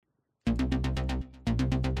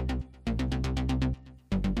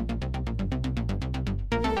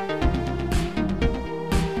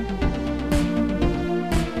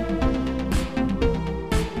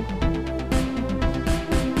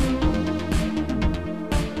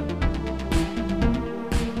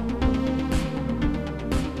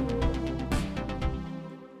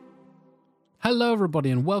Hello, everybody,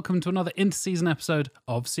 and welcome to another interseason episode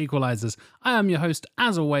of Sequelizers. I am your host,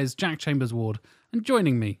 as always, Jack Chambers-Ward, and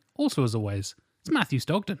joining me, also as always, is Matthew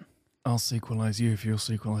Stogden. I'll sequelize you if you'll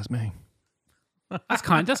sequelize me. That's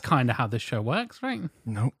kind of how this show works, right?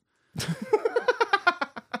 Nope.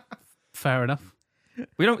 Fair enough.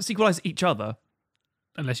 We don't sequelize each other.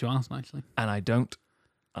 Unless you ask nicely. And I don't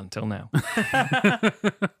until now.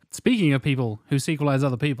 Speaking of people who sequelize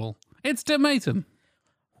other people, it's Tim Maton.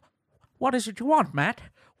 What is it you want, Matt?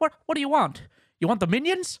 What do you want? You want the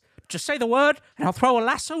minions? Just say the word, and I'll throw a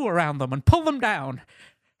lasso around them and pull them down.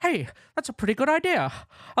 Hey, that's a pretty good idea.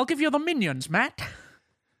 I'll give you the minions, Matt.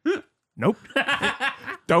 Nope.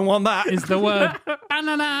 Don't want that. Is the word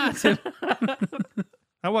banana.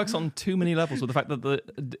 That works on too many levels with the fact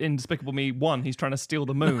that in Despicable Me 1, he's trying to steal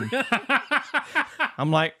the moon.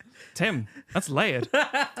 I'm like, Tim, that's layered.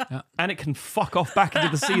 Yeah. And it can fuck off back into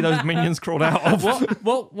the sea those minions crawled out of.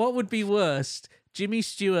 What would be worst? Jimmy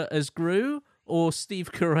Stewart as Gru or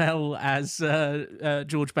Steve Carell as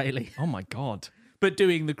George Bailey? Oh my God. But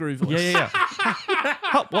doing the Gru voice. Yeah.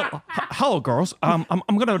 Hello, girls. I'm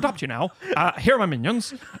going to adopt you now. Here are my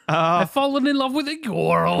minions. I've fallen in love with a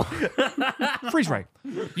girl. Freeze ray.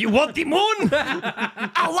 You want the moon?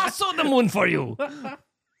 I'll lasso the moon for you.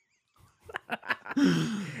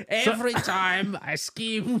 Every time a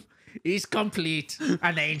scheme is complete,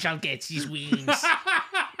 an angel gets his wings.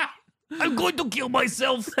 I'm going to kill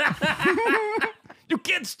myself. You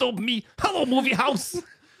can't stop me. Hello, movie house.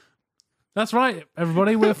 That's right,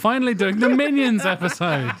 everybody. We're finally doing the Minions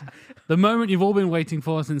episode. The moment you've all been waiting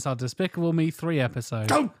for since our Despicable Me 3 episode.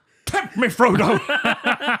 Don't tempt me, Frodo.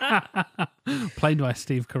 Played by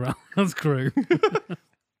Steve Carell as Gru.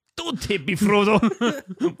 Don't tempt me,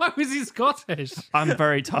 Frodo. Why was he Scottish? I'm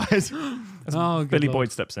very tired. Oh, Billy Lord.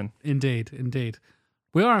 Boyd steps in. Indeed.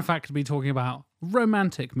 We are, in fact, to be talking about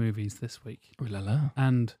romantic movies this week. Ooh la la.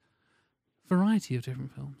 And a variety of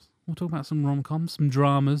different films. We'll talk about some rom-coms, some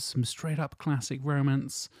dramas, some straight-up classic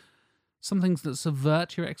romance, some things that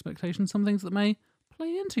subvert your expectations, some things that may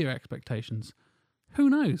play into your expectations. Who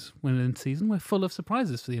knows? When in season, we're full of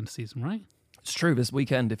surprises for the interseason, right? It's true. This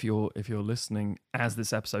weekend, if you're listening as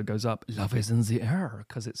this episode goes up, love is in the air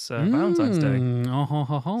because it's Valentine's Day. Oh, ho,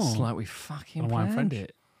 ho, ho. It's like we fucking Why I'm planned French.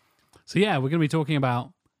 it. So yeah, we're going to be talking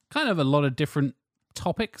about kind of a lot of different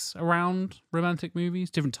topics around romantic movies,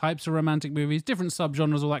 different types of romantic movies, different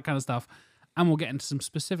subgenres, all that kind of stuff. And we'll get into some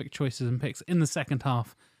specific choices and picks in the second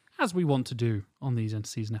half, as we want to do on these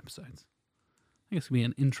interseason episodes. I think it's going to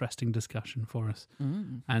be an interesting discussion for us.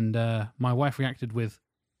 And my wife reacted with,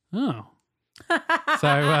 oh.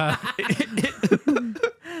 So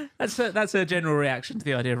That's a general reaction to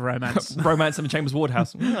the idea of romance. Romance in the Chambers Ward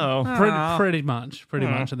house. No. pretty much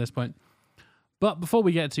at this point. But before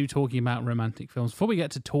we get to talking about romantic films, before we get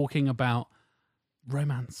to talking about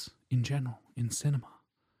romance in general in cinema,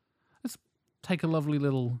 let's take a lovely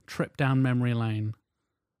little trip down memory lane,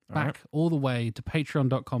 back all the way to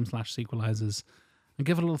patreon.com/sequelizers, and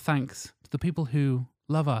give a little thanks to the people who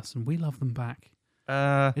love us and we love them back.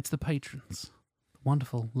 It's the patrons, the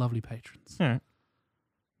wonderful, lovely patrons. Yeah.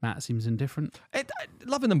 Matt seems indifferent.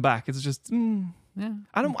 Loving them back is just. Yeah,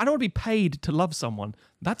 I don't want to be paid to love someone.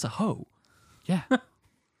 That's a hoe. yeah.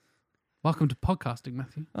 Welcome to podcasting,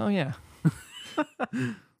 Matthew. Oh yeah.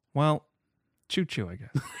 Well, choo-choo, I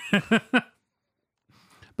guess.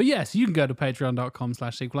 But yes, you can go to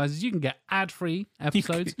patreon.com/sequelizers. You can get ad-free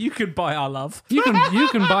episodes. You could buy our love. You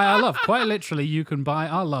can buy our love. Quite literally, you can buy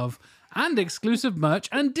our love and exclusive merch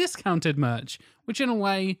and discounted merch, which in a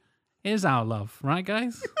way is our love, right,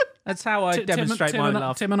 guys? That's how I demonstrate my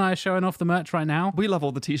love. Tim and I are showing off the merch right now. We love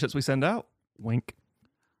all the t-shirts we send out. Wink.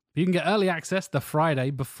 You can get early access the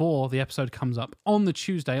Friday before the episode comes up on the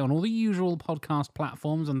Tuesday on all the usual podcast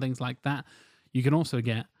platforms and things like that. You can also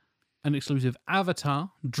get an exclusive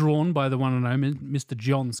avatar drawn by the one and only Mr.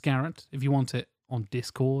 John Scarrett if you want it on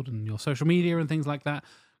Discord and your social media and things like that.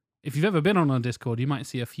 If you've ever been on our Discord, you might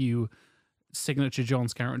see a few signature John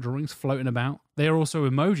Scarrett drawings floating about. They are also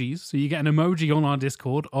emojis, so you get an emoji on our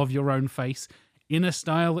Discord of your own face in a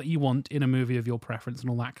style that you want in a movie of your preference and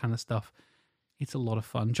all that kind of stuff. It's a lot of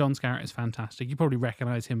fun. John Scarrett is fantastic. You probably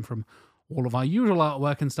recognize him from all of our usual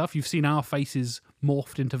artwork and stuff. You've seen our faces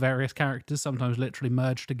morphed into various characters, sometimes literally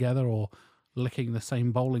merged together or licking the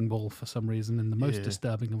same bowling ball for some reason in the most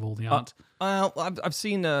disturbing of all the art. I've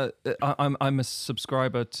seen. I'm a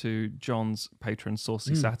subscriber to John's Patreon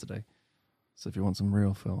Saucy Saturday. So if you want some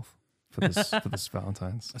real filth for this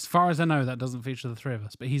Valentine's, As far as I know, that doesn't feature the three of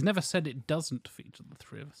us, but he's never said it doesn't feature the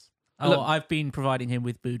three of us. Oh, I've been providing him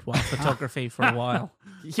with boudoir photography for a while.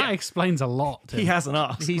 That explains a lot. Tim. he hasn't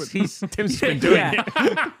asked. He's Tim's been doing it.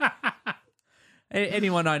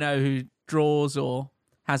 Anyone I know who draws or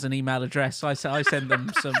has an email address, I send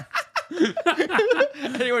them some.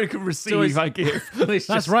 Anyone who can receive, always- I give. It's That's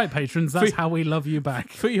just right, patrons. That's how we love you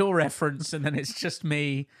back. for your reference, and then it's just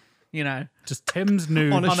me, Just Tim's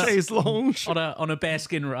nude. On a chaise lounge. on a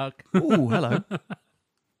bearskin rug. Ooh, hello.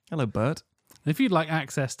 Hello, Bert. If you'd like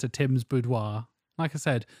access to Tim's boudoir, like I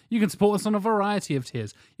said, you can support us on a variety of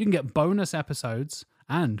tiers. You can get bonus episodes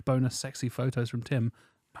and bonus sexy photos from Tim.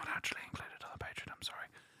 Not actually included on the Patreon, I'm sorry.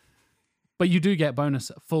 But you do get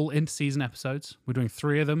bonus full inter-season episodes. We're doing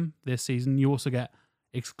 3 of them this season. You also get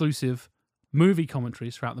exclusive movie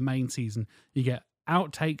commentaries throughout the main season. You get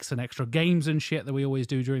outtakes and extra games and shit that we always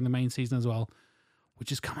do during the main season as well,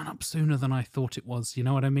 which is coming up sooner than I thought it was. You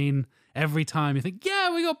know what I mean? Every time you think,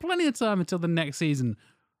 yeah, we got plenty of time until the next season.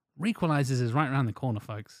 Requalizers is right around the corner,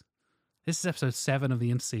 folks. This is episode 7 of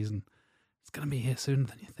the inter-season. It's going to be here sooner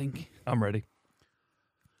than you think. I'm ready.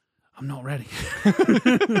 I'm not ready.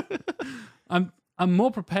 I'm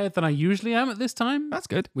more prepared than I usually am at this time, That's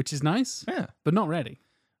good. which is nice, Yeah. but not ready.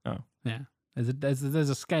 Oh. Yeah. There's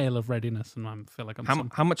a scale of readiness, and I feel like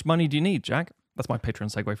How much money do you need, Jack? That's my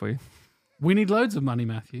Patreon segue for you. We need loads of money,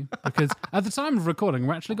 Matthew, because at the time of recording,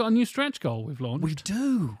 we've actually got a new stretch goal we've launched.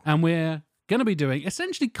 do. And we're going to be doing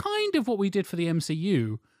essentially kind of what we did for the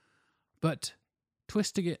MCU, but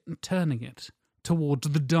twisting it and turning it towards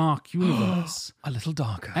the dark universe. A little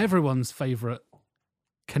darker. Everyone's favourite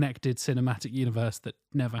connected cinematic universe that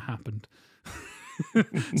never happened.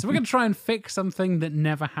 So we're going to try and fix something that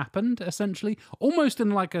never happened, essentially, almost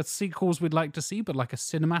in like a sequels we'd like to see, but like a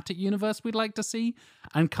cinematic universe we'd like to see,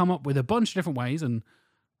 and come up with a bunch of different ways. And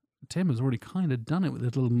Tim has already kind of done it with a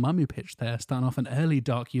little mummy pitch there, starting off an early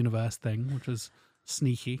dark universe thing, which was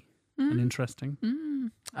sneaky and interesting.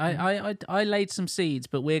 I laid some seeds,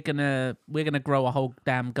 but we're gonna grow a whole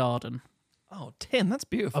damn garden. Oh, Tim, that's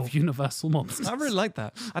beautiful. Of universal monsters. I really like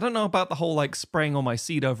that. I don't know about the whole like spraying all my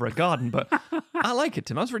seed over a garden, but I like it,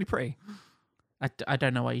 Tim. That's really pretty. I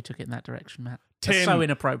don't know why you took it in that direction, Matt. Tim. That's so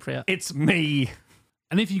inappropriate. It's me.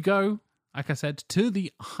 And if you go, like I said, to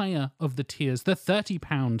the higher of the tiers, the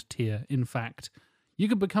 £30 tier, in fact, you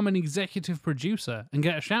can become an executive producer and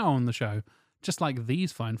get a shout on the show, just like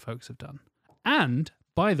these fine folks have done. And,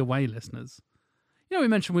 by the way, listeners, we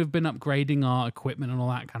mentioned we've been upgrading our equipment and all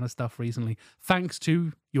that kind of stuff recently, thanks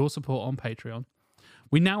to your support on Patreon.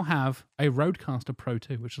 We now have a Rodecaster Pro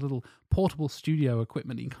 2, which is a little portable studio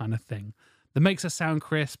equipment-y kind of thing that makes us sound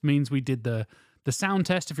crisp, means we did the sound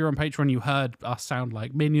test. If you're on Patreon, you heard us sound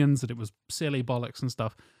like minions, that it was silly bollocks and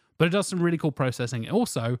stuff. But it does some really cool processing. It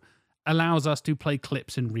also allows us to play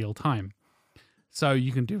clips in real time. So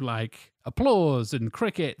you can do like applause and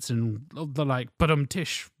crickets and the like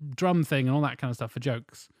ba-dum-tish drum thing and all that kind of stuff for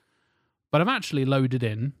jokes. But I've actually loaded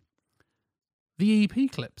in the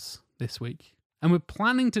EP clips this week. And we're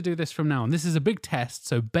planning to do this from now on. This is a big test,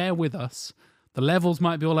 so bear with us. The levels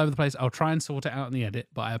might be all over the place. I'll try and sort it out in the edit,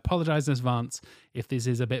 but I apologize in advance if this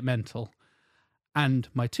is a bit mental. And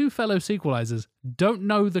my 2 fellow sequelizers don't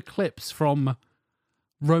know the clips from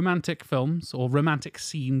romantic films, or romantic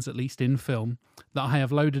scenes at least in film, that I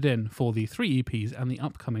have loaded in for the 3 EPs and the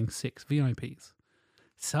upcoming 6 VIPs.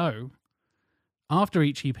 So, after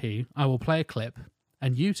each EP, I will play a clip,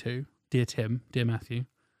 and you two, dear Tim, dear Matthew,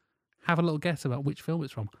 have a little guess about which film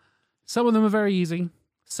it's from. Some of them are very easy.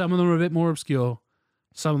 Some of them are a bit more obscure.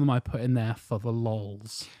 Some of them I put in there for the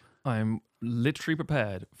lols. I'm literally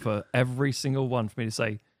prepared for every single one for me to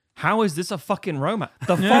say, how is this a fucking romance?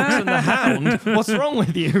 The Fox and the Hound? What's wrong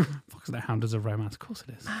with you? Fox and the Hound is a romance. Of course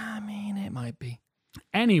it is. I mean, it might be.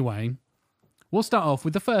 Anyway, we'll start off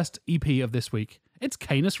with the first EP of this week. It's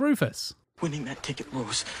Canis Rufus. Winning that ticket,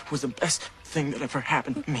 Rose, was the best thing that ever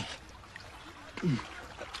happened to me.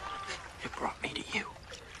 It brought me to you.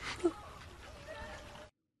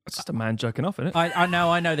 It's just a man jerking off, isn't it? I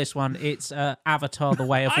know this one. It's Avatar: The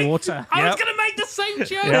Way of Water. I was Yep. going to make the same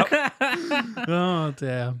joke. Oh,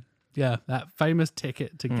 dear. Yeah, that famous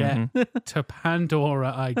ticket to get to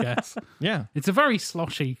Pandora, I guess. Yeah. It's a very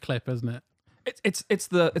sloshy clip, isn't it? It's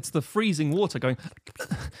the freezing water going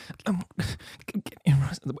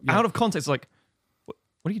out of context. Like, what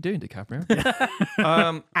are you doing,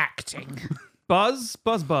 DiCaprio? Acting.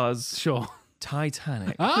 Buzz. Sure.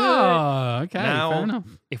 Titanic. Oh, okay. Fair Now, enough.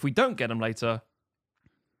 if we don't get them later,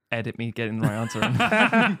 edit me getting the right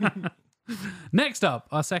answer. Next up,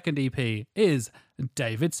 our second EP is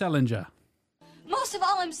David Selinger. Most of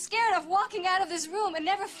all, I'm scared of walking out of this room and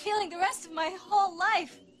never feeling the rest of my whole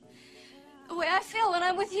life the way I feel when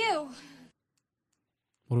I'm with you.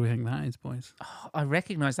 What do we think that is, boys? I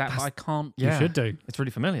recognise that, but I can't. Yeah. You should do. It's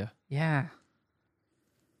really familiar. Yeah.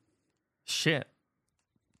 Shit.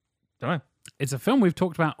 Don't know. It's a film we've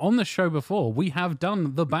talked about on the show before. We have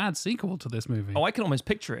done the bad sequel to this movie. Oh, I can almost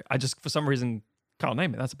picture it. I just, for some reason, can't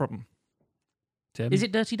name it. That's a problem. Tim? Is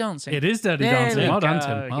it Dirty Dancing? It is Dirty There Dancing. we Well done, go,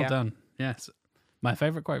 Tim. Well yeah. done. Yes. My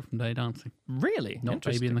favourite quote from Dirty Dancing. Really? Not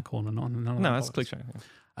Baby in the Corner. None of No, that that's bollocks. cliche.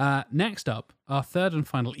 Yeah. Next up, our third and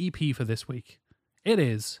final EP for this week. It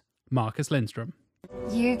is Marcus Lindstrom.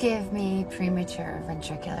 You give me premature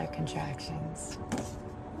ventricular contractions.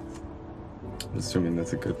 Assuming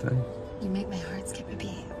that's a good thing. You make my heart skip a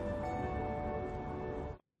beat.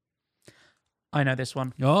 I know this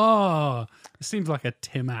one. Oh, it seems like a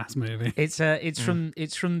Tim-ass movie. It's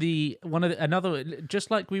from the another, just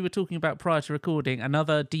like we were talking about prior to recording,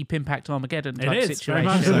 another Deep Impact Armageddon type It is, very situation.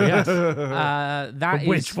 much so, yes. That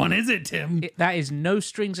Which is- one is it, Tim? That is No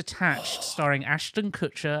Strings Attached, starring Ashton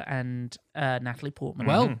Kutcher and Natalie Portman.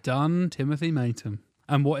 Well done, Timothy Matum.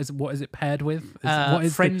 And what is it paired with? What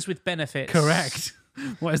is Friends with Benefits. Correct.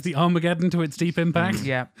 What is the Armageddon to its Deep Impact?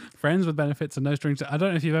 Yeah. Friends with Benefits and No Strings. I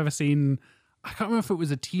don't know if you've ever seen. I can't remember if it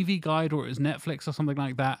was a TV guide or it was Netflix or something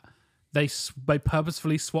like that. They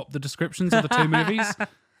purposefully swapped the descriptions of the two movies,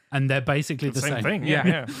 and they're basically the same thing.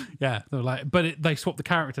 Yeah. Yeah, they're like, but they swapped the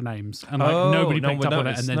character names, and Oh, nobody no picked one up on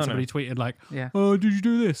it. noticed. And then No, no. somebody tweeted like, Yeah. "Oh, did you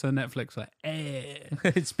do this?" And Netflix like,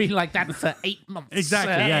 It's been like that for 8 months.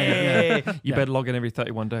 Exactly, yeah. You Yeah. better log in every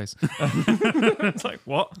 31 days. It's like,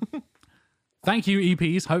 what? Thank you,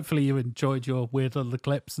 EPs. Hopefully you enjoyed your weird little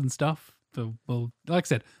clips and stuff. So we'll, like I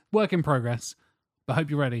said, work in progress. But I hope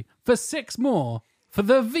you're ready for 6 more for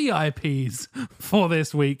the VIPs for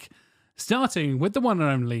this week, starting with the one and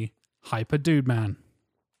only Hyper Dude Man.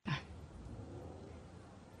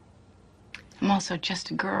 I'm also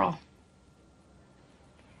just a girl.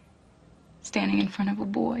 Standing in front of a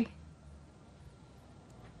boy.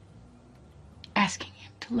 Asking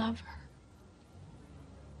him to love her.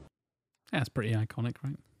 Yeah, it's pretty iconic,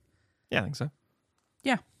 right? Yeah, I think so.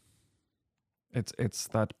 Yeah. It's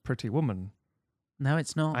that pretty woman. No,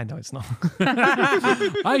 it's not. I know it's not.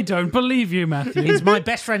 I don't believe you, Matthew. It's my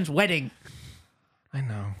best friend's wedding. I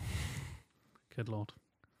know. Good Lord.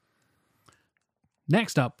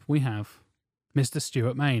 Next up, we have Mr.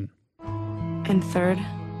 Stuart Main. And third,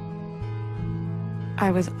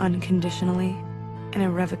 I was unconditionally and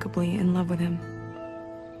irrevocably in love with him.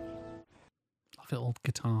 Love little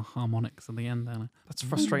guitar harmonics at the end there. That's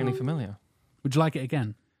frustratingly familiar. Would you like it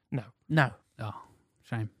again? No. No. Oh,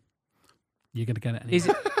 shame. You're going to get it anyway. Is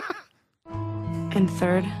it? And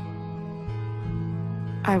third,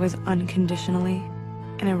 I was unconditionally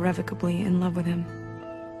and irrevocably in love with him.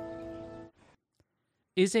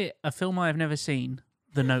 Is it a film I have never seen?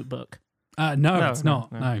 The Notebook. No, it's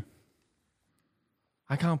not. No.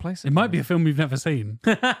 I can't place it. It might be a film you've never seen.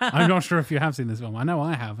 I'm not sure if you have seen this film. I know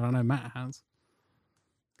I have, and I know Matt has.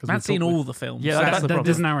 'Cause Matt's we've seen talked- all the films. Yeah, That's the that problem.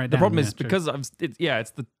 does narrow it The down. problem yeah, is true. because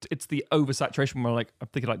it's the oversaturation where like I'm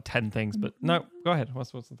thinking like 10 things, but no, go ahead. What's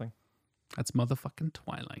the thing? That's motherfucking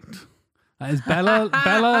Twilight. That is Bella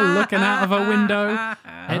looking out of her window.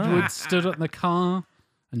 Edward stood at the car,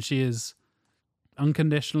 and she is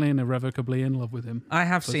unconditionally and irrevocably in love with him. I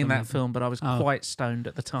have for seen some that reason. film, but I was Oh. quite stoned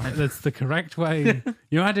at the time. That's the correct way.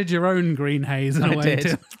 You added your own green haze in I a way did.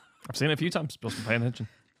 too. I've seen it a few times. Wasn't paying attention.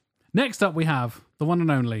 Next up, we have the one and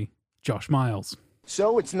only Josh Miles.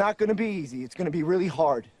 So it's not gonna be easy. It's gonna be really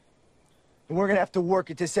hard. And we're gonna have to work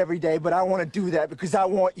at this every day, but I wanna do that because I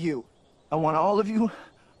want you. I want all of you,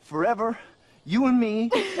 forever. You and me,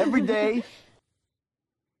 every day.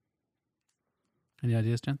 Any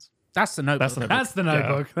ideas, gents? That's the Notebook. That's the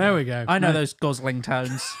Notebook. There we go. I know those Gosling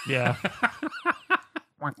tones. Yeah.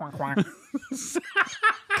 Quack, quack, quack.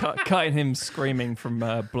 Cutting him screaming from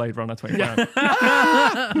Blade Runner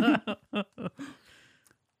 2029.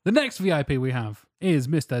 The next VIP we have is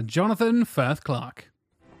Mr. Jonathan Firth Clark.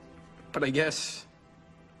 But I guess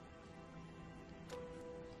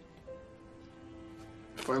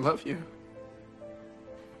if I love you,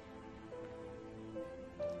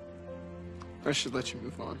 I should let you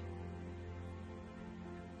move on.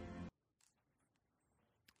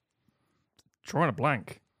 Drawing a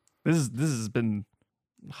blank. This has been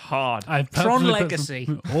hard. I Tron purposely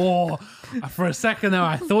put Legacy. Oh, for a second there,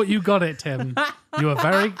 I thought you got it, Tim. You were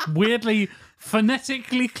very weirdly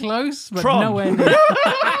phonetically close, but Tron. nowhere near.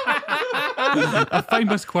 A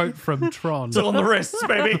famous quote from Tron. Still on the wrists,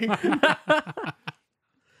 baby.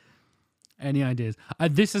 Any ideas?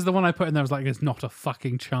 This is the one I put in there. I was like, there's not a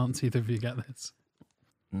fucking chance either of you get this.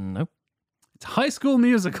 Nope. It's High School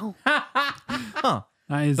Musical. Huh.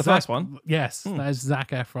 That is The first one? Yes, that is Zac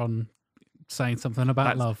Efron saying something about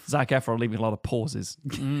That's love. Zac Efron leaving a lot of pauses.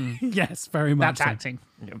 Yes, very much. That's so. acting.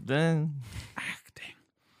 Yeah, then- Acting.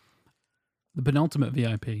 The penultimate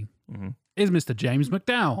VIP is Mr. James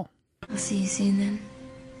McDowell. I'll see you soon then.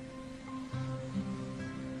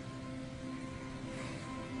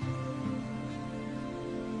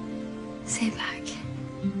 Say it back.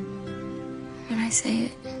 When I say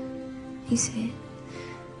it, you say it.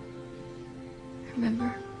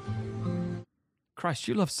 Remember? Christ,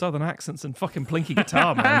 you love southern accents and fucking plinky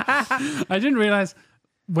guitar, man. I didn't realize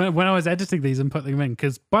when I was editing these and putting them in,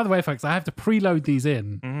 because by the way, folks, I have to preload these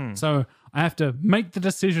in. So I have to make the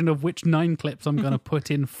decision of which 9 clips I'm going to put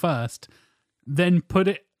in first, then put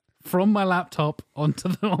it from my laptop onto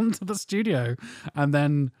the studio, and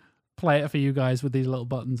then play it for you guys with these little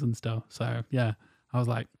buttons and stuff. So yeah, I was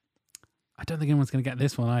like, I don't think anyone's going to get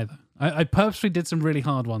this one either. I purposely did some really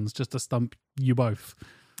hard ones just to stump you both.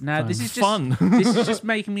 No, So- this is just Fun. This is just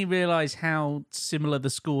making me realise how similar the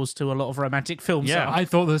scores to a lot of romantic films Yeah. are. I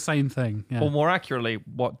thought the same thing. Yeah. Or more accurately,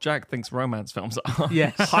 what Jack thinks romance films are.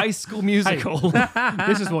 Yes. High School Musical.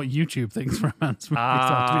 This is what YouTube thinks romance movies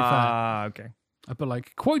are, to be fair. Okay. I put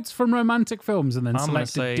like quotes from romantic films and then I'm gonna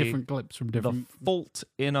selected say different clips from different. The Fault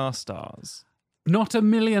in Our Stars. Not a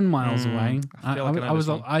million miles away. I feel like I know this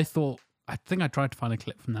one. I think I tried to find a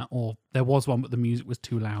clip from that, or there was one, but the music was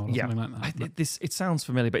too loud or Yeah. something like that. It sounds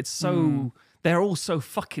familiar, but it's so... They're all so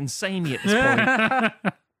fucking samey at this point.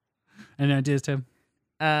 Any ideas, Tim?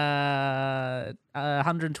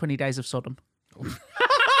 120 Days of Sodom.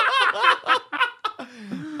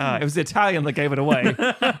 It was the Italian that gave it away.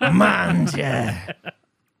 Mangia.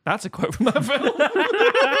 That's a quote from that film.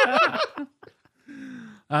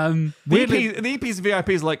 Weirdly, The EP's VIP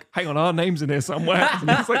is like, hang on, our name's in here somewhere. And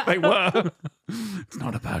it's like they were. it's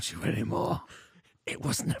not about you anymore. It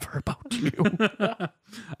was never about you.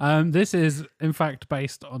 This is in fact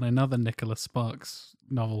based on another Nicholas Sparks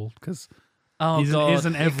novel because Oh god,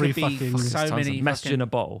 isn't every it could be fucking so many Message fucking- in a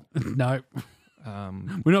bowl. no,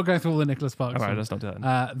 we're not going through all the Nicholas Sparks. All right, ones. let's not do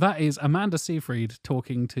that. That is Amanda Seyfried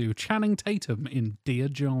talking to Channing Tatum in Dear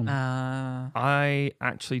John. I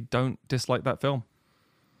actually don't dislike that film.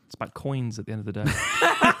 It's about coins at the end of the day.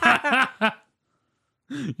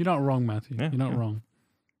 You're not wrong, Matthew. Yeah, You're not yeah. wrong.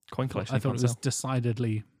 Coin collection. I you thought can't it was sell.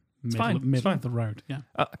 decidedly fine, it's middle fine. of the road. Yeah.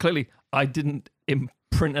 Clearly, I didn't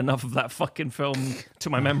imprint enough of that fucking film to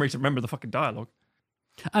my memory to remember the fucking dialogue.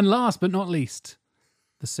 And last but not least,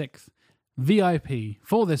 the 6th VIP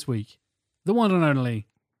for this week, the one and only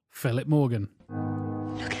Philip Morgan.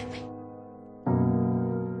 Look at me.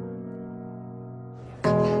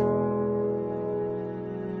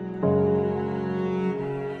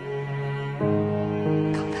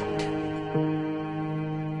 Come back to me.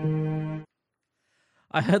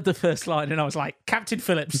 I heard the first line and I was like, Captain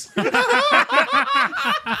Phillips. Look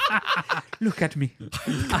at me.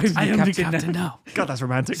 I am the captain now. God, that's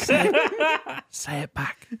romantic. Say it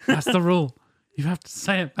back. That's the rule. You have to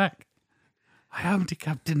say it back. I am the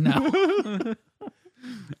captain now.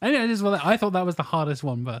 Anyway, I thought that was the hardest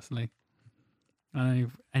one personally. Any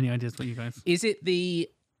ideas what you guys? Is it the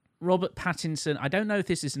Robert Pattinson? I don't know if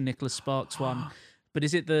this is a Nicholas Sparks one, but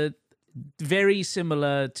is it the very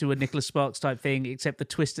similar to a Nicholas Sparks type thing, except the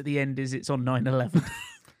twist at the end is it's on 9/11?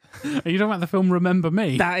 Are you talking about the film Remember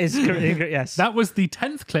Me? That is correct. Yes. That was the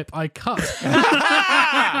 10th clip I cut.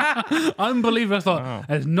 Unbelievable. I thought,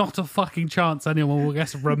 there's not a fucking chance anyone will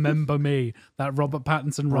guess Remember Me, that Robert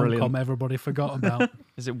Pattinson rom-com Brilliant. everybody forgot about.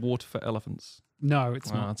 Is it Water for Elephants? No,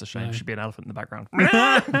 it's Well, not. that's a shame. No. Should be an elephant in the background.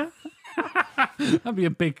 That'd be a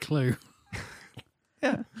big clue.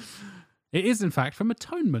 Yeah. It is, in fact, from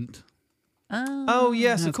Atonement. Oh,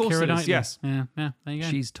 yes, of That's course Keira it is. Knightley. Yes. Yeah, there you go.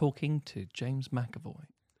 She's talking to James McAvoy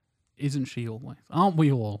Isn't she always? Aren't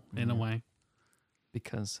we all, in a way?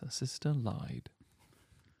 because her sister lied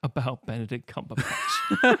about Benedict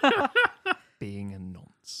Cumberbatch being a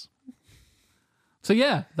nonce. So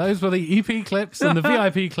yeah, those were the EP clips and the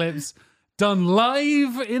VIP clips done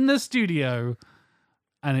live in the studio.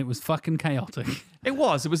 And it was fucking chaotic. It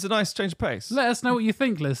was a nice change of pace. Let us know what you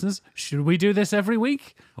think, listeners. Should we do this every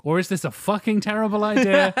week? Or is this a fucking terrible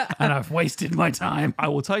idea and I've wasted my time? I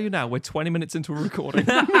will tell you now, we're 20 minutes into a recording.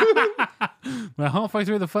 We're halfway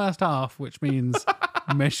through the first half, which means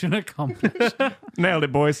mission accomplished. Nailed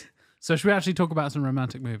it, boys. So should we actually talk about some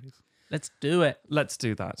romantic movies? Let's do it. Let's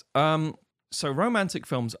do that. So romantic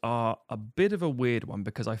films are a bit of a weird one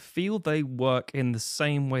because I feel they work in the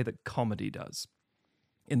same way that comedy does.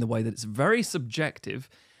 In the way that it's very subjective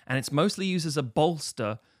and it's mostly used as a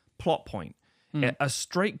bolster plot point. A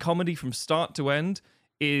straight comedy from start to end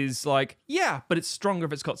is like, yeah, but it's stronger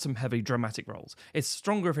if it's got some heavy dramatic roles. It's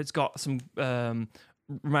stronger if it's got some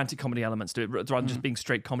romantic comedy elements to it rather than just being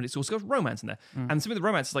straight comedy. It's also got romance in there. And some of the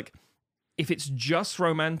romance is like, if it's just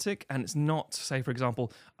romantic and it's not, say, for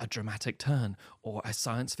example, a dramatic turn or a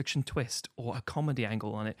science fiction twist or a comedy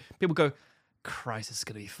angle on it, people go, Christ, this is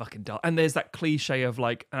going to be fucking dull. And there's that cliche of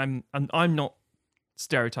like, and I'm not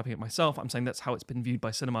stereotyping it myself. I'm saying that's how it's been viewed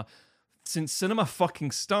by cinema. Since cinema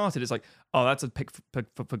fucking started, it's like, oh, that's a pick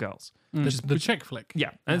for girls. Just the chick flick.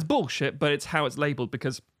 Yeah, and it's bullshit, but it's how it's labeled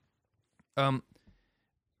because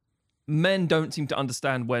men don't seem to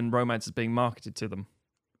understand when romance is being marketed to them.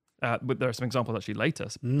 But there are some examples actually later,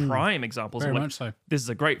 some prime examples. Very of like, much so. This is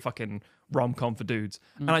a great fucking rom-com for dudes.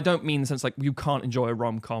 And I don't mean in the sense like you can't enjoy a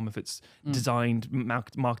rom-com if it's designed,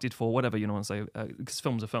 marketed for, whatever you want to say, because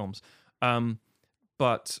films are films.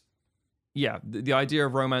 But yeah, the idea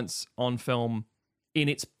of romance on film in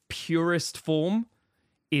its purest form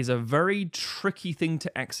is a very tricky thing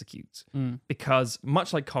to execute because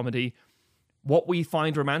much like comedy, what we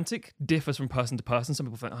find romantic differs from person to person. Some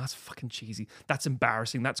people think, oh, that's fucking cheesy. That's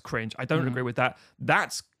embarrassing. That's cringe. I don't agree with that.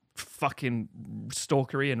 That's fucking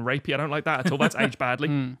stalkery and rapey. I don't like that at all. That's aged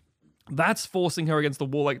badly. That's forcing her against the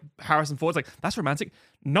wall like Harrison Ford's like, that's romantic.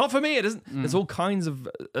 Not for me. It isn't. There's all kinds of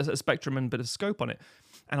a spectrum and a bit of scope on it.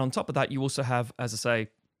 And on top of that, you also have, as I say,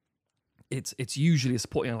 it's usually a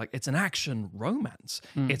supporting, like it's an action romance.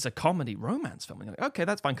 It's a comedy romance film. You're like, okay,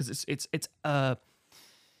 that's fine because it's a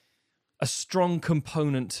strong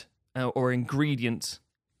component or ingredient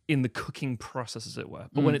in the cooking process, as it were.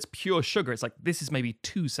 But when it's pure sugar, it's like, this is maybe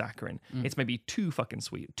too saccharine. It's maybe too fucking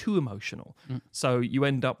sweet, too emotional. So you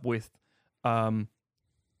end up with a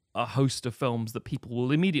host of films that people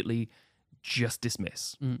will immediately just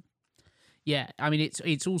dismiss. Yeah, I mean,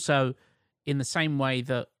 it's also in the same way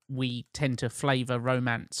that we tend to flavour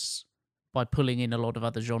romance by pulling in a lot of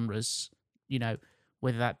other genres, you know,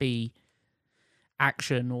 whether that be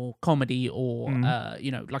action or comedy or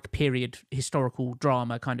you know, like period historical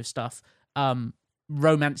drama kind of stuff.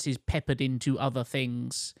 Romance is peppered into other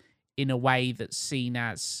things in a way that's seen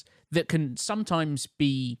as, that can sometimes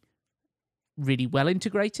be really well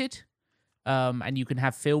integrated, and you can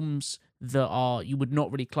have films that are, you would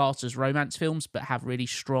not really class as romance films but have really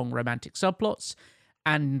strong romantic subplots,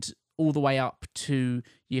 and all the way up to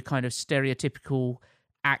your kind of stereotypical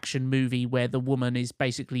action movie where the woman is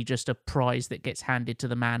basically just a prize that gets handed to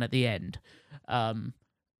the man at the end,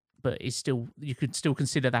 but is still, you could still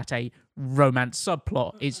consider that a romance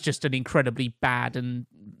subplot. It's just an incredibly bad and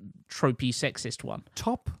tropey sexist one.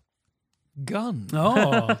 Top Gun,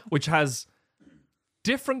 which which has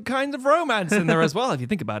different kinds of romance in there as well, if you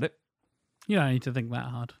think about it. You don't need to think that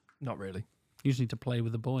hard. Not really. You just need to play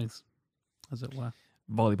with the boys, as it were.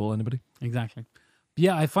 Volleyball, anybody? Exactly.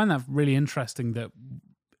 Yeah, I find that really interesting that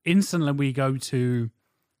instantly we go to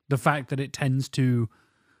the fact that it tends to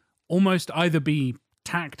almost either be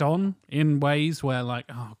tacked on in ways where like,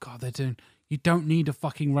 oh God, you don't need a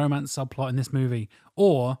fucking romance subplot in this movie,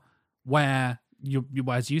 or where you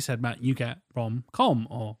as you said, Matt, you get rom-com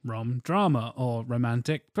or rom-drama or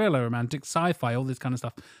romantic thriller, romantic sci-fi, all this kind of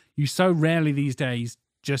stuff. You so rarely these days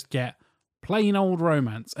just get plain old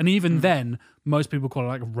romance. And even then, most people call it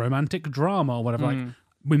like romantic drama or whatever. Like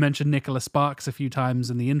we mentioned Nicholas Sparks a few times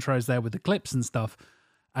in the intros there with the clips and stuff.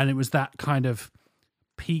 And it was that kind of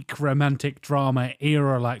peak romantic drama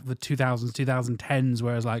era, like the 2000s, 2010s,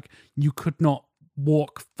 whereas like you could not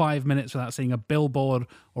walk 5 minutes without seeing a billboard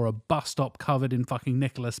or a bus stop covered in fucking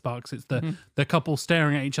Nicholas Sparks. It's the couple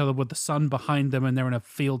staring at each other with the sun behind them and they're in a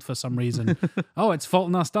field for some reason. Oh, it's Fault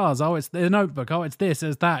in Our Stars. Oh, it's The Notebook. Oh, it's this,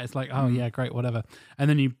 it's that. It's like, oh yeah, great, whatever. And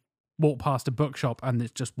then you walk past a bookshop and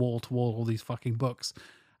it's just wall to wall, all these fucking books.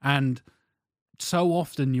 And so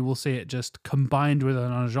often you will see it just combined with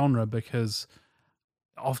another genre, because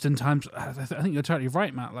oftentimes, I think you're totally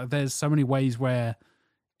right, Matt, like there's so many ways where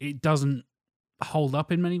it doesn't hold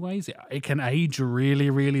up in many ways. It can age really,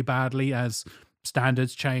 really badly as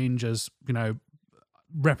standards change, as, you know,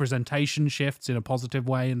 representation shifts in a positive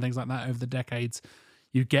way and things like that over the decades.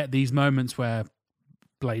 You get these moments where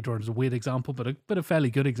Blade Runner is a weird example, but a fairly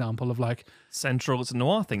good example of like central, it's a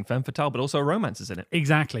noir thing, femme fatale, but also romances in it.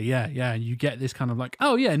 Exactly, yeah. You get this kind of like,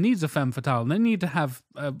 oh yeah, it needs a femme fatale, and they need to have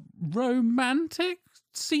a romantic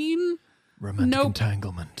scene. Romantic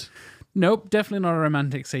entanglement. Nope, definitely not a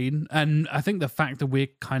romantic scene. And I think the fact that we're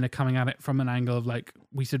kind of coming at it from an angle of like,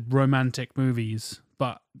 we said romantic movies,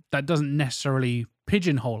 but that doesn't necessarily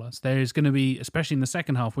pigeonhole us. There is going to be, especially in the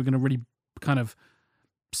second half, we're going to really kind of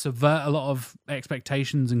subvert a lot of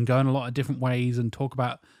expectations and go in a lot of different ways and talk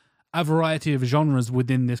about a variety of genres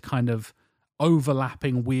within this kind of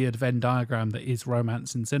overlapping weird Venn diagram that is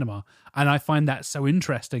romance in cinema. And I find that so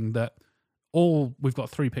interesting that we've got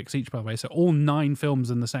 3 picks each, by the way, so all 9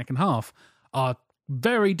 films in the second half are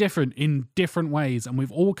very different in different ways, and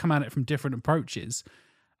we've all come at it from different approaches.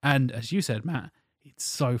 And as you said, Matt, it's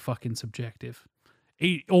so fucking subjective.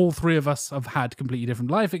 All three of us have had completely different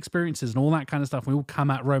life experiences and all that kind of stuff. We all come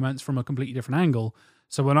at romance from a completely different angle.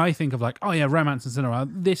 So when I think of like, oh yeah, romance and cinema,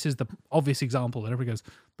 this is the obvious example. And everybody goes,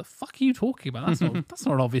 the fuck are you talking about? That's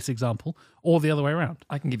not an obvious example. Or the other way around.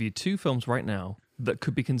 I can give you 2 films right now that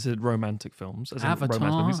could be considered romantic films. As in romance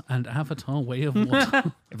Avatar movies. and Avatar Way of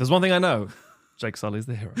Water. If there's one thing I know, Jake Sully's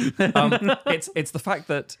the hero. It's the fact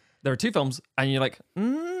that there are 2 films and you're like,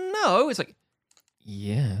 no. It's like,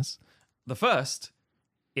 yes. The first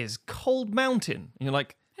is Cold Mountain. And you're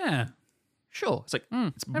like, yeah. Sure. It's like,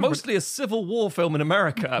 it's mostly a Civil War film in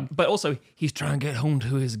America, but also he's trying to get home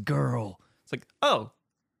to his girl. It's like, oh,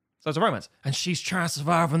 so it's a romance. And she's trying to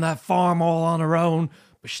survive on that farm all on her own,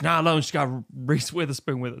 but she's not alone. She's got Reese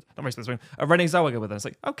Witherspoon with her. Not Reese Witherspoon, Renee Zellweger with her. It's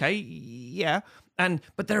like, okay, yeah.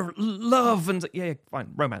 But they're love and yeah, fine,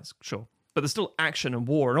 romance, sure. But there's still action and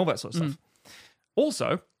war and all that sort of stuff.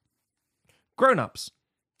 Also, Grown Ups.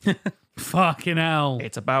 Fucking hell.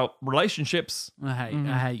 It's about relationships. I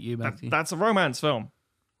hate you, Matthew. That's a romance film.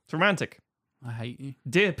 It's romantic. I hate you.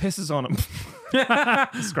 Deer pisses on him.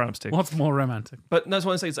 It's Grown Ups too. What's more romantic? But that's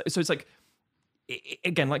what I say. So it's like,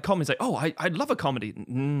 again, like comedies, like, oh, I'd love a comedy.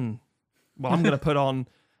 Well, I'm going to put on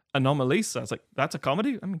Anomalisa. It's like, that's a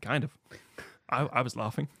comedy? I mean, kind of. I was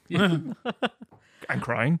laughing. And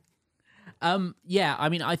crying. Yeah, I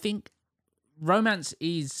mean, I think romance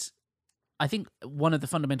is... I think one of the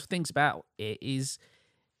fundamental things about it is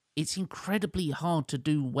it's incredibly hard to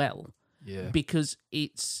do well. Yeah. Because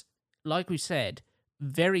it's, like we said,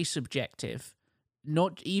 very subjective.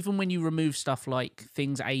 Not even when you remove stuff like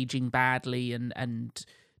things aging badly and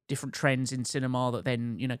different trends in cinema that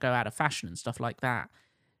then, go out of fashion and stuff like that.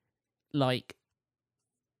 Like,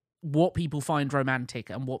 what people find romantic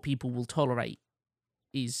and what people will tolerate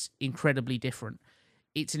is incredibly different.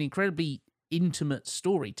 It's an incredibly intimate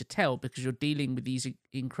story to tell because you're dealing with these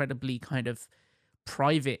incredibly kind of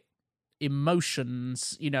private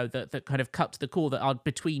emotions, that kind of cut to the core that are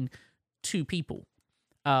between 2 people.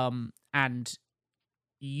 And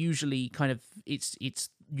usually kind of it's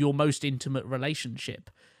your most intimate relationship.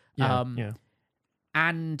 Yeah.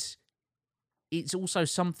 And it's also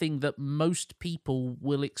something that most people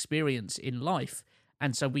will experience in life.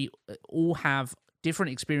 And so we all have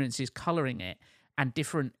different experiences coloring it and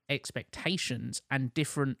different expectations and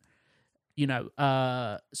different,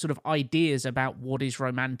 sort of ideas about what is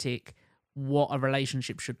romantic, what a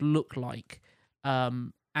relationship should look like.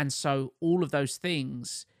 And so all of those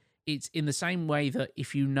things, it's in the same way that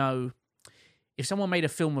if someone made a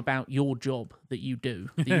film about your job that you do,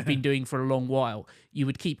 that you've been doing for a long while, you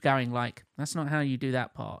would keep going like, that's not how you do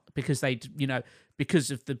that part. Because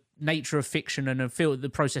because of the nature of fiction and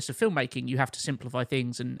the process of filmmaking, you have to simplify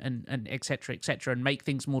things and et cetera, and make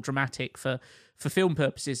things more dramatic for film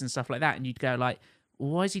purposes and stuff like that. And you'd go like,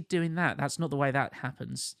 well, why is he doing that? That's not the way that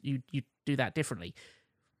happens. You do that differently.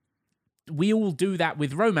 We all do that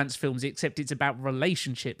with romance films, except it's about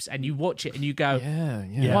relationships, and you watch it and you go,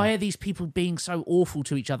 why are these people being so awful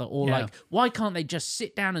to each other? Or like, why can't they just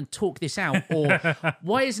sit down and talk this out? Or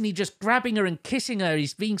why isn't he just grabbing her and kissing her?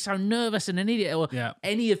 He's being so nervous and an idiot. Or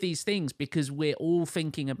any of these things, because we're all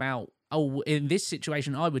thinking about, oh, in this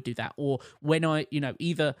situation, I would do that. Or when I,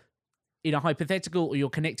 either in a hypothetical or you're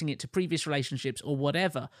connecting it to previous relationships or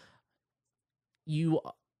whatever,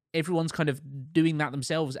 everyone's kind of doing that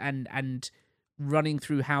themselves and running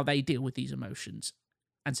through how they deal with these emotions.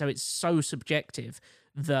 And so it's so subjective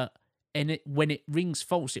that when it rings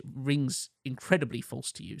false, it rings incredibly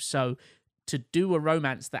false to you. So to do a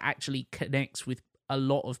romance that actually connects with a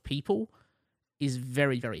lot of people is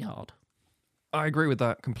very, very hard. I agree with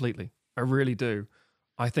that completely. I really do.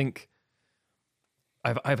 I think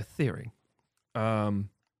I have a theory.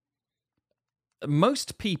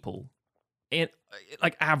 Most people,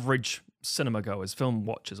 like average cinema goers, film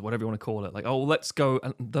watchers, whatever you want to call it, like, oh, let's go.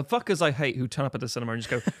 And the fuckers I hate who turn up at the cinema and just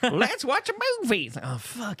go, let's watch a movie. It's like, oh,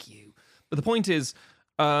 fuck you. But the point is,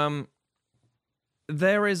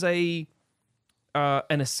 there is an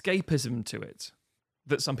escapism to it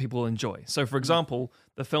that some people enjoy. So, for example,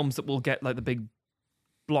 the films that will get like the big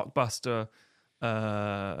blockbuster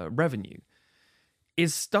revenue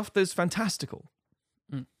is stuff that's fantastical.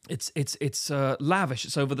 It's lavish.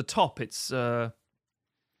 It's over the top. It's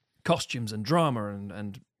costumes and drama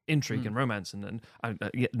and intrigue and romance and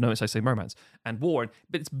notice I say romance and war.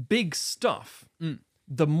 But it's big stuff.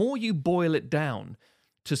 The more you boil it down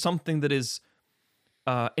to something that is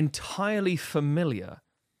entirely familiar,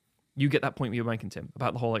 you get that point you're making, Tim,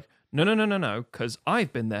 about the whole like no, because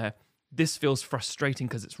I've been there. this feels frustrating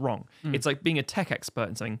because it's wrong. It's like being a tech expert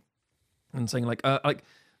and saying like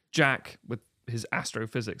Jack with his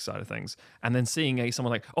astrophysics side of things, and then seeing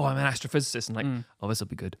someone like, oh, I'm an astrophysicist, and like, oh, this will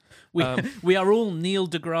be good. We are all Neil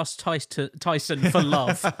deGrasse Tyson for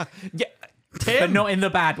love. Yeah, Tim. But not in the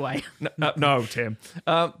bad way. No, Tim.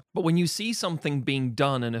 But when you see something being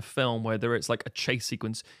done in a film, whether it's like a chase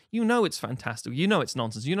sequence, you know it's fantastic. You know it's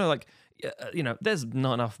nonsense. You know, like, there's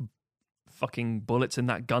not enough fucking bullets in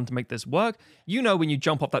that gun to make this work. You know, when you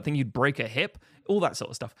jump off that thing, you'd break a hip, all that sort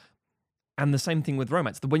of stuff. And the same thing with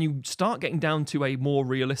romance. When you start getting down to a more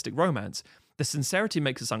realistic romance, the sincerity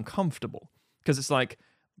makes us uncomfortable because it's like,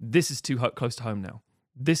 this is too close to home now.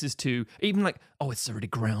 This is too, even like, oh, it's a really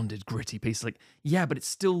grounded, gritty piece. Like, yeah, but it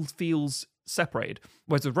still feels separated.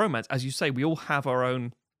 Whereas with romance, as you say, we all have our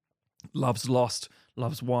own loves lost,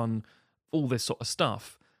 loves won, all this sort of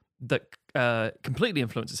stuff that completely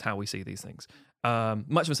influences how we see these things.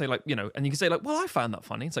 Much of say like, and you can say like, well, I found that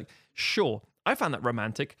funny. It's like, sure, I found that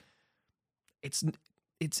romantic. It's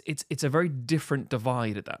a very different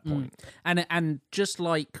divide at that point. And just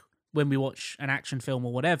like when we watch an action film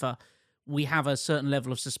or whatever, we have a certain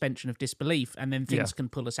level of suspension of disbelief, and then things can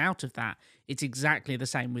pull us out of that. It's exactly the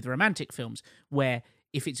same with romantic films, where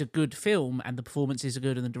if it's a good film and the performances are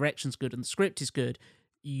good and the direction's good and the script is good,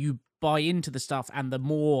 you buy into the stuff, and the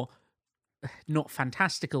more, not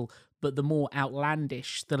fantastical, but the more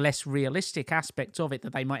outlandish, the less realistic aspects of it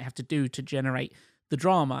that they might have to do to generate the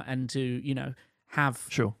drama and to, have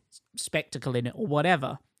spectacle in it or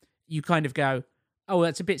whatever, you kind of go, oh,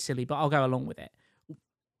 that's a bit silly, but I'll go along with it.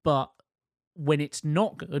 But when it's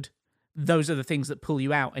not good, those are the things that pull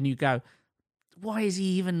you out, and you go, why is he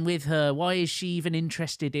even with her? Why is she even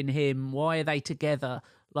interested in him? Why are they together?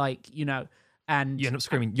 Like, and... You end up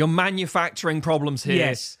screaming, you're manufacturing problems here.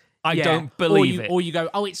 Yes. I don't believe it. Or you go,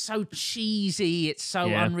 oh, it's so cheesy, it's so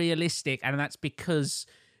unrealistic, and that's because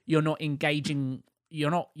you're not engaging... You're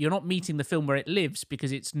not meeting the film where it lives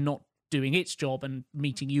because it's not doing its job and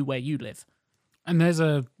meeting you where you live. And there's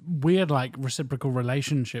a weird, like, reciprocal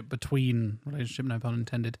relationship, no pun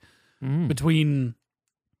intended, between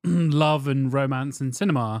love and romance in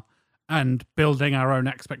cinema and building our own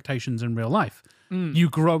expectations in real life. You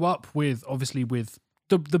grow up with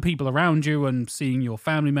the people around you and seeing your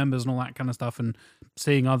family members and all that kind of stuff and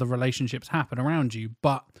seeing other relationships happen around you.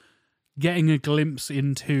 But getting a glimpse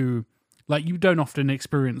into, like, you don't often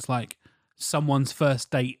experience, like, someone's first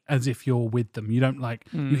date as if you're with them. You don't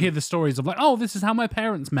you hear the stories of like, oh, this is how my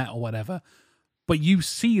parents met or whatever, but you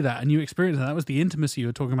see that and you experience that. That was the intimacy you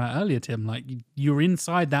were talking about earlier, Tim. Like, you're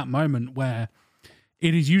inside that moment where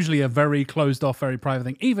it is usually a very closed off, very private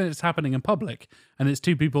thing, even if it's happening in public and it's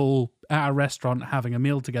two people at a restaurant having a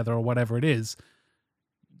meal together or whatever it is.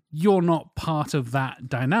 You're not part of that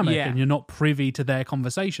dynamic and you're not privy to their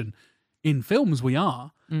conversation. In films we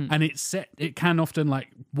are, and it can often, like,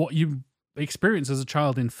 what you experience as a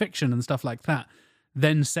child in fiction and stuff like that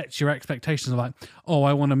then sets your expectations of like, oh,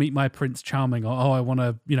 I want to meet my Prince Charming, or oh, I want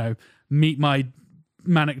to, meet my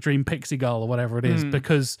manic dream pixie girl or whatever it is,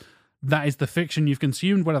 because that is the fiction you've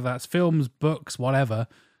consumed, whether that's films, books, whatever,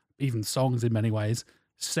 even songs in many ways,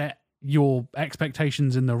 set your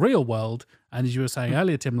expectations in the real world. And as you were saying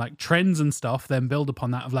earlier, Tim, like, trends and stuff then build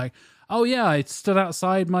upon that of like, oh yeah, I stood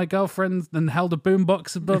outside my girlfriend and held a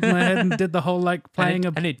boombox above my head and did the whole like playing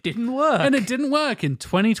and it didn't work. And it didn't work in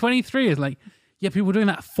 2023. It's like, yeah, people were doing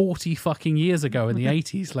that 40 fucking years ago in the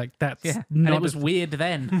 80s. Like, that's not... And it was weird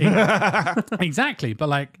then. Exactly. But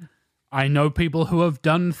like, I know people who have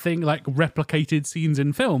done like replicated scenes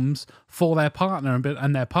in films for their partner,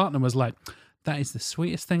 and their partner was like, that is the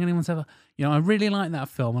sweetest thing anyone's ever... I really like that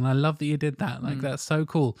film and I love that you did that. Like, that's so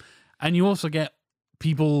cool. And you also get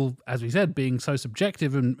people, as we said, being so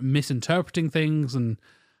subjective and misinterpreting things, and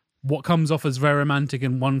what comes off as very romantic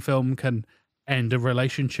in one film can end a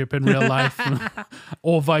relationship in real life,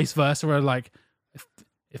 or vice versa, where like,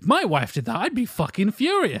 if my wife did that, I'd be fucking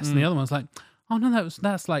furious. And the other one's like, oh no,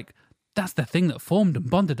 that's the thing that formed and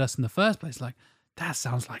bonded us in the first place. Like, that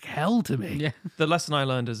sounds like hell to me. Yeah. The lesson I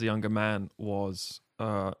learned as a younger man was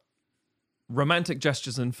romantic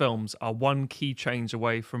gestures in films are one key change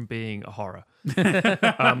away from being a horror.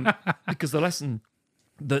 Because the lesson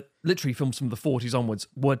that literally films from the 40s onwards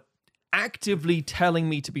were actively telling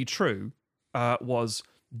me to be true was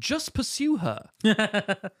just pursue her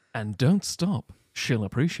and don't stop. She'll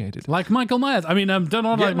appreciate it. Like Michael Myers. I mean, don't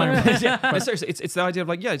like Michael Myers. But seriously, it's the idea of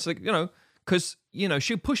like, it's like, because,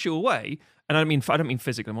 she'll push you away. And I don't mean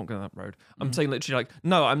physically, I'm not going that road. I'm saying literally like,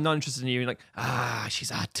 no, I'm not interested in you. And like,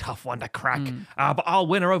 she's a tough one to crack. But I'll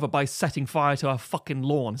win her over by setting fire to her fucking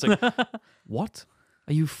lawn. It's like, what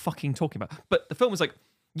are you fucking talking about? But the film was like,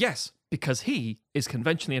 yes, because he is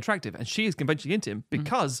conventionally attractive and she is conventionally into him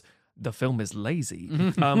because the film is lazy.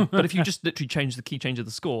 But if you just literally change the key change of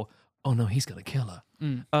the score, oh no, he's going to kill her.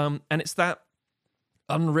 And it's that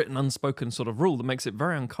unwritten, unspoken sort of rule that makes it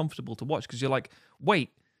very uncomfortable to watch because you're like, wait,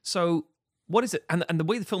 so what is it? And the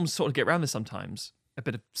way the films sort of get around this sometimes, a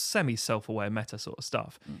bit of semi-self-aware meta sort of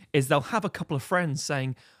stuff, is they'll have a couple of friends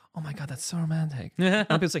saying, oh my God, that's so romantic. And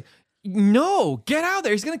people say, no, get out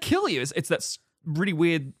there, he's going to kill you. It's that really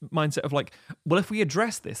weird mindset of like, well, if we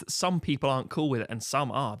address this, that some people aren't cool with it and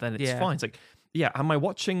some are, then it's fine. It's like, yeah, am I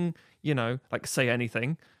watching, like Say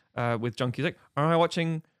Anything with John Cusack? Or am I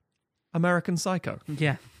watching American Psycho?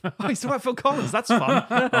 Yeah. Oh, he's talking about Phil Collins. That's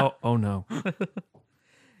fun. oh no.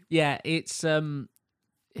 Yeah, it's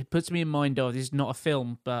it puts me in mind of, this is not a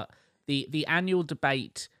film, but the annual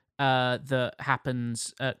debate that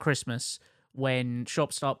happens at Christmas when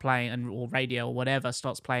shops start playing or radio or whatever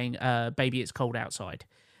starts playing Baby It's Cold Outside.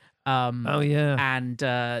 Oh yeah. And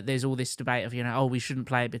there's all this debate of, oh, we shouldn't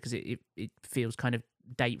play it because it feels kind of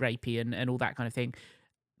date rapey and all that kind of thing.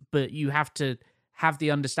 But you have to have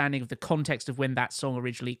the understanding of the context of when that song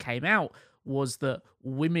originally came out was that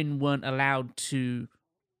women weren't allowed to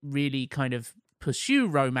really kind of pursue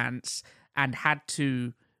romance and had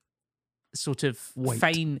to sort of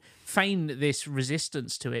feign this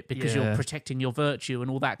resistance to it because you're protecting your virtue and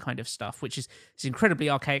all that kind of stuff, which is an incredibly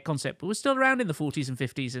archaic concept, but was still around in the 40s and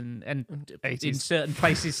 50s and 80s. In certain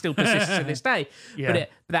places still persists to this day. Yeah. But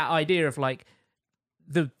that idea of like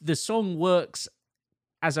the song works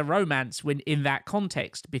as a romance when in that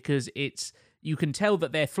context because you can tell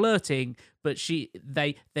that they're flirting, but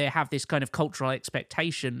they have this kind of cultural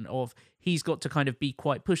expectation of he's got to kind of be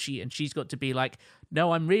quite pushy and she's got to be like,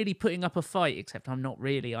 no, I'm really putting up a fight, except I'm not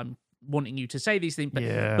really. I'm wanting you to say these things,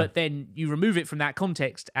 but then you remove it from that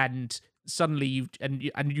context and suddenly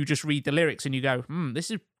you just read the lyrics and you go,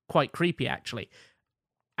 this is quite creepy actually.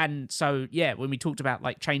 And so when we talked about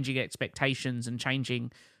like changing expectations and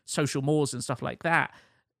changing social mores and stuff like that,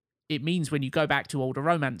 it means when you go back to older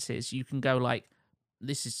romances, you can go like,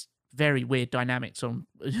 this is very weird dynamics on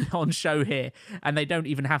show here, and they don't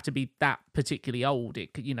even have to be that particularly old.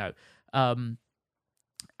 It and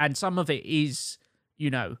some of it is,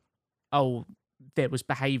 there was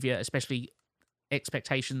behavior, especially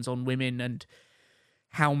expectations on women and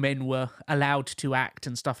how men were allowed to act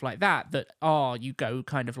and stuff like that. You go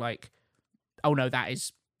kind of like, oh no, that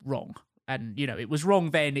is wrong, and it was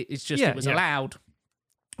wrong then. It's just it was allowed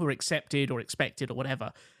or accepted or expected or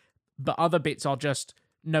whatever. But other bits are just,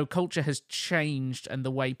 no, culture has changed and the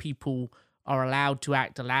way people are allowed to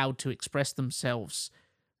act, allowed to express themselves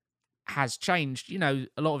has changed. A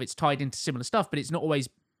lot of it's tied into similar stuff, but it's not always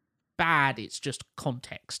bad. It's just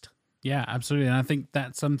context. Yeah, absolutely. And I think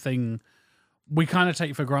that's something we kind of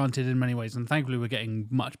take for granted in many ways. And thankfully we're getting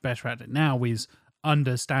much better at it now, is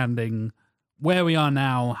understanding where we are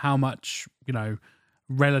now, how much,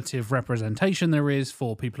 relative representation there is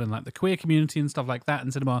for people in like the queer community and stuff like that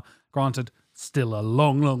in cinema. Granted, still a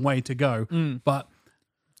long, long way to go. But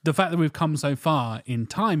the fact that we've come so far in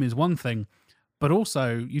time is one thing, but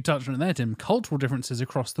also, you touched on it there, Tim, cultural differences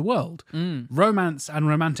across the world. Romance and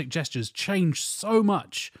romantic gestures change so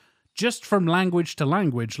much just from language to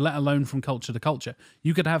language, let alone from culture to culture.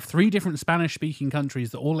 You could have 3 different Spanish-speaking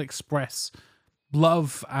countries that all express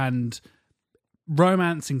love and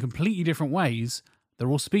romance in completely different ways. They're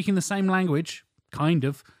all speaking the same language, kind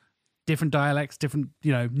of, different dialects, different,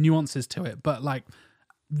 nuances to it. But like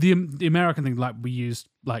the American thing, like we used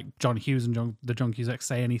like John Hughes and the John Cusack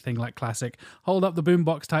Say Anything, like classic, hold up the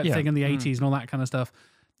boombox type thing in the 80s and all that kind of stuff.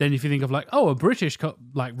 Then if you think of like, a British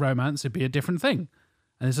like romance, it'd be a different thing.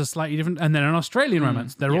 And it's a slightly different, and then an Australian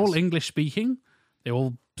romance, they're all English speaking. They're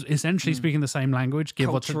all essentially speaking the same language.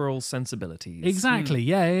 Cultural sensibilities. Exactly,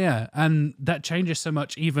 yeah. And that changes so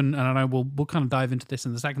much even, and I know we'll kind of dive into this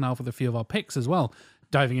in the second half with a few of our picks as well,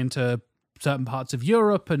 diving into certain parts of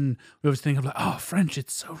Europe, and we always think of like, French,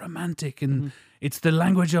 it's so romantic, and it's the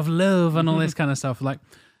language of love and all this kind of stuff. Like,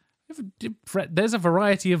 there's a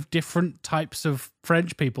variety of different types of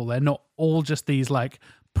French people. They're not all just these like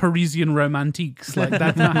Parisian romantiques. Like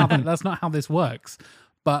that's not how this works.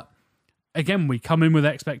 But again, we come in with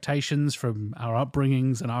expectations from our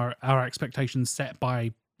upbringings and our expectations set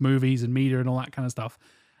by movies and media and all that kind of stuff.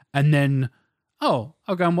 And then, I'll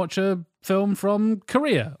go and watch a film from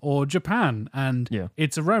Korea or Japan, and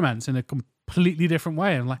it's a romance in a completely different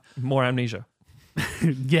way. And like more amnesia.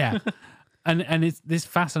 Yeah. And it's this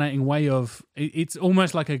fascinating way of, it's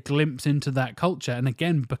almost like a glimpse into that culture. And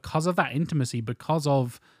again, because of that intimacy, because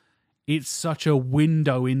of it's such a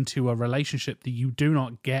window into a relationship that you do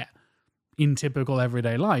not get in typical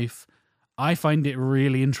everyday life, I find it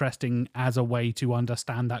really interesting as a way to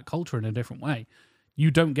understand that culture in a different way. You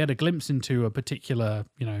don't get a glimpse into a particular,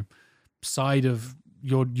 side of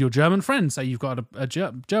your German friends. Say you've got a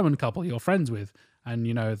German couple you're friends with, and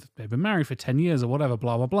they've been married for 10 years or whatever,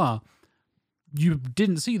 blah blah blah. You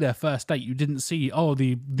didn't see their first date. You didn't see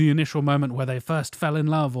the initial moment where they first fell in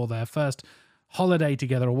love or their first holiday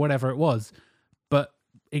together or whatever it was. But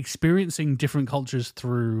experiencing different cultures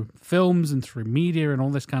through films and through media and all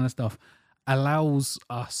this kind of stuff allows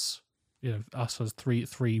us, us as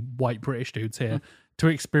three white British dudes here, to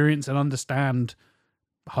experience and understand,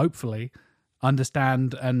 hopefully,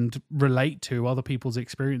 and relate to other people's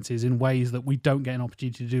experiences in ways that we don't get an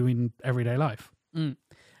opportunity to do in everyday life.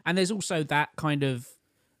 And there's also that kind of,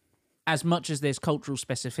 as much as there's cultural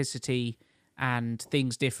specificity and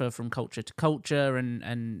things differ from culture to culture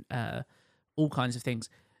and all kinds of things,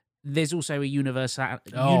 there's also a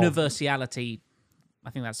universality. I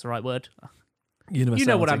think that's the right word. Universality. You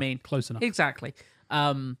know what I mean. Close enough. Exactly.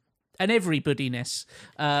 An everybodyness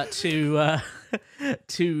to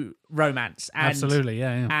romance. And, absolutely,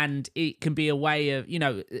 yeah. And it can be a way of,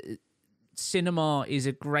 cinema is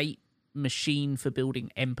a great machine for building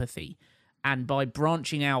empathy. And by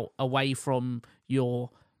branching out away from when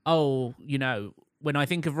I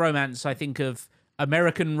think of romance, I think of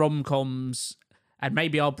American rom-coms, and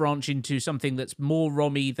maybe I'll branch into something that's more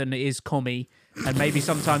rommy than it is commie, and maybe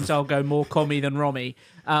sometimes I'll go more commie than rommy.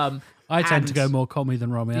 I tend to go more commie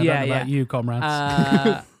than Romy. I don't know about you, comrades.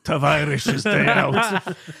 Tavares' Day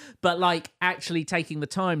Out. But actually taking the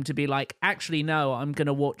time to be actually, no, I'm going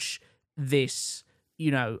to watch this,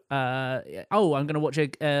 I'm going to watch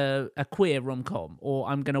a queer rom-com, or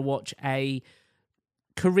I'm going to watch a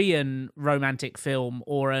Korean romantic film,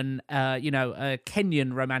 or a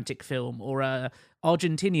Kenyan romantic film, or a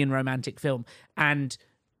Argentinian romantic film. And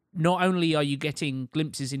not only are you getting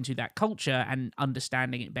glimpses into that culture and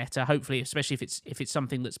understanding it better, hopefully, especially if it's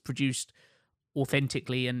something that's produced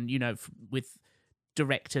authentically and with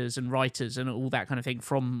directors and writers and all that kind of thing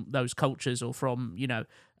from those cultures, or from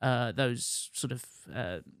those sort of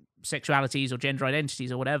sexualities or gender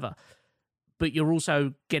identities or whatever, but you're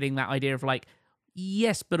also getting that idea of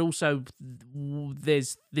yes, but also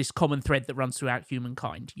there's this common thread that runs throughout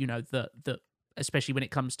humankind, that especially when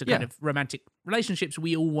it comes to kind of romantic relationships,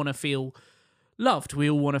 we all want to feel loved. We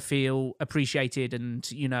all want to feel appreciated and,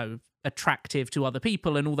 attractive to other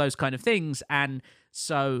people and all those kind of things. And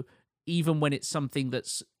so even when it's something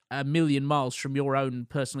that's a million miles from your own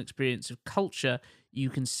personal experience of culture, you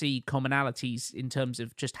can see commonalities in terms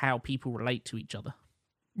of just how people relate to each other.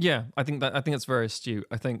 Yeah, I think that's very astute.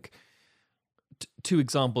 I think two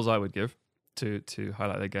examples I would give to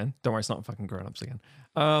highlight that again. Don't worry, it's not fucking Grown-Ups again.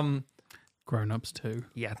 Grown-Ups too.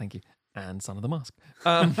 Yeah, thank you. And Son of the Mask.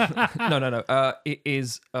 No. It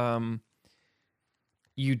is.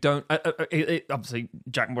 You don't. Obviously,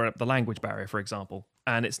 Jack brought up the language barrier, for example,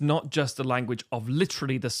 and it's not just the language of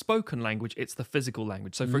literally the spoken language; it's the physical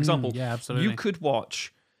language. So, for example, absolutely, you could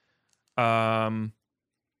watch a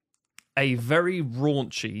very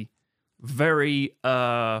raunchy, very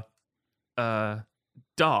dark and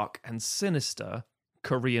sinister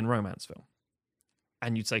Korean romance film,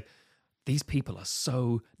 and you'd say, these people are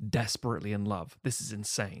so desperately in love. This is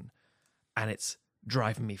insane. And it's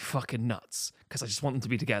driving me fucking nuts because I just want them to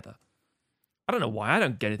be together. I don't know why I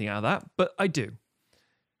don't get anything out of that, but I do.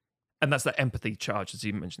 And that's that empathy charge, as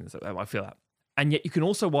you mentioned. I feel that. And yet you can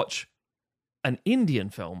also watch an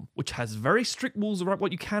Indian film, which has very strict rules around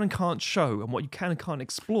what you can and can't show and what you can and can't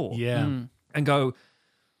explore. Yeah. And go,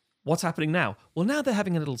 what's happening now? Well, now they're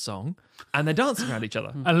having a little song and they're dancing around each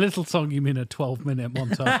other. A little song, you mean a 12-minute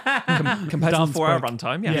montage? Compared to the 4-hour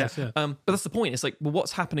runtime, yeah. Yes, yeah. But that's the point. It's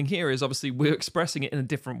what's happening here is obviously we're expressing it in a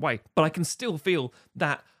different way, but I can still feel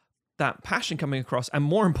that passion coming across, and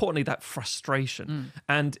more importantly, that frustration.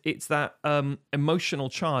 And it's that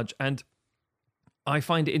emotional charge. And I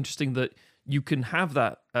find it interesting that you can have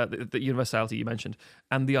that, the universality you mentioned,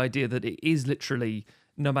 and the idea that it is literally,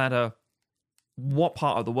 no matter what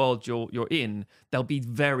part of the world you're in, there'll be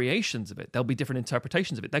variations of it. There'll be different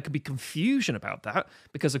interpretations of it. There could be confusion about that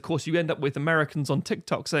because, of course, you end up with Americans on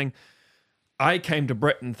TikTok saying, I came to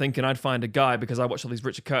Britain thinking I'd find a guy because I watched all these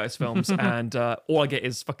Richard Curtis films and all I get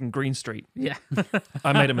is fucking Green Street. Yeah.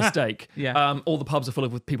 I made a mistake. Yeah. All the pubs are full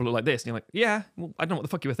of people who look like this. And you're like, yeah, well, I don't know what the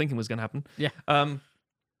fuck you were thinking was going to happen. Yeah. And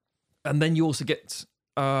then you also get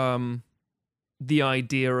the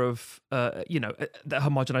idea of, the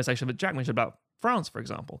homogenization that Jack mentioned about France, for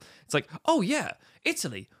example. It's like, oh yeah,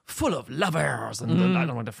 Italy, full of lovers. And I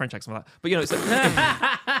don't want the French accent like that. But, it's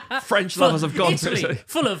like French lovers have gone Italy,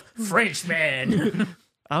 full of Frenchmen.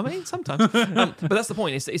 I mean, sometimes. But that's the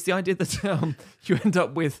point. It's the idea that you end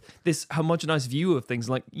up with this homogenized view of things.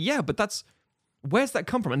 Like, yeah, but where's that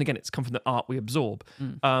come from? And again, it's come from the art we absorb.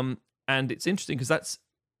 And it's interesting because that's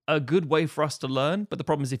a good way for us to learn. But the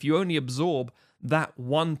problem is if you only absorb that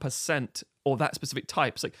 1% or that specific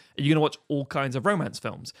type, it's like, you're going to watch all kinds of romance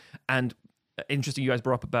films. And interesting, you guys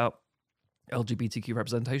brought up about LGBTQ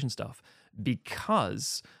representation stuff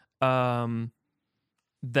because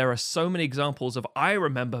there are so many examples of, I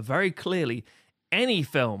remember very clearly, any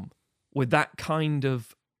film with that kind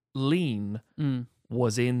of lean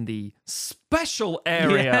was in the special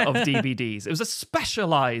area of DVDs. It was a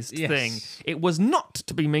specialized thing. It was not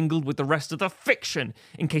to be mingled with the rest of the fiction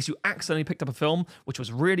in case you accidentally picked up a film which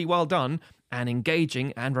was really well done and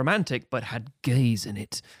engaging and romantic but had gays in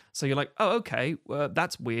it. So you're like, oh, okay,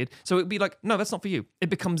 that's weird. So it'd be like, no, that's not for you. It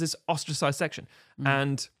becomes this ostracized section.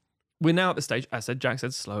 And we're now at the stage, as Jack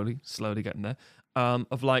said, slowly getting there,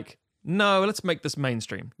 of like, no, let's make this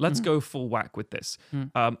mainstream. Let's go full whack with this.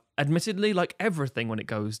 Admittedly, like everything when it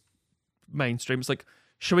goes mainstream, it's like,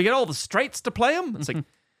 should we get all the straights to play them? It's like,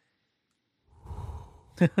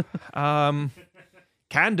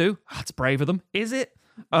 can do. That's brave of them. Is it?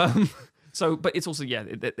 So, but it's also,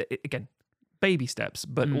 again, baby steps,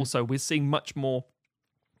 but also we're seeing much more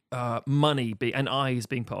money and eyes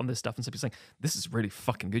being put on this stuff, and so people saying, this is really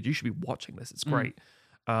fucking good. You should be watching this. It's great.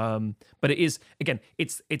 But it is, again,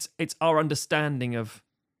 it's our understanding of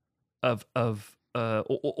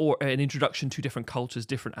or an introduction to different cultures,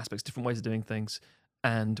 different aspects, different ways of doing things,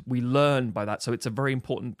 and we learn by that. So it's a very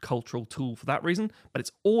important cultural tool for that reason. But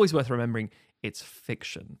it's always worth remembering it's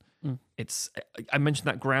fiction. I mentioned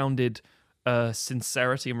that grounded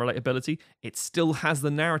sincerity and relatability. It still has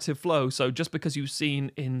the narrative flow. So just because you've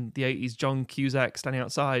seen in the 80s John Cusack standing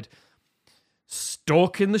outside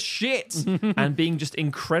stalking the shit and being just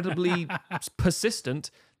incredibly persistent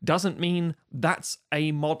doesn't mean that's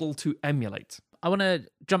a model to emulate. I want to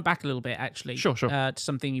jump back a little bit, actually. Sure. To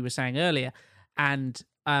something you were saying earlier, and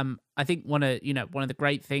I think one of the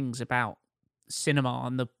great things about cinema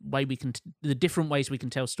and the different ways we can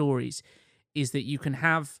tell stories is that you can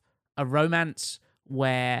have a romance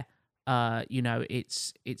where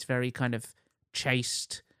it's very kind of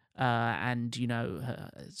chaste. And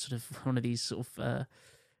sort of one of these sort of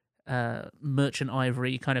Merchant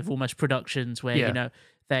Ivory kind of almost productions where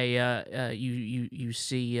they you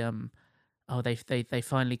see they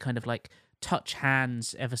finally kind of like touch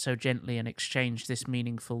hands ever so gently and exchange this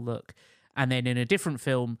meaningful look, and then in a different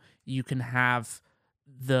film you can have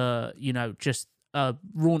the just a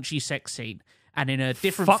raunchy sex scene, and in a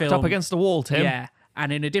different fucked film up against the wall, Tim.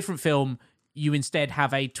 And in a different film you instead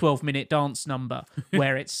have a 12-minute dance number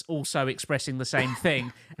where it's also expressing the same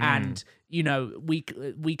thing. And, we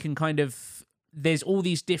can kind of... There's all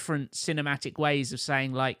these different cinematic ways of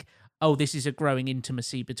saying, like, oh, this is a growing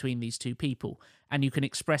intimacy between these two people. And you can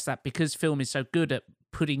express that because film is so good at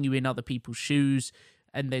putting you in other people's shoes,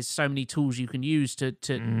 and there's so many tools you can use to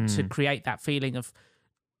create that feeling of,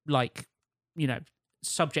 like,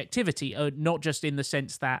 subjectivity, not just in the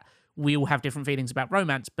sense that we all have different feelings about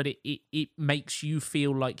romance, but it makes you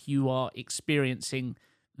feel like you are experiencing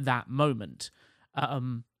that moment.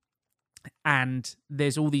 And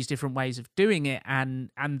there's all these different ways of doing it, and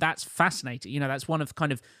that's fascinating. That's one of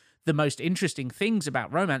kind of the most interesting things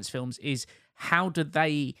about romance films is how do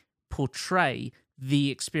they portray the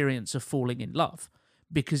experience of falling in love?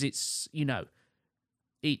 Because it's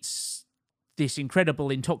this incredible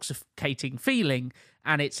intoxicating feeling,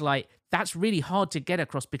 and it's like that's really hard to get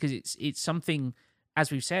across because it's something,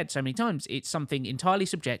 as we've said so many times, it's something entirely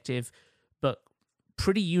subjective but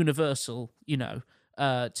pretty universal,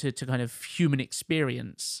 to kind of human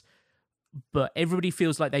experience, but everybody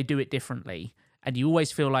feels like they do it differently, and you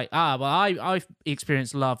always feel like, I've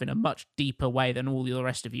experienced love in a much deeper way than all the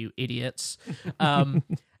rest of you idiots.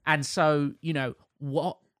 And so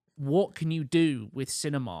what can you do with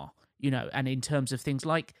cinema, and in terms of things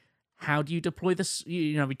like, how do you deploy this?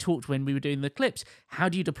 We talked when we were doing the clips. How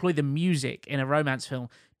do you deploy the music in a romance film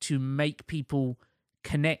to make people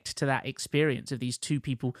connect to that experience of these two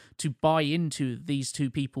people, to buy into these two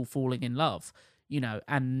people falling in love?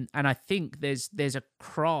 And I think there's a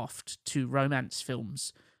craft to romance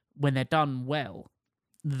films when they're done well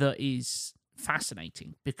that is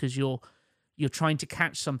fascinating, because you're trying to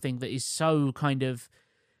catch something that is so kind of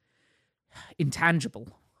intangible.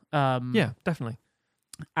 Yeah, definitely.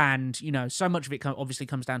 And, so much of it obviously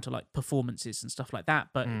comes down to like performances and stuff like that.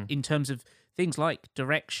 But in terms of things like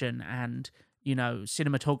direction and,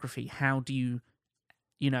 cinematography, how do you,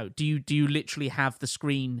 do you literally have the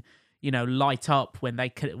screen, light up when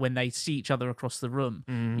they see each other across the room.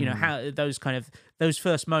 How those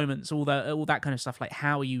first moments, all that kind of stuff. Like,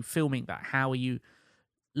 how are you filming that? How are you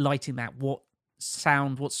lighting that? What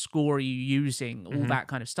sound, what score are you using? All that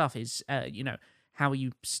kind of stuff is, how are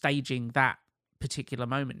you staging that particular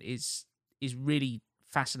moment is really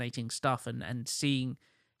fascinating stuff, and seeing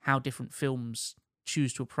how different films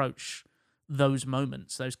choose to approach those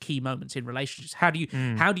moments, those key moments in relationships. How do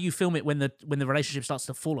you film it when the relationship starts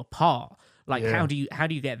to fall apart? Like, how do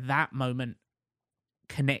you get that moment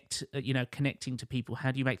connecting to people?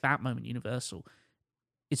 How do you make that moment universal?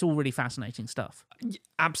 It's all really fascinating stuff.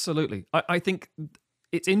 Absolutely. I think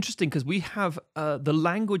it's interesting because we have the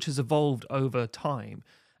language has evolved over time,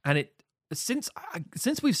 and since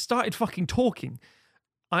we've started fucking talking,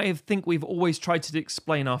 I think we've always tried to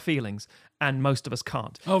explain our feelings, and most of us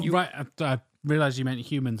can't. Oh, right. I realised you meant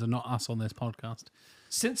humans and not us on this podcast.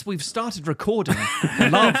 Since we've started recording,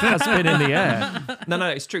 love has been in the air. No,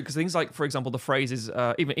 it's true, because things like, for example, the phrases,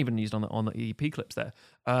 even used on the EP clips there,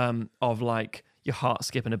 of like your heart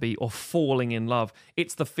skipping a beat or falling in love.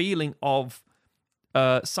 It's the feeling of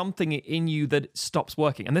something in you that stops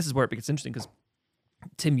working. And this is where it gets interesting, because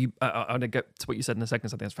Tim, I'm going to get to what you said in a second,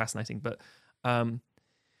 so I think that's fascinating. But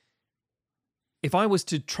if I was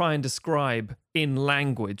to try and describe in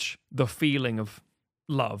language the feeling of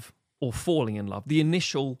love or falling in love, the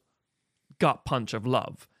initial gut punch of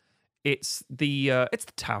love, it's the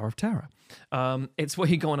Tower of Terror. It's where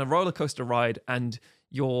you go on a roller coaster ride and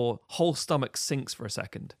your whole stomach sinks for a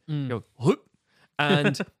second. You go, whoop.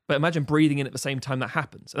 But imagine breathing in at the same time that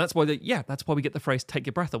happens. And that's why we get the phrase "take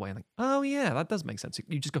your breath away." And like, oh yeah, that does make sense.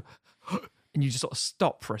 You just go, and you just sort of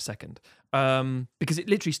stop for a second, because it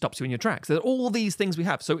literally stops you in your tracks. There are all these things we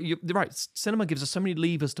have. So you're right. Cinema gives us so many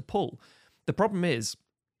levers to pull. The problem is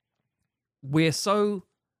we're so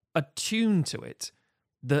attuned to it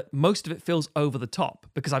that most of it feels over the top,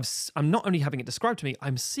 because I'm not only having it described to me,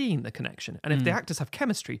 I'm seeing the connection. And if the actors have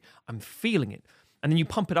chemistry, I'm feeling it. And then you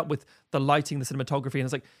pump it up with the lighting, the cinematography, and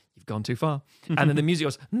it's like, you've gone too far. And then the music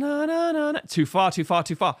goes, no, too far.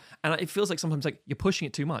 And it feels like sometimes like you're pushing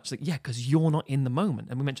it too much. It's like, yeah, because you're not in the moment.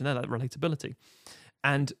 And we mentioned that relatability.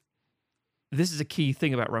 And this is a key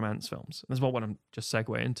thing about romance films. And this is what I'm just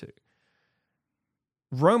segue into.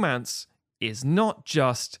 Romance is not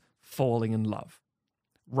just falling in love.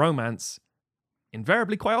 Romance,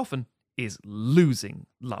 invariably quite often, is losing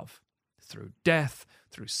love. Through death,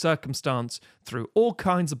 through circumstance, through all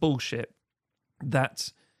kinds of bullshit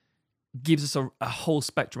that gives us a whole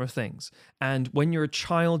spectrum of things. And when you're a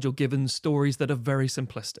child, you're given stories that are very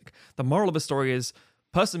simplistic. The moral of a story is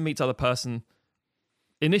person meets other person,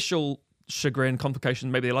 initial chagrin, complication,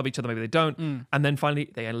 maybe they love each other, maybe they don't, and then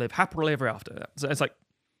finally they live happily ever after. So it's like,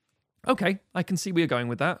 okay, I can see where you're going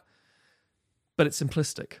with that, but it's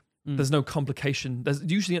simplistic. There's no complication. There's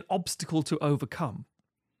usually an obstacle to overcome.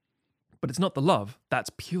 But it's not the love.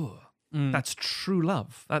 That's pure. That's true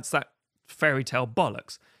love. That's that fairy tale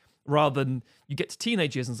bollocks. Rather than you get to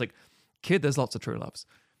teenage years and it's like, kid, there's lots of true loves.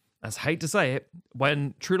 As I hate to say it,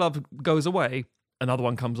 when true love goes away, another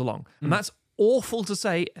one comes along. And that's awful to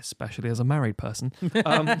say, especially as a married person.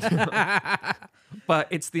 But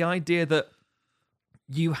it's the idea that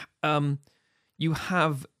you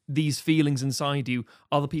have these feelings inside you.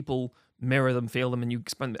 Other people mirror them, feel them, and you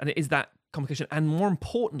expand. And it is that complication, and more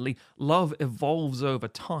importantly, love evolves over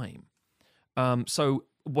time. So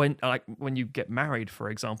when you get married, for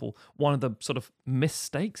example, one of the sort of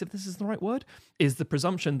mistakes, if this is the right word, is the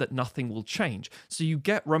presumption that nothing will change. So you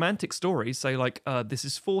get romantic stories, say like This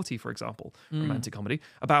Is 40, for example, romantic comedy,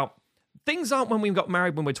 about things aren't when we got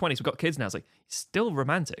married when we're 20s, we've got kids now. It's like, still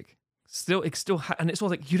romantic. And it's all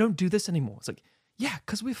like, you don't do this anymore. It's like, yeah,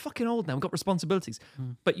 because we're fucking old now. We've got responsibilities.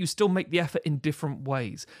 But you still make the effort in different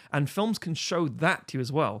ways. And films can show that to you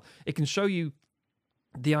as well. It can show you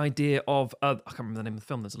the idea of... I can't remember the name of the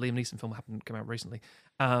film. There's a Liam Neeson film that came out recently.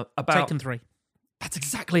 About Taken 3. That's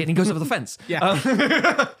exactly it. And he goes over the fence.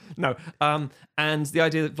 Yeah. No. And the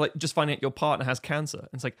idea of like just finding out your partner has cancer. And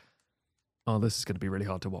it's like, oh, this is going to be really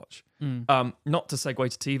hard to watch. Not to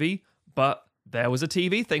segue to TV, but there was a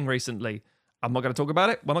TV thing recently. I'm not going to talk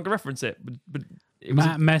about it. We're not going to reference it. But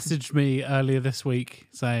Matt messaged me earlier this week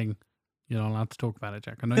saying, you're not allowed to talk about it,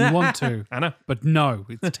 Jack. I know you want to. I know. But no,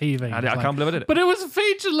 it's TV. I can't believe I did it. But it was a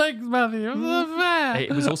feature length, Matthew. It was unfair.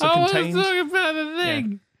 It was also contained. I was talking about the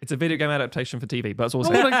thing. Yeah. It's a video game adaptation for TV, but it's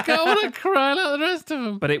also... I want to cry out the rest of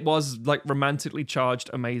them. But it was like romantically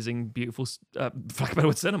charged, amazing, beautiful, fuck about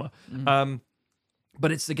with cinema.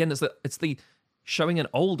 But it's the showing an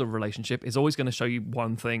older relationship is always going to show you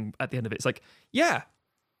one thing at the end of it. It's like, yeah,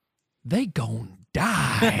 they gon'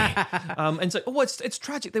 die. And so, it's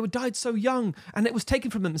tragic. They were died so young, and it was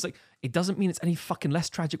taken from them. It's like, it doesn't mean it's any fucking less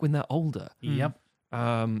tragic when they're older. Yep.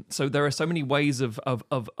 So there are so many ways of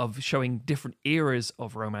showing different eras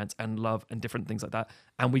of romance and love and different things like that,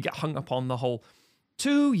 and we get hung up on the whole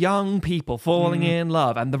two young people falling in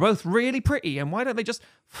love, and they're both really pretty, and why don't they just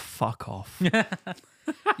fuck off?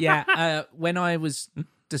 Yeah, when I was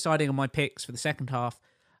deciding on my picks for the second half,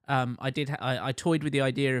 I toyed with the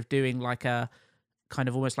idea of doing like a kind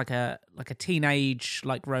of almost like a teenage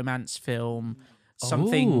like romance film,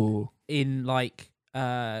 something in like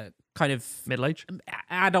kind of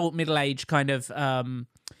adult middle age, kind of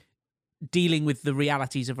dealing with the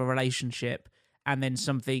realities of a relationship, and then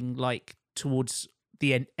something like towards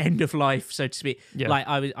the end of life, so to speak. Yeah. Like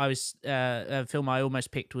a film I almost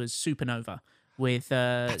picked was Supernova with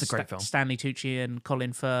That's a great film. Stanley Tucci and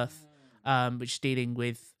Colin Firth, which is dealing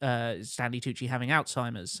with Stanley Tucci having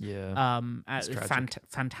Alzheimer's. Yeah,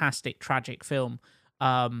 fantastic, tragic film.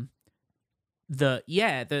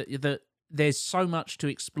 There's so much to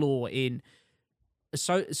explore in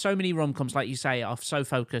so many rom-coms, like you say, are so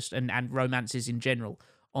focused, and romances in general,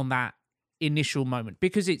 on that initial moment,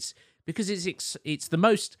 because it's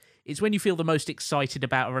when you feel the most excited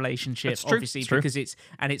about a relationship. That's true. Obviously, it's true. because it's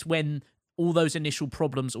when all those initial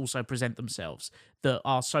problems also present themselves that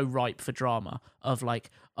are so ripe for drama, of like,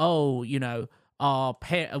 oh, you know,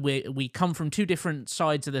 we come from two different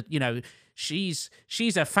sides of the, you know, she's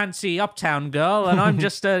a fancy uptown girl, and I'm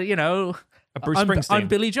just a Bruce Springsteen. I'm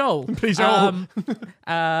Billy Joel. Billy Joel.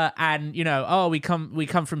 And you know, we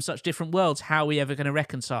come from such different worlds. How are we ever going to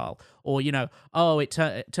reconcile? Or you know, it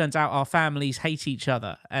turns out our families hate each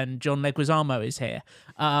other, and John Leguizamo is here.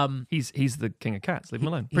 He's the king of cats. Leave him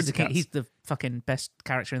alone. He's the fucking best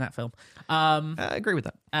character in that film. I agree with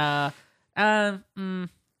that.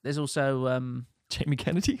 There's also Jamie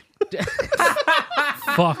Kennedy.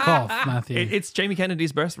 Fuck off, Matthew. It's Jamie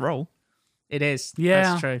Kennedy's best role. It is. Yeah,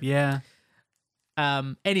 that's true. Yeah.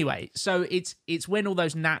 Anyway, so it's when all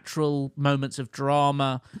those natural moments of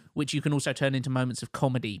drama, which you can also turn into moments of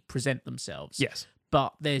comedy, present themselves. Yes.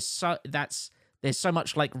 But there's so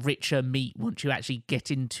much like richer meat once you actually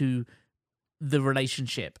get into the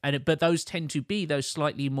relationship, but those tend to be those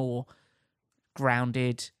slightly more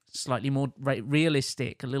grounded, slightly more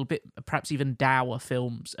realistic, a little bit perhaps even dour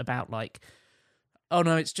films about like, oh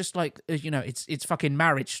no, it's just like, you know, it's fucking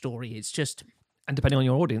Marriage Story. It's just, and depending on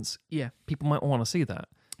your audience, yeah, people might want to see that.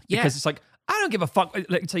 Yeah, because it's like, I don't give a fuck.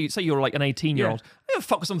 Like, say you're like an 18-year-old. I don't give a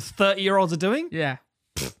fuck what some 30-year-olds are doing. Yeah.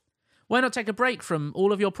 Why not take a break from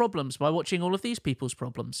all of your problems by watching all of these people's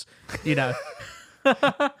problems? You know.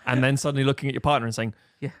 And then suddenly looking at your partner and saying,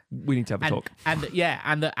 "Yeah, we need to have a talk." And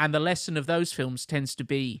the lesson of those films tends to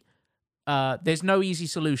be, there's no easy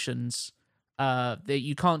solutions. That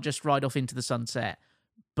you can't just ride off into the sunset.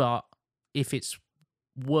 But if it's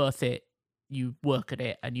worth it, you work at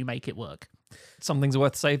it and you make it work. Some things are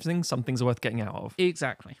worth saving. Some things are worth getting out of.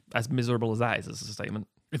 Exactly. As miserable as that is as a statement.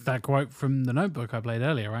 It's that quote from The Notebook I played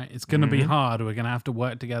earlier, right? It's going to be hard. We're going to have to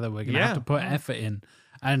work together. We're going to have to put effort in.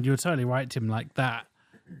 And you're totally right, Tim. Like that,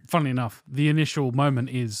 funnily enough, the initial moment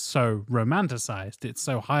is so romanticized. It's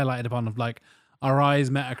so highlighted upon of like our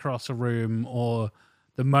eyes met across a room, or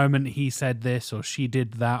the moment he said this or she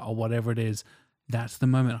did that or whatever it is. That's the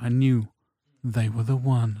moment I knew they were the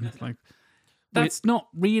one. And it's like, that's not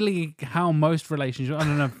really how most relationships, I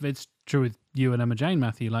don't know if it's true with you and Emma Jane,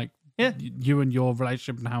 Matthew, like, you and your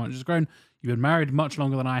relationship and how it has grown. You've been married much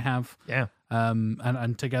longer than I have. Yeah.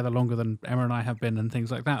 And together longer than Emma and I have been and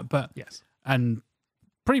things like that. But yes. And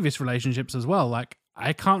previous relationships as well. Like,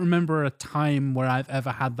 I can't remember a time where I've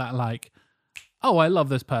ever had that, like, oh, I love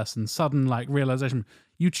this person. Sudden, like, realization.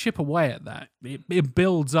 You chip away at that. It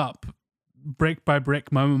builds up brick by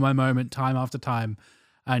brick, moment by moment, time after time.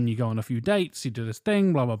 And you go on a few dates, you do this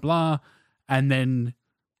thing, blah, blah, blah. And then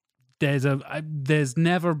there's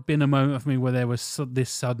never been a moment for me where there was this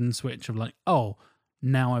sudden switch of like, oh,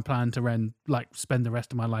 now I plan to spend the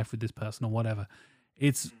rest of my life with this person or whatever.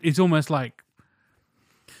 It's almost like,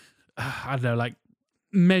 I don't know, like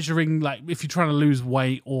measuring, like if you're trying to lose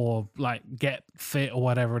weight or like get fit or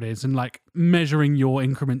whatever it is, and like measuring your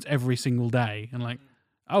increments every single day and like,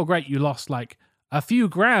 oh great, you lost like a few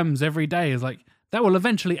grams every day, is like, that will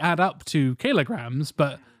eventually add up to kilograms,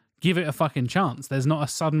 but give it a fucking chance. There's not a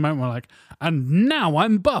sudden moment where like, and now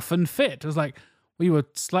I'm buff and fit. It was like, well, you were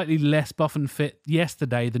slightly less buff and fit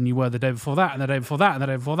yesterday than you were the day before that, and the day before that, and the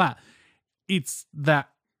day before that. It's that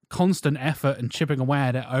constant effort and chipping away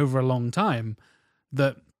at it over a long time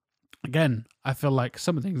that, again, I feel like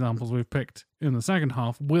some of the examples we've picked in the second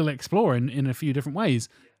half will explore in a few different ways.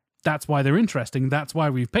 that's why they're interesting. That's why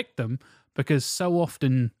we've picked them, because so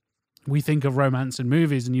often we think of romance in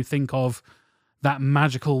movies and you think of that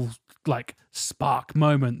magical like spark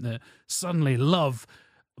moment that suddenly love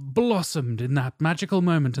blossomed in that magical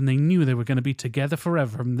moment and they knew they were going to be together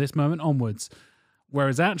forever from this moment onwards.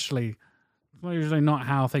 Whereas actually, it's usually not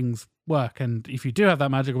how things work. And if you do have that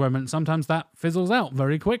magical moment, sometimes that fizzles out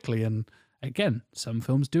very quickly. And again, some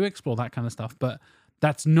films do explore that kind of stuff, but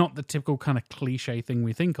that's not the typical kind of cliche thing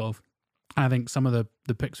we think of. I think some of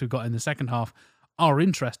the picks we've got in the second half are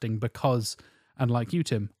interesting because, and like you,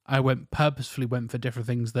 Tim, I purposefully went for different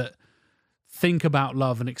things that think about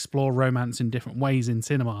love and explore romance in different ways in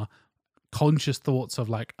cinema. Conscious thoughts of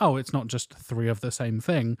like, oh, it's not just three of the same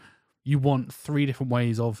thing. You want three different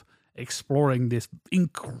ways of exploring this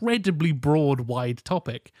incredibly broad, wide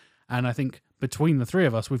topic. And I think between the three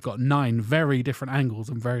of us, we've got 9 very different angles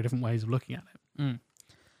and very different ways of looking at it.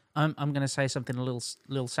 I'm going to say something a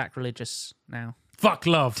little sacrilegious now. Fuck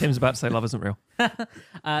love. Tim's about to say love isn't real.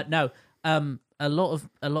 No. A lot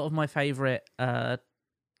of my favorite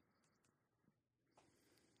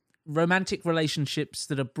romantic relationships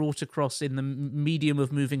that are brought across in the medium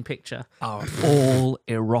of moving picture are all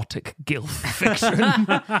erotic gilf fiction.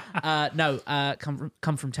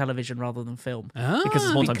 Come from television rather than film. Because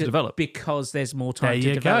there's more time to develop. Because there's more time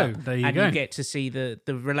to develop. There you go. You get to see the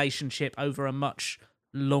relationship over a much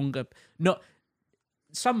longer.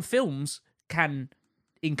 Some films can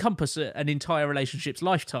encompass an entire relationship's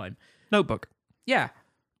lifetime. Notebook. Yeah,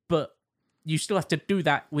 but you still have to do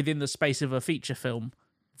that within the space of a feature film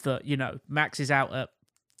that, maxes out at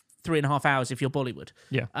 3.5 hours if you're Bollywood.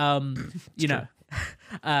 Yeah.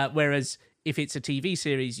 Whereas if it's a TV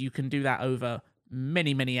series, you can do that over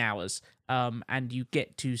many, many hours, and you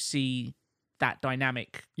get to see that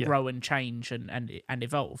dynamic grow and change and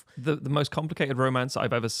evolve. The most complicated romance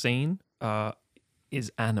I've ever seen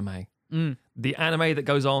is anime. The anime that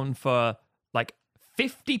goes on for like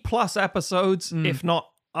 50 plus episodes, if not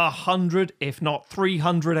 100, if not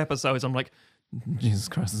 300 episodes. I'm like, Jesus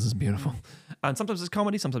Christ, this is beautiful. And sometimes it's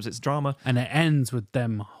comedy, sometimes it's drama. And it ends with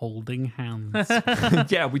them holding hands.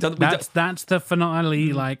 Yeah, that's the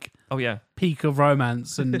finale, like, oh yeah, peak of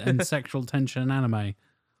romance and sexual tension in anime.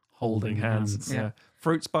 Holding hands. Yeah.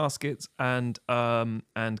 Fruits Baskets and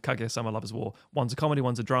Kaguya-sama Lovers War. One's a comedy,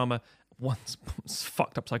 one's a drama, one's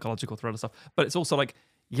fucked up psychological thriller stuff. But it's also like,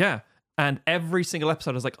 yeah. And every single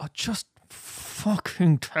episode is like, oh, just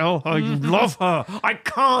fucking tell her you love her. I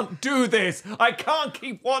can't do this. I can't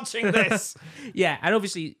keep watching this. Yeah, and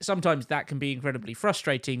obviously sometimes that can be incredibly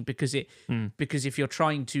frustrating because if you're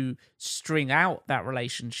trying to string out that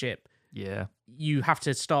relationship, yeah, you have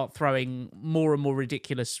to start throwing more and more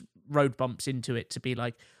ridiculous road bumps into it to be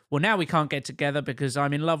like, well, now we can't get together because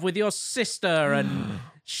I'm in love with your sister and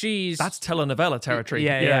she's... That's telenovela territory.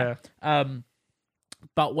 Yeah.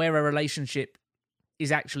 But where a relationship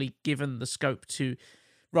is actually given the scope to,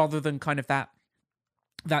 rather than kind of that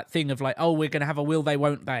thing of like, oh, we're going to have a will they,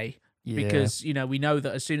 won't they? Yeah. Because, we know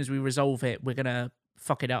that as soon as we resolve it, we're going to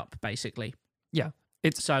fuck it up, basically. Yeah.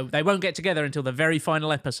 So they won't get together until the very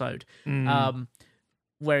final episode.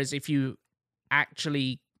 Whereas if you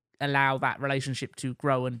actually allow that relationship to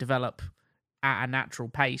grow and develop at a natural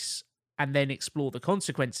pace and then explore the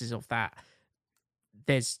consequences of that,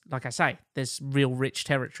 there's, like I say, there's real rich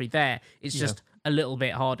territory there. It's just a little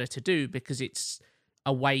bit harder to do because it's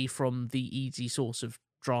away from the easy source of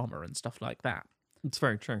drama and stuff like that. It's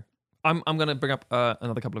very true. I'm going to bring up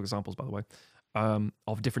another couple of examples, by the way,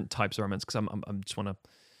 of different types of romance because I'm just want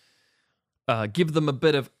to give them a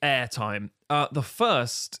bit of airtime. The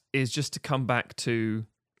first is just to come back to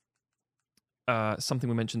something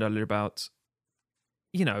we mentioned earlier about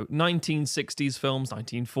 1960s films,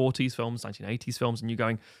 1940s films, 1980s films, and you're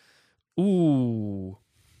going, ooh,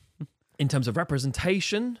 in terms of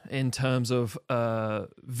representation, in terms of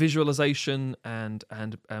visualization and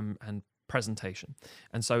presentation.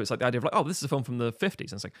 And so it's like the idea of like, oh, this is a film from the 50s.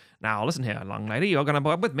 And it's like, now listen here, long lady, you're going to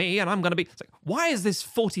work with me and I'm going to be... It's like, why is this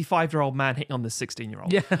 45-year-old man hitting on this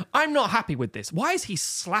 16-year-old? Yeah. I'm not happy with this. Why is he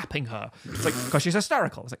slapping her? It's like, because she's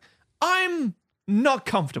hysterical. It's like, I'm not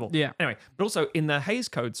comfortable. Yeah. Anyway, but also in the Hays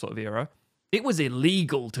Code sort of era, it was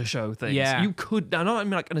illegal to show things. Yeah. You could, I mean,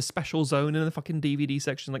 like in a special zone in the fucking DVD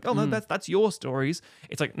section, like, oh no, that's your stories.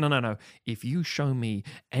 It's like, no. If you show me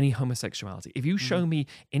any homosexuality, if you show me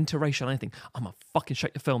interracial anything, I'm gonna fucking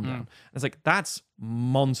shut your film down. And it's like, that's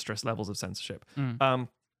monstrous levels of censorship. And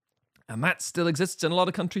that still exists in a lot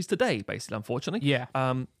of countries today, basically, unfortunately. Yeah.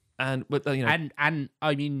 And with and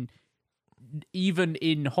I mean, even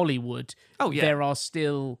in Hollywood, there are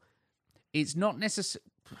still. It's not necessary.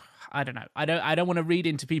 I don't know. I don't want to read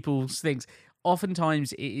into people's things.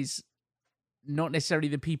 oftentimes it is not necessarily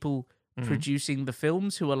the people producing the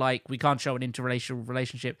films who are like, we can't show an interracial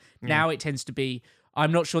relationship. Now it tends to be,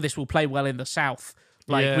 I'm not sure this will play well in the South.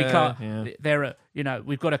 Like we can't. There are,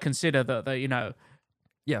 we've got to consider that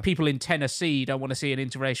people in Tennessee don't want to see an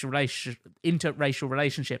interracial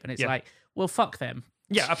relationship, and it's like, well, fuck them.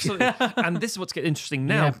 Yeah, absolutely. And this is what's getting interesting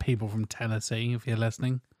now. Yeah, people from Tennessee, if you're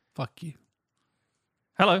listening, fuck you.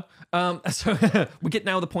 Hello. So we get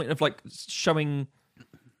now the point of like showing,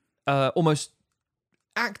 almost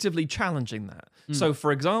actively challenging that. So,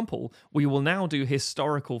 for example, we will now do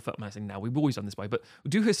historical film. I say now, we've always done this way, but we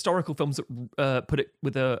do historical films that put it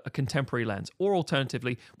with a contemporary lens, or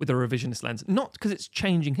alternatively with a revisionist lens. Not because it's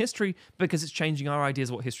changing history, but because it's changing our ideas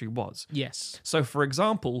of what history was. Yes. So, for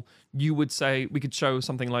example, you would say we could show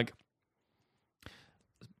something like,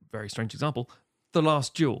 very strange example, The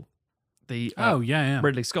Last Duel, the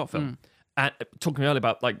Ridley Scott film. And talking earlier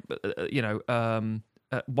about like,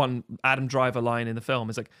 one Adam Driver line in the film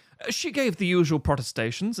is like, she gave the usual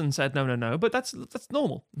protestations and said no, but that's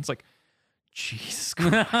normal. It's like, Jesus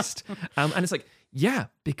Christ. And it's like, yeah,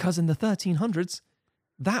 because in the 1300s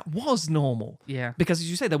that was normal. Yeah, because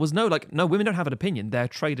as you say, there was no women don't have an opinion, they're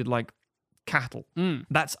traded like cattle.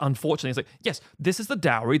 That's unfortunately, it's like, yes, this is the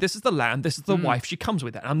dowry, this is the land, this is the wife, she comes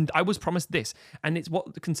with it, and I was promised this, and it's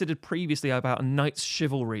what considered previously about a knight's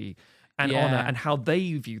chivalry and honor and how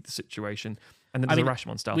they viewed the situation. And then there's a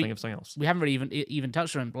Rashomon style thing of something else. We haven't really even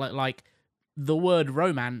touched on it, but like the word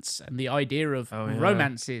romance and the idea of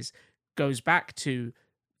romances goes back to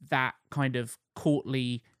that kind of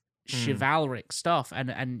courtly, chivalric stuff. And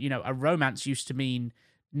a romance used to mean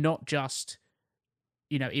not just,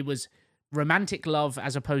 it was romantic love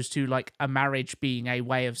as opposed to like a marriage being a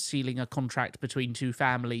way of sealing a contract between two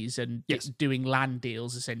families and doing land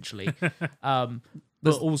deals, essentially.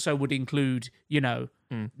 But also would include,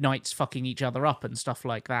 knights fucking each other up and stuff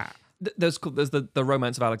like that. There's the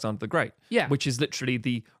Romance of Alexander the Great, which is literally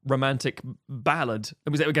the romantic ballad.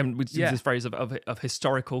 We use this phrase of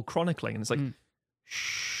historical chronicling, and it's like,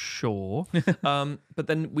 sure. But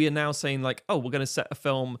then we are now saying like, oh, we're going to set a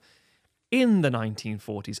film in the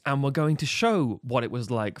 1940s, and we're going to show what it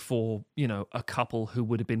was like for, a couple who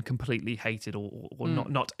would have been completely hated or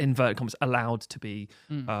not inverted commas allowed to be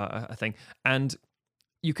a thing. And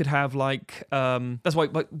you could have like, that's why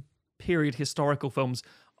like period historical films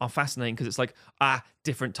are fascinating, because it's like,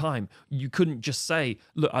 different time. You couldn't just say,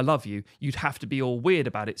 look, I love you. You'd have to be all weird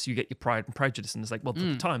about it, so you get your Pride and Prejudice, and it's like, well, at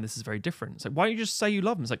the time, this is very different. It's like, why don't you just say you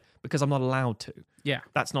love them? It's like, because I'm not allowed to. Yeah.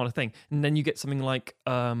 That's not a thing. And then you get something like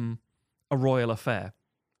A Royal Affair,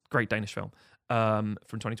 great Danish film from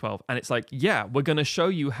 2012. And it's like, yeah, we're going to show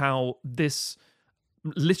you how this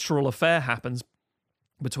literal affair happens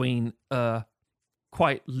between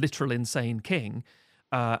quite literal insane king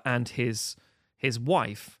and his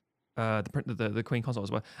wife, the queen consort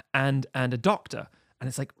as well, and a doctor. And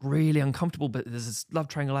it's like really uncomfortable, but there's this love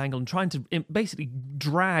triangle angle and trying to basically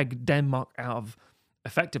drag Denmark out of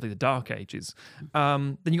effectively the Dark Ages.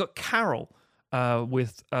 Then you got Carol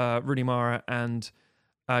with Rooney Mara and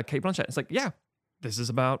Kate Blanchett. It's like, yeah, this is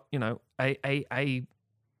about a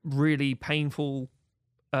really painful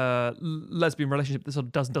lesbian relationship that sort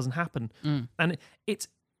of doesn't happen. And it's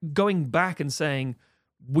going back and saying,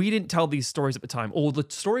 we didn't tell these stories at the time, or the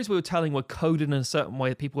stories we were telling were coded in a certain way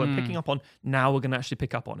that people were picking up on. Now we're going to actually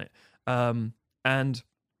pick up on it. And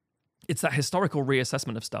it's that historical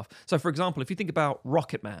reassessment of stuff. So, for example, if you think about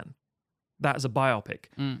Rocket Man, that is a biopic.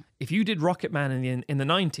 If you did Rocket Man in the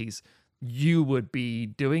 90s, you would be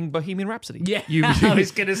doing Bohemian Rhapsody. Yeah, I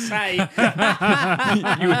was going to say.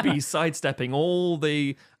 You would be sidestepping all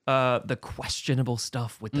the questionable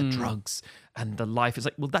stuff with the drugs and the life. It's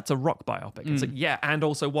like, well, that's a rock biopic. It's like, yeah, and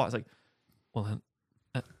also what? It's like, well,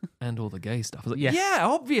 and all the gay stuff. It's like, yeah,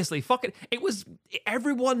 obviously, fuck it. It was,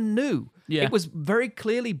 everyone knew. Yeah. It was very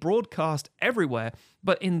clearly broadcast everywhere.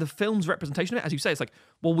 But in the film's representation of it, as you say, it's like,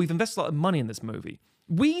 well, we've invested a lot of money in this movie.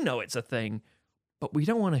 We know it's a thing, but we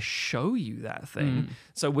don't want to show you that thing.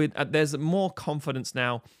 So there's more confidence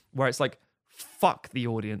now where it's like, fuck the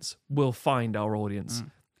audience, we'll find our audience.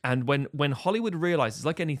 And when Hollywood realizes,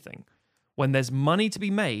 like anything, when there's money to be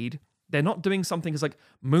made, they're not doing something as like,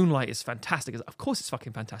 Moonlight is fantastic. Of course it's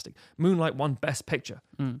fucking fantastic. Moonlight won Best Picture,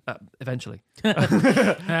 eventually.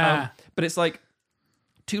 But it's like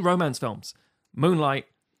two romance films, Moonlight,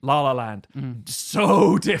 La La Land,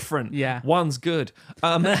 so different. Yeah. One's good.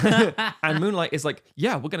 And Moonlight is like,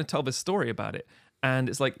 yeah, we're going to tell this story about it. And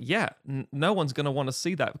it's like, yeah, no one's going to want to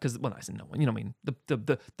see that because, well, I say no one, you know what I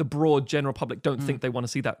mean? The broad general public don't think they want to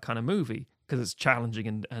see that kind of movie because it's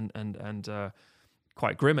challenging and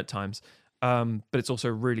quite grim at times. but it's also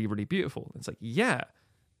really, really beautiful. It's like, yeah.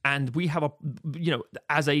 And we have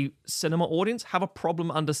as a cinema audience, have a problem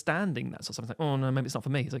understanding that. So something's like, oh no, maybe it's not for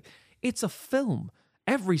me. It's like, it's a film.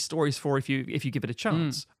 Every story's for if you give it a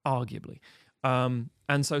chance, arguably. And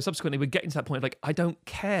so subsequently, we're getting to that point of like, I don't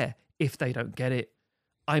care if they don't get it.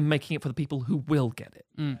 I'm making it for the people who will get it.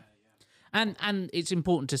 And it's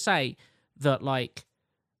important to say that like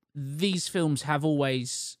these films have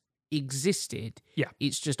always existed. Yeah.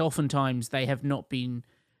 It's just oftentimes they have not been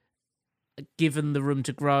given the room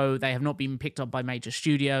to grow. They have not been picked up by major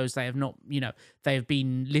studios. They have not, they have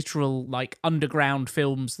been literal like underground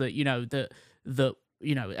films that,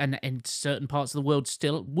 and in certain parts of the world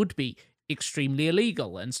still would be extremely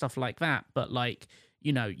illegal and stuff like that. But like,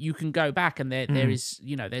 you can go back and there is,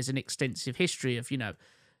 there's an extensive history of,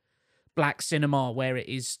 black cinema where it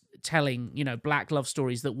is telling, black love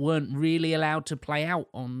stories that weren't really allowed to play out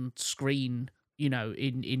on screen,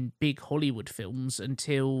 in big Hollywood films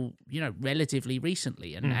until, relatively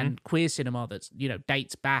recently. And queer cinema that's,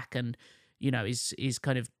 dates back and, is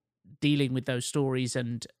kind of dealing with those stories.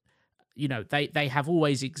 And, they have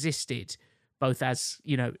always existed both as,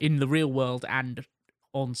 in the real world and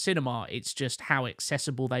on cinema. It's just how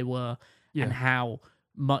accessible they were and how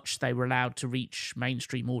much they were allowed to reach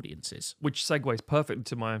mainstream audiences. Which segues perfectly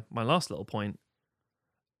to my last little point.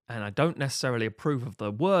 And I don't necessarily approve of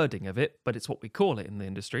the wording of it, but it's what we call it in the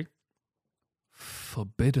industry.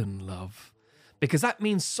 Forbidden love. Because that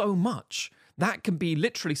means so much. That can be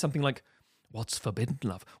literally something like, what's forbidden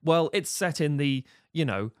love? Well, it's set in the,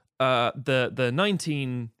 the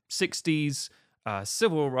 1960s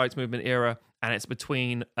civil rights movement era, and it's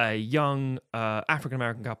between a young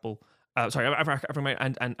African-American couple,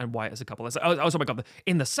 African-American and white as a couple. It's like, oh my God,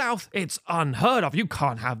 in the South, it's unheard of. You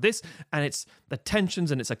can't have this. And it's the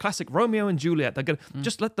tensions, and it's a classic Romeo and Juliet. They're going to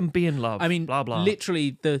just let them be in love. I mean, blah, blah.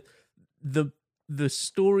 Literally, the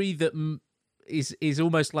story that is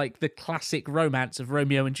almost like the classic romance of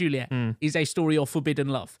Romeo and Juliet is a story of forbidden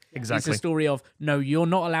love. Exactly. It's a story of, no, you're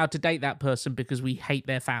not allowed to date that person because we hate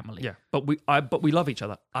their family. Yeah, but we love each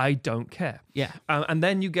other. I don't care. Yeah. And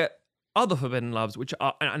then you get other forbidden loves, which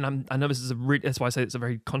are, and I know this is that's why I say it's a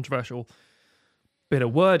very controversial bit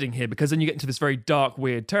of wording here, because then you get into this very dark,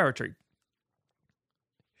 weird territory.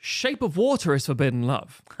 Shape of Water is forbidden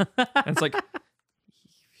love. And it's like,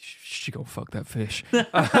 she gonna fuck that fish.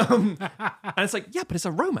 And it's like, yeah, but it's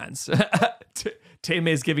a romance. Tim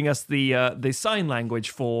is giving us the sign language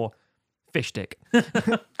for fish dick,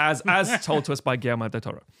 as told to us by Guillermo del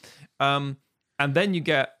Toro. And then you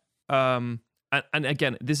get, and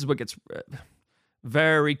again, this is where it gets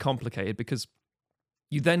very complicated, because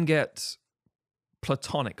you then get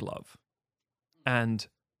platonic love and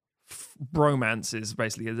bromances,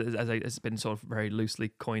 basically, as it's been sort of very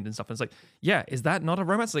loosely coined and stuff. And it's like, yeah, is that not a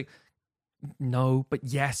romance? Like, no, but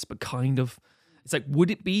yes, but kind of. It's like, would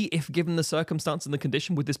it be if given the circumstance and the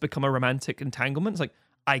condition, would this become a romantic entanglement? It's like,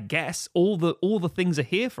 I guess all the things are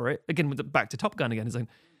here for it. Again, back to Top Gun again. It's like,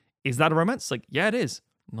 is that a romance? It's like, yeah, it is.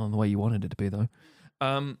 Not in the way you wanted it to be, though.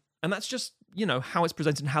 And that's just, how it's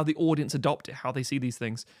presented and how the audience adopt it, how they see these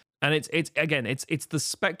things. And it's the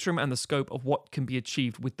spectrum and the scope of what can be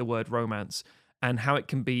achieved with the word romance, and how it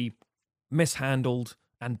can be mishandled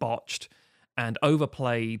and botched and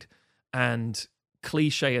overplayed and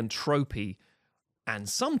cliche and tropey, and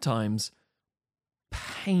sometimes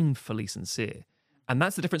painfully sincere. And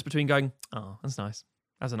that's the difference between going, oh, that's nice,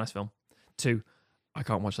 that's a nice film, to, I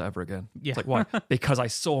can't watch that ever again. Yeah. It's like, why? Because I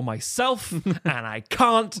saw myself and I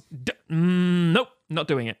can't. Nope, not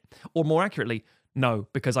doing it. Or more accurately, no,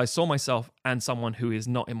 because I saw myself and someone who is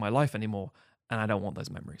not in my life anymore, and I don't want those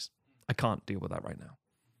memories. I can't deal with that right now.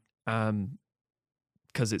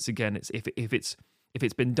 Because it's if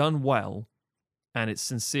it's been done well, and it's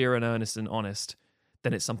sincere and earnest and honest,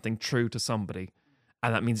 then it's something true to somebody.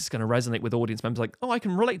 And that means it's going to resonate with audience members like, oh, I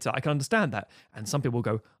can relate to that. I can understand that. And some people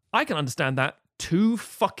go, I can understand that too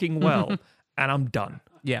fucking well, and I'm done.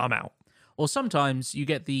 Yeah. I'm out. Or sometimes you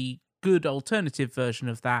get the good alternative version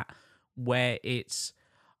of that, where it's,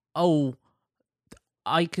 oh,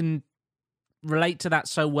 I can relate to that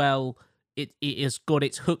so well, it has got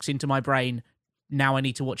its hooks into my brain. Now I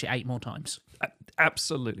need to watch it 8 more times.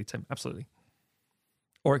 Absolutely, Tim. Absolutely.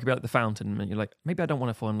 Or it could be like The Fountain, and you're like, maybe I don't want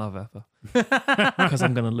to fall in love ever, because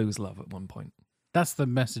I'm going to lose love at one point. That's the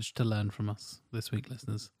message to learn from us this week,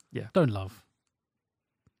 listeners. Yeah. Don't love.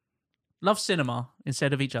 Love cinema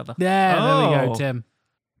instead of each other. Yeah, there we go, Tim.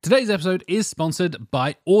 Today's episode is sponsored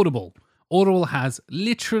by Audible. Audible has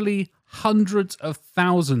literally hundreds of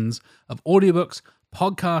thousands of audiobooks,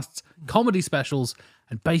 podcasts, comedy specials,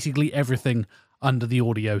 and basically everything under the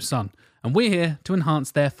audio sun. And we're here to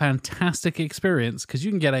enhance their fantastic experience because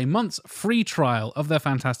you can get a month's free trial of their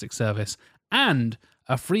fantastic service and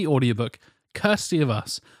a free audiobook courtesy of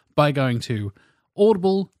us by going to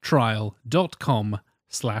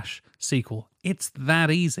audibletrial.com/sequel. It's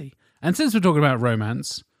that easy. And since we're talking about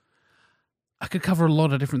romance, I could cover a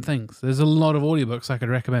lot of different things. There's a lot of audiobooks I could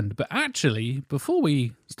recommend. But actually, before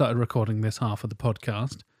we started recording this half of the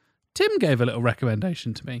podcast, Tim gave a little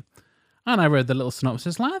recommendation to me. And I read the little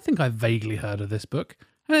synopsis, like, I think I vaguely heard of this book,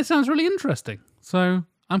 and it sounds really interesting. So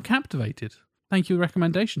I'm captivated. Thank you for the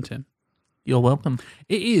recommendation, Tim. You're welcome.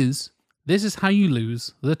 It is This Is How You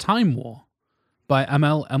Lose the Time War by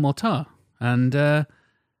Amel El-Mottar. And it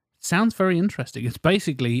sounds very interesting. It's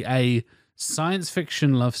basically a science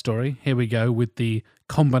fiction love story. Here we go with the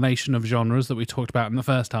combination of genres that we talked about in the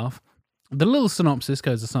first half. The little synopsis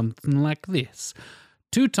goes to something like this.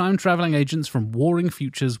 Two time-traveling agents from warring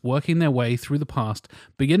futures working their way through the past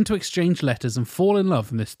begin to exchange letters and fall in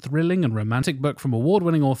love in this thrilling and romantic book from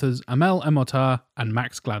award-winning authors Amel El-Mottar and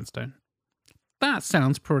Max Gladstone. That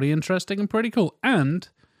sounds pretty interesting and pretty cool. And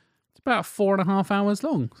it's about 4.5 hours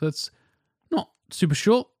long. So it's not super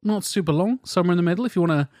short, not super long, somewhere in the middle. If you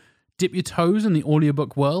want to dip your toes in the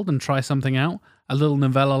audiobook world and try something out, a little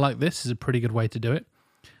novella like this is a pretty good way to do it.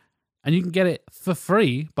 And you can get it for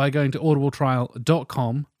free by going to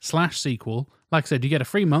audibletrial.com/sequel. Like I said, you get a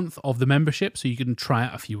free month of the membership, so you can try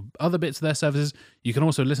out a few other bits of their services. You can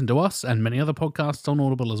also listen to us and many other podcasts on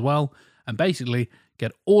Audible as well, and basically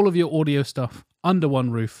get all of your audio stuff under one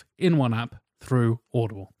roof in one app through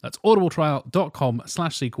Audible. That's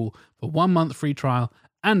audibletrial.com/sequel for 1 month free trial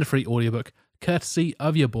and a free audiobook, courtesy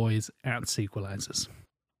of your boys at Sequelizers.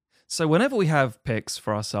 So whenever we have picks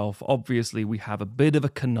for ourselves, obviously we have a bit of a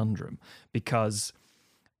conundrum because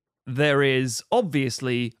there is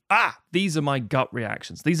obviously, these are my gut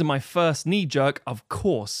reactions. These are my first knee jerk. Of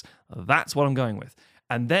course, that's what I'm going with.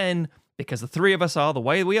 And then, because the three of us are the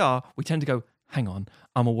way we are, we tend to go, hang on,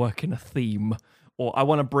 I'm a work in a theme, or I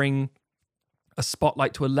want to bring a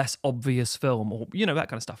spotlight to a less obvious film, or, you know, that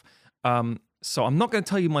kind of stuff. So I'm not going to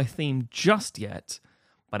tell you my theme just yet,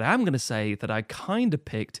 but I am going to say that I kind of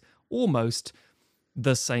picked almost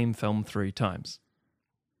the same film 3 times.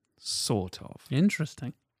 Sort of.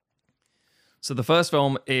 Interesting. So the first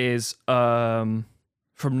film is from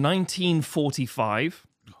 1945.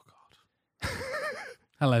 Oh, God.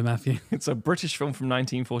 Hello, Matthew. It's a British film from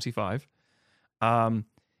 1945.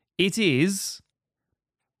 It is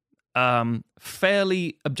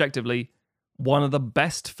fairly objectively one of the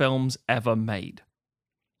best films ever made.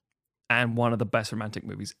 And one of the best romantic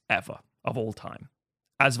movies ever, of all time.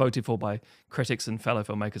 As voted for by critics and fellow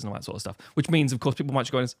filmmakers and all that sort of stuff. Which means, of course, people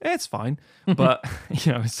might go, it's fine. But,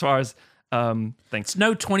 you know, as far as things. It's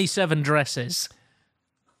no 27 dresses.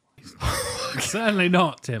 Certainly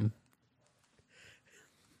not, Tim.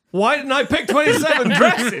 Why didn't I pick 27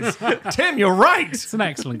 dresses? Tim, you're right. It's an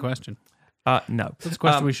excellent question. No. That's a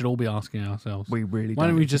question we should all be asking ourselves. We really Why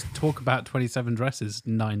don't we just talk about 27 dresses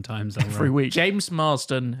 9 times every week? James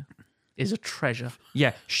Marsden is a treasure.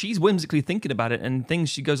 Yeah, she's whimsically thinking about it and things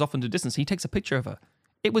she goes off into distance. He takes a picture of her.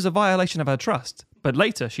 It was a violation of her trust. But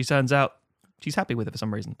later, she turns out she's happy with it for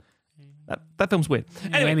some reason. That film's weird.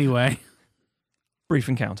 Anyway. Brief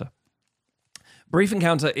Encounter. Brief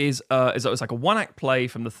Encounter is like a one-act play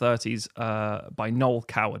from the 30s by Noel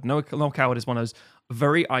Coward. Noel Coward is one of those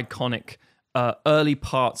very iconic early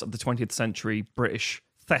parts of the 20th century British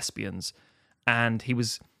thespians. And he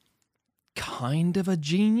was kind of a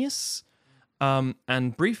genius.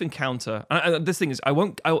 And Brief Encounter, this thing is, we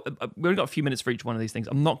only got a few minutes for each one of these things.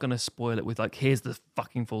 I'm not going to spoil it with like, here's the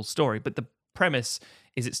fucking full story. But the premise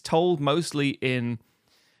is it's told mostly in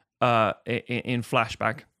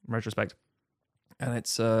flashback, in retrospect. And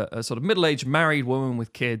it's a sort of middle-aged married woman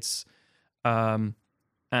with kids and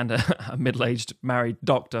a middle-aged married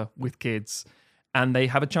doctor with kids. And they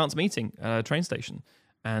have a chance meeting at a train station.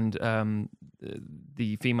 And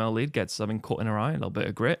the female lead gets something caught in her eye, a little bit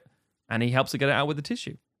of grit, and he helps her get it out with the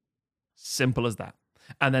tissue. Simple as that.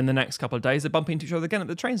 And then the next couple of days, they bump into each other again at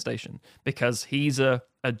the train station because he's a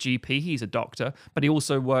GP, he's a doctor, but he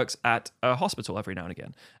also works at a hospital every now and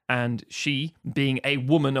again. And she, being a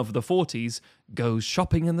woman of the 40s, goes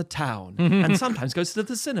shopping in the town and sometimes goes to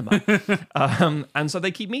the cinema. And so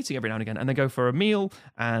they keep meeting every now and again, and they go for a meal,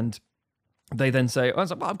 and they then say,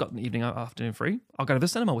 I've got an afternoon free. I'll go to the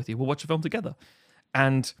cinema with you. We'll watch a film together.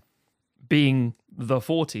 And being the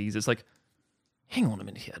 40s, it's like, hang on a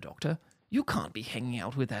minute here, doctor. You can't be hanging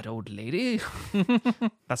out with that old lady.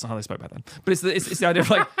 That's not how they spoke back then. But it's the idea of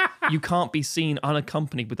like, you can't be seen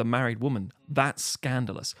unaccompanied with a married woman. That's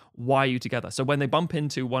scandalous. Why are you together? So when they bump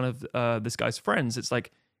into one of this guy's friends, it's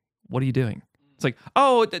like, what are you doing? It's like,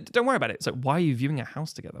 oh, don't worry about it. It's like, why are you viewing a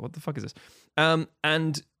house together? What the fuck is this?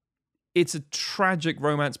 And it's a tragic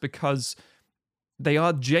romance because they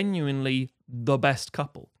are genuinely the best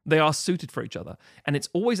couple. They are suited for each other. And it's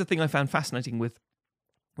always a thing I found fascinating with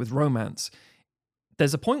romance.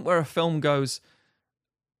 There's a point where a film goes,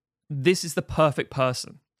 this is the perfect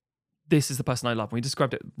person. This is the person I love. And we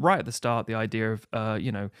described it right at the start, the idea of,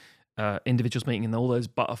 individuals meeting and all those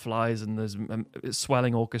butterflies and there's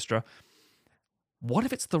swelling orchestra. What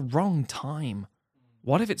if it's the wrong time?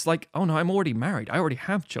 What if it's like, oh no, I'm already married. I already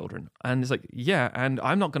have children. And it's like, yeah, and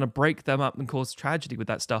I'm not going to break them up and cause tragedy with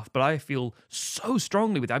that stuff. But I feel so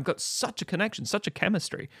strongly with it. I've got such a connection, such a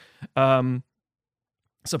chemistry. So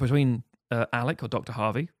between Alec, or Dr.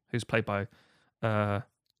 Harvey, who's played by Trevor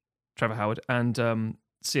Howard, and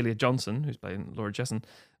Celia Johnson, who's playing Laura Jessen,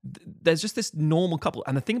 there's just this normal couple.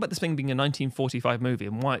 And the thing about this thing being a 1945 movie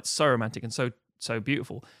and why it's so romantic and so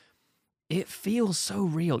beautiful, it feels so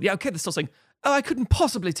real. Yeah, okay, they're still saying, oh, I couldn't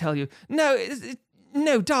possibly tell you.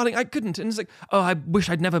 No, darling, I couldn't. And it's like, oh, I wish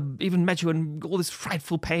I'd never even met you and all this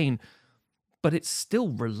frightful pain. But it's still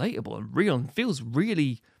relatable and real and feels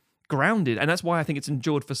really grounded. And that's why I think it's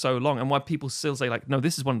endured for so long and why people still say, like, no,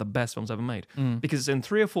 this is one of the best films ever made. Because it's in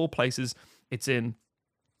 3 or 4 places. It's in,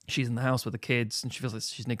 she's in the house with the kids and she feels like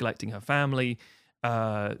she's neglecting her family.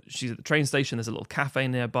 She's at the train station. There's a little cafe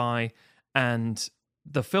nearby. And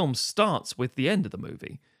the film starts with the end of the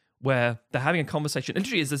movie, where they're having a conversation.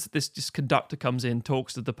 Literally, this conductor comes in,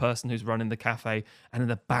 talks to the person who's running the cafe, and in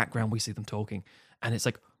the background we see them talking. And it's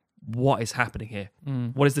like, what is happening here?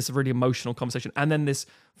 What is this really emotional conversation? And then this,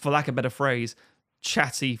 for lack of a better phrase,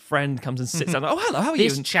 chatty friend comes and sits down. Oh, hello, how are you?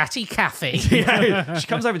 This chatty cafe. Yeah, she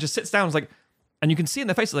comes over, just sits down, like, and you can see in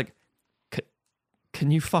their faces, like, can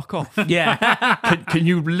you fuck off? Yeah. can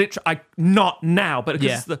you literally, not now, but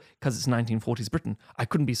because it's 1940s Britain, I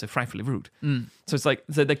couldn't be so frightfully rude. So it's like,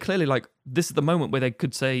 so they're clearly like, this is the moment where they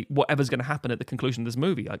could say whatever's going to happen at the conclusion of this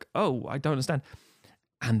movie. Like, oh, I don't understand.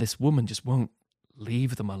 And this woman just won't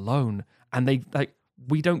leave them alone. And they, like,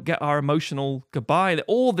 we don't get our emotional goodbye,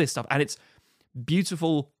 all this stuff. And it's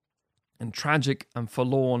beautiful and tragic and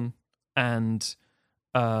forlorn and,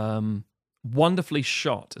 wonderfully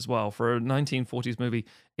shot as well. For a 1940s movie,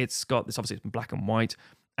 it's got this, obviously it's in black and white,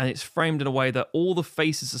 and it's framed in a way that all the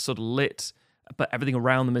faces are sort of lit, but everything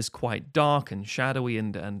around them is quite dark and shadowy,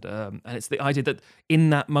 and it's the idea that in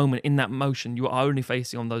that moment, in that motion, you are only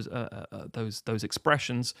facing on those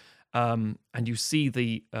expressions, and you see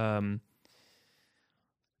the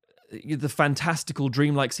fantastical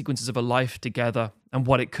dreamlike sequences of a life together and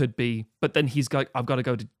what it could be. But then he's got, I've got to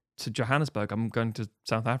go to Johannesburg. I'm going to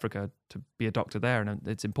South Africa to be a doctor there, and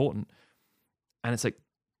it's important. And it's like,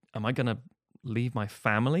 am I going to leave my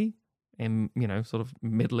family in, sort of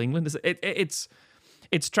middle England? It's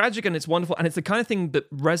tragic and it's wonderful, and it's the kind of thing that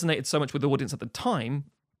resonated so much with the audience at the time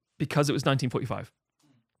because it was 1945.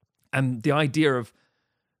 And the idea of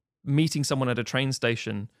meeting someone at a train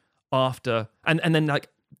station after, and then like,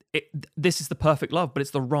 this is the perfect love, but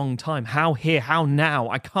it's the wrong time. How here? How now?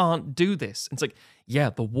 I can't do this. And it's like, yeah,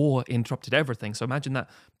 the war interrupted everything. So imagine that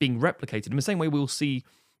being replicated in the same way we'll see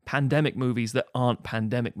pandemic movies that aren't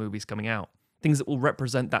pandemic movies coming out. Things that will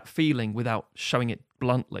represent that feeling without showing it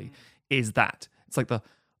bluntly is that. It's like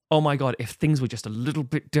oh my God, if things were just a little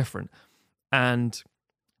bit different. And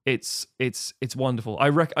it's wonderful.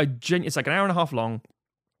 It's like an hour and a half long.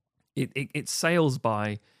 It sails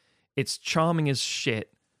by. It's charming as shit.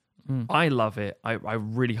 I love it. I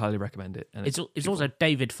really highly recommend it. And it's also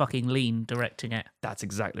David fucking Lean directing it. That's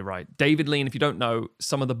exactly right. David Lean, if you don't know,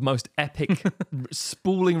 some of the most epic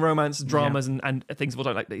spooling romance dramas and things of all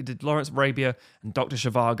time. Like they did Lawrence of Arabia and Dr.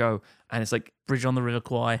 Zhivago, and it's like Bridge on the River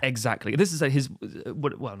Kwai. Exactly. This is his,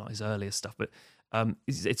 well, not his earliest stuff, but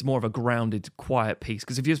it's more of a grounded, quiet piece.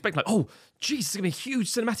 Because if you expect like, oh, geez, it's going to be a huge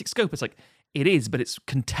cinematic scope, it's like, it is, but it's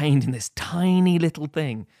contained in this tiny little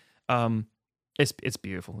thing. It's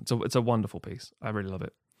beautiful. It's a wonderful piece. I really love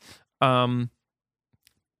it.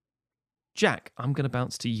 Jack, I'm going to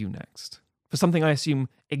bounce to you next for something I assume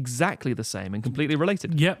exactly the same and completely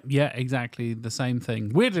related. Yep, yeah, exactly the same thing.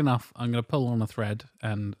 Weird enough, I'm going to pull on a thread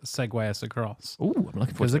and segue us across. Ooh, I'm looking forward to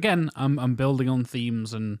it. Because again, I'm building on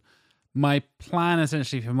themes, and my plan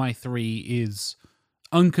essentially for my 3 is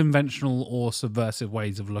unconventional or subversive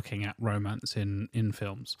ways of looking at romance in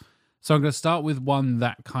films. So I'm going to start with one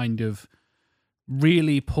that kind of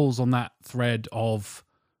really pulls on that thread of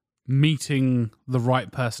meeting the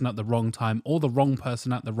right person at the wrong time or the wrong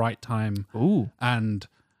person at the right time. Ooh. And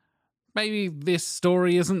maybe this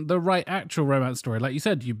story isn't the right actual romance story. Like you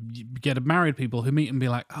said, you get married people who meet and be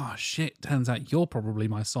like, oh shit, turns out you're probably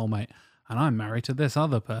my soulmate and I'm married to this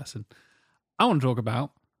other person. I want to talk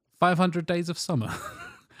about 500 Days of Summer.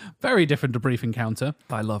 Very different to Brief Encounter.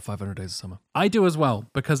 I love 500 Days of Summer. I do as well,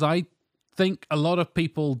 because I think a lot of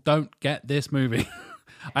people don't get this movie.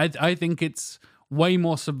 I think it's way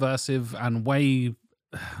more subversive and way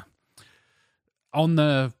on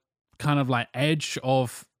the kind of like edge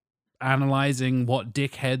of analyzing what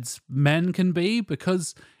dickheads men can be,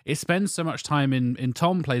 because it spends so much time in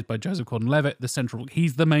Tom, played by Joseph Gordon-Levitt,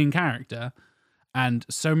 he's the main character, and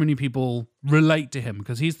so many people relate to him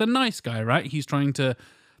because he's the nice guy, right? He's trying to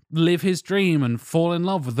live his dream and fall in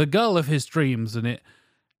love with the girl of his dreams, and it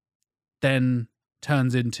then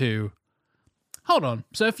turns into... Hold on.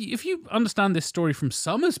 So if you understand this story from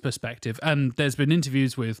Summer's perspective, and there's been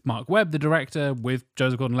interviews with Mark Webb, the director, with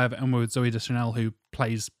Joseph Gordon-Levitt, and with Zooey Deschanel, who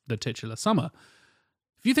plays the titular Summer.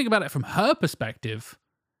 If you think about it from her perspective,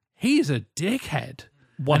 he's a dickhead.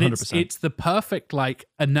 100%. It's the perfect like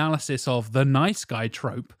analysis of the nice guy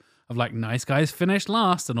trope of like nice guys finish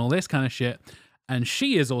last and all this kind of shit. And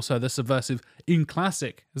she is also the subversive, in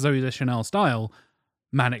classic Zooey Deschanel style,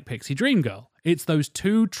 manic pixie dream girl. It's those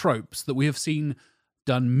two tropes that we have seen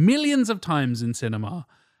done millions of times in cinema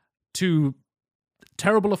to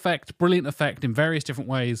terrible effect, brilliant effect in various different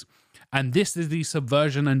ways. And this is the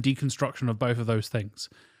subversion and deconstruction of both of those things.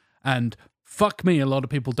 And fuck me, a lot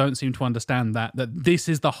of people don't seem to understand that this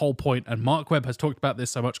is the whole point. And Mark Webb has talked about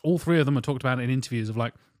this so much. All three of them have talked about it in interviews of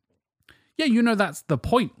like, yeah, you know, that's the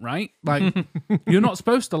point, right? Like, you're not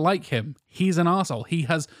supposed to like him. He's an arsehole. He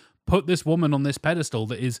has put this woman on this pedestal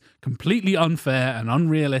that is completely unfair and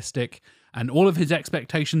unrealistic, and all of his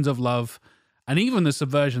expectations of love, and even the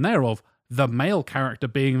subversion thereof, the male character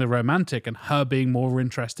being the romantic and her being more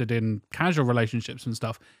interested in casual relationships and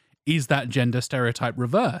stuff, is that gender stereotype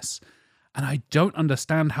reverse. And I don't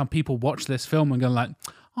understand how people watch this film and go like,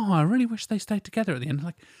 oh, I really wish they stayed together at the end.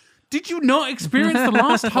 Like, did you not experience the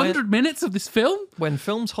last 100 minutes of this film? When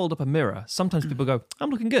films hold up a mirror, sometimes people go, I'm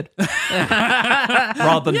looking good.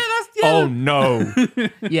 Rather than, oh no.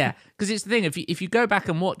 Yeah, because it's the thing, if you go back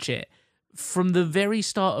and watch it, from the very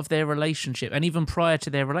start of their relationship, and even prior to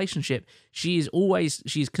their relationship, she's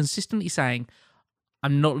consistently saying,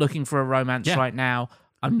 I'm not looking for a romance right now.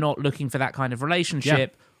 I'm not looking for that kind of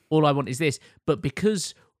relationship. All I want is this. But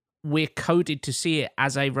because we're coded to see it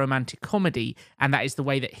as a romantic comedy, and that is the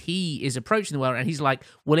way that he is approaching the world, and he's like,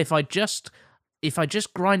 well, if I just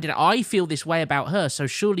grind it, I feel this way about her, so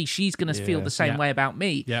surely she's going to feel the same way about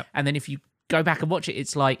me. And then if you go back and watch it,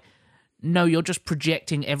 it's like, no, you're just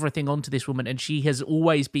projecting everything onto this woman, and she has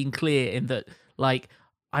always been clear in that, like,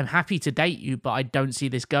 I'm happy to date you, but I don't see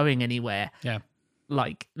this going anywhere,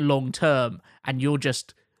 like, long term, and you're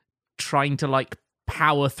just trying to, like,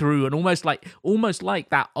 power through, and almost like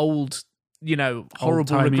that old, you know,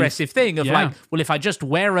 horrible regressive thing of like, well, if I just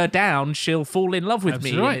wear her down, she'll fall in love with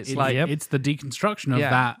me. It's like it's the deconstruction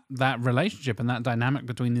of that relationship and that dynamic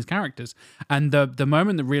between these characters. And the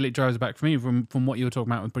moment that really drives back for me from what you were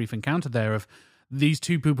talking about with Brief Encounter there, of these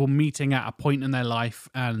two people meeting at a point in their life,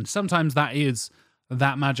 and sometimes that is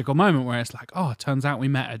that magical moment where it's like, oh, it turns out we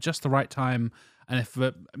met at just the right time. And if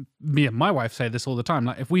me and my wife say this all the time,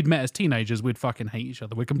 like if we'd met as teenagers, we'd fucking hate each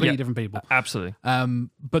other. We're completely different people. Absolutely.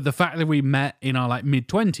 But the fact that we met in our like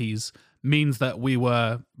mid-20s means that we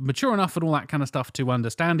were mature enough and all that kind of stuff to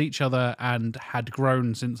understand each other, and had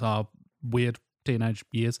grown since our weird teenage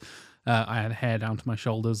years. I had hair down to my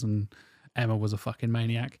shoulders, and Emma was a fucking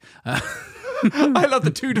maniac. I love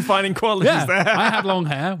the two defining qualities there. I had long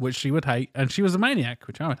hair, which she would hate, and she was a maniac,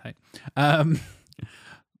 which I would hate.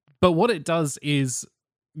 But what it does is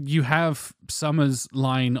you have Summer's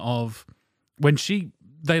line of when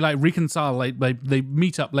they like reconcile, they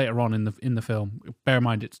meet up later on in the film. Bear in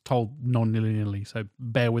mind, it's told non-linearly, so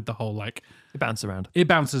bear with the whole like it bounces around. It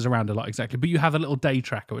bounces around a lot, exactly. But you have a little day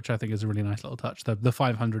tracker, which I think is a really nice little touch. The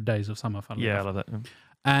 500 Days of Summer. Yeah, I love that.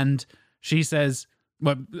 And she says,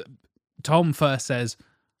 well, Tom first says,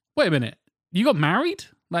 "Wait a minute, you got married?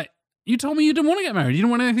 Like you told me you didn't want to get married. You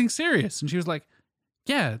didn't want anything serious." And she was like,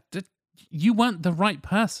 yeah, you weren't the right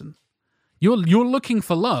person. You're looking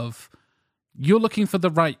for love. You're looking for the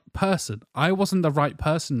right person. I wasn't the right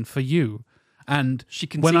person for you. And she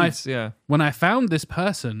concedes, when I found this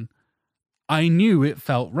person, I knew it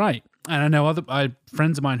felt right. And I know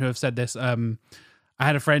friends of mine who have said this. I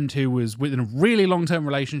had a friend who was within a really long-term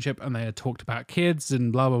relationship, and they had talked about kids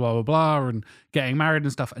and blah, blah, blah, blah, blah, and getting married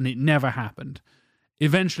and stuff, and it never happened.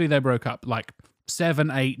 Eventually they broke up, like 7,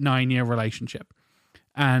 8, 9-year relationship.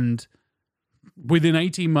 And within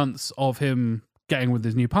 18 months of him getting with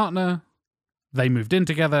his new partner. They moved in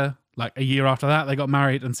together. Like a year after that, they got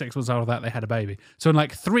married, and 6 months after that, they had a baby. So in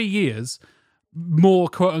like 3 years, more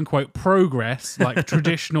quote unquote progress, like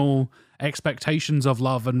traditional expectations of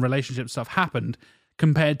love and relationship stuff happened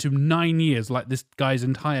compared to 9 years, like this guy's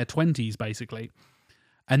entire 20s basically.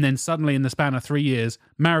 And then suddenly in the span of 3 years,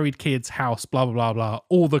 married, kids, house, blah, blah, blah, blah,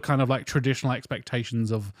 all the kind of like traditional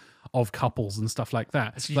expectations of couples and stuff like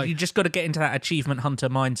that. So like, you just got to get into that achievement hunter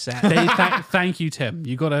mindset. Thank you, Tim.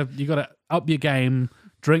 You gotta up your game,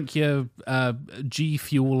 drink your G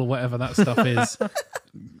Fuel or whatever that stuff is,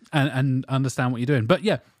 and understand what you're doing. But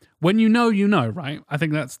yeah, when you know, right? I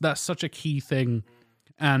think that's such a key thing.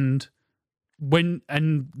 And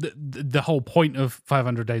the whole point of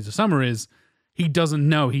 500 Days of Summer is he doesn't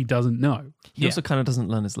know. He He also kind of doesn't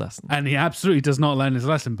learn his lesson. And he absolutely does not learn his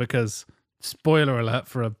lesson because, spoiler alert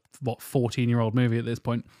for a 14-year-old movie at this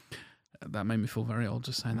point. That made me feel very old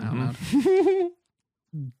just saying that out loud.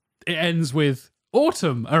 It ends with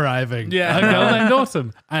Autumn arriving. Yeah. A girl named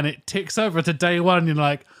Autumn. And it ticks over to day one. And you're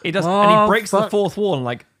like, He does, and he breaks the fourth wall and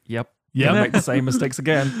like, yep. Make the same mistakes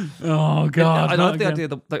again. Oh, God. I love the idea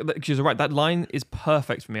that you're right. That line is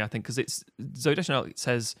perfect for me, I think, because it's Zooey Deschanel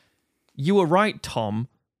says, "You were right, Tom.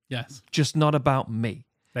 Yes. Just not about me."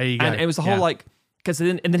 There you go. And it was the whole like, because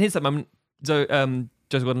then here's that moment.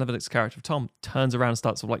 Joseph Gordon-Levitt's character of Tom turns around and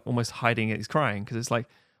starts sort of like almost hiding it. He's crying because it's like,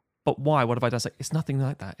 but why? What have I done? It's like, it's nothing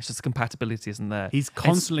like that. It's just the compatibility isn't there. He's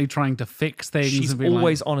constantly trying to fix things. She's and be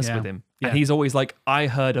always like, honest with him. And he's always like, I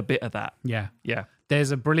heard a bit of that. Yeah. Yeah.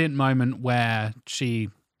 There's a brilliant moment where she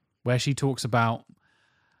talks about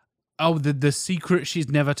the secret she's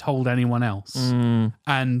never told anyone else.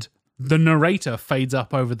 And the narrator fades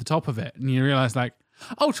up over the top of it. And you realize like,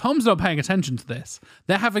 oh, Tom's not paying attention to this.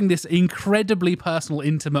 They're having this incredibly personal,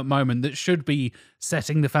 intimate moment that should be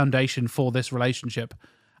setting the foundation for this relationship.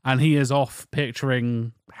 And he is off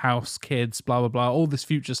picturing house, kids, blah, blah, blah, all this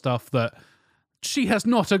future stuff that she has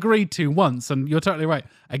not agreed to once. And you're totally right.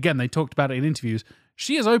 Again, they talked about it in interviews.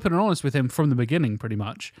 She is open and honest with him from the beginning, pretty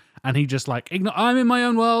much. And he just like, I'm in my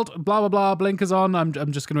own world, blah, blah, blah, blinkers on.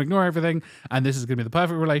 I'm just going to ignore everything. And this is going to be the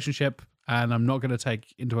perfect relationship. And I'm not going to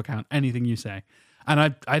take into account anything you say.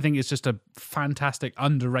 And I think it's just a fantastic,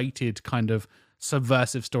 underrated kind of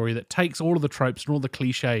subversive story that takes all of the tropes and all the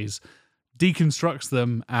cliches, deconstructs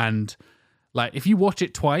them, and like if you watch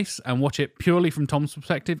it twice and watch it purely from Tom's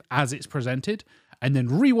perspective as it's presented, and then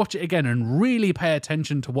rewatch it again and really pay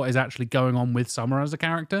attention to what is actually going on with Summer as a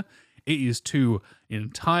character, it is two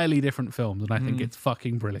entirely different films, and I think it's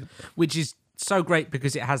fucking brilliant. Which is so great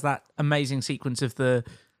because it has that amazing sequence of the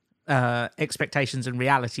expectations and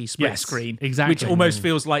reality split screen, exactly, which almost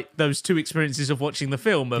feels like those two experiences of watching the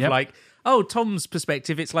film of like, oh, Tom's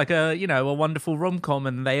perspective, it's like a wonderful rom-com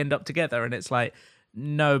and they end up together, and it's like,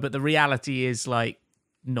 no, but the reality is like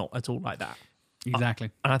not at all like that. Exactly.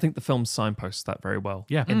 And I think the film signposts that very well.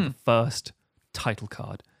 Yeah. In the first title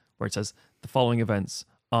card, where it says the following events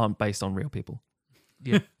aren't based on real people.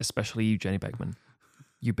 Yeah. Especially you, Jenny Beckman.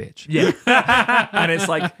 You bitch. Yeah. And it's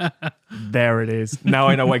like, there it is. Now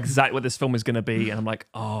I know exactly what this film is going to be. And I'm like,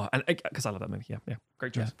 oh, and because I love that movie. Yeah.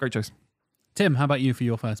 Great choice. Yeah. Great choice. Tim, how about you for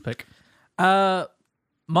your first pick? My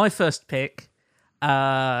first pick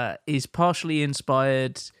is partially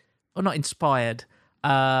inspired, or not inspired,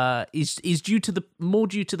 is due to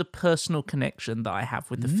the personal connection that I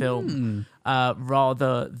have with the film,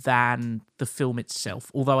 rather than the film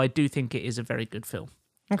itself. Although I do think it is a very good film.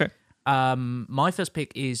 Okay. My first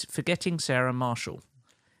pick is Forgetting Sarah Marshall,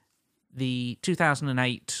 the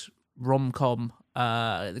 2008 rom-com,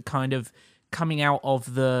 kind of coming out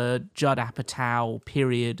of the Judd Apatow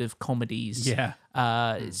period of comedies. Yeah.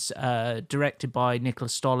 It's directed by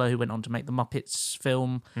Nicholas Stoller, who went on to make the Muppets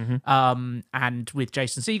film, and with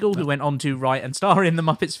Jason Segel, who went on to write and star in the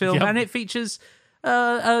Muppets film, and it features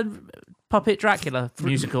a Puppet Dracula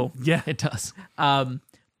musical. Yeah, it does.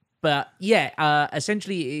 But yeah,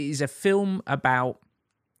 essentially it is a film about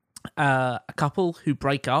a couple who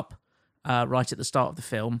break up right at the start of the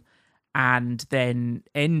film, and then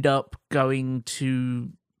end up going to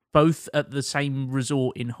both at the same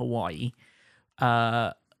resort in Hawaii.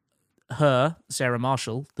 Her, Sarah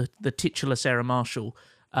Marshall, the titular Sarah Marshall,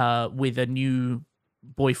 with a new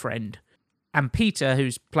boyfriend. And Peter,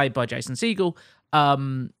 who's played by Jason Segel,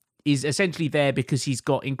 is essentially there because he's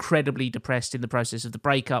got incredibly depressed in the process of the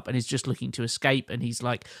breakup and is just looking to escape. And he's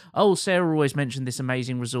like, oh, Sarah always mentioned this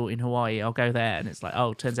amazing resort in Hawaii. I'll go there. And it's like,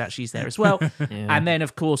 oh, turns out she's there as well. And then,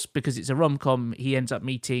 of course, because it's a rom-com, he ends up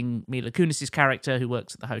meeting Mila Kunis's character who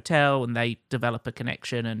works at the hotel, and they develop a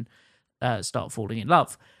connection and start falling in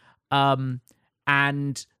love.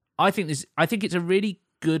 And I think it's a really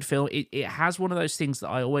good film. It has one of those things that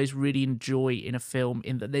I always really enjoy in a film,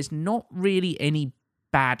 in that there's not really any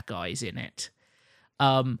bad guys in it.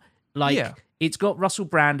 It's got Russell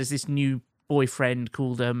Brand as this new boyfriend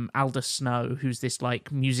called Aldous Snow, who's this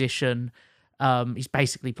like musician. He's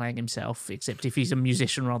basically playing himself, except if he's a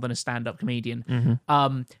musician rather than a stand-up comedian.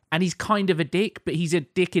 And he's kind of a dick, but he's a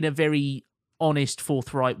dick in a very honest,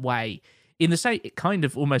 forthright way. In the same, kind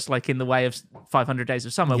of almost like in the way of 500 Days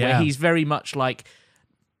of Summer, where he's very much like,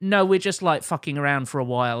 no, we're just like fucking around for a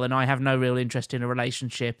while, and I have no real interest in a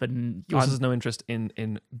relationship. And he also has no interest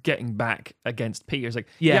in getting back against Peter. It's like,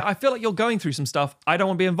 yeah, I feel like you're going through some stuff. I don't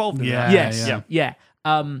want to be involved in that. Yeah.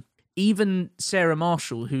 Even Sarah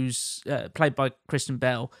Marshall, who's played by Kristen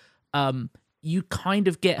Bell, you kind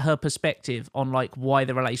of get her perspective on like why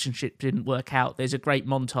the relationship didn't work out. There's a great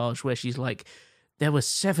montage where she's like, there were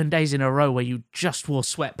 7 days in a row where you just wore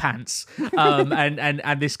sweatpants,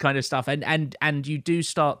 and this kind of stuff. And you do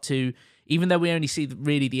start to, even though we only see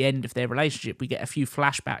really the end of their relationship, we get a few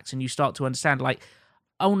flashbacks, and you start to understand like,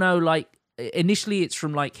 oh no, like initially it's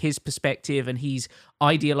from like his perspective and he's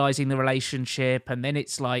idealizing the relationship, and then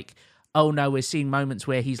it's like, oh no, we're seeing moments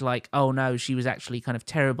where he's like, oh no, she was actually kind of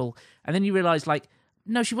terrible. And then you realize like,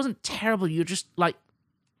 no, she wasn't terrible. You just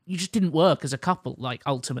didn't work as a couple, like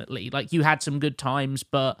ultimately. Like you had some good times,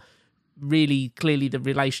 but really clearly the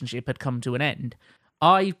relationship had come to an end.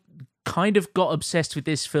 I kind of got obsessed with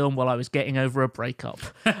this film while I was getting over a breakup.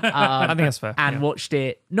 I think that's fair. And watched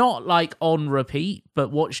it not like on repeat,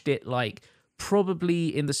 but watched it like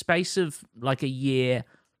probably in the space of like a year,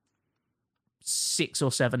 6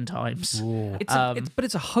 or 7 times. But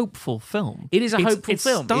it's a hopeful film. It is a hopeful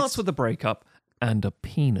film. It starts with a breakup and a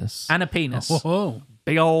penis. Whoa.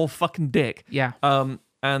 Big old fucking dick. Yeah.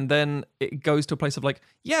 And then it goes to a place of like,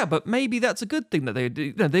 yeah, but maybe that's a good thing that they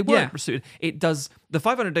do. No, they weren't pursued. It does. The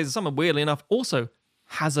 500 Days of Summer, weirdly enough, also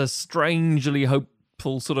has a strangely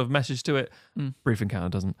hopeful sort of message to it. Brief Encounter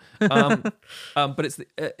doesn't. But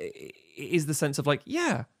it is the sense of like,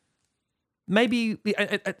 yeah, maybe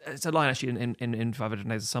it's a line actually in 500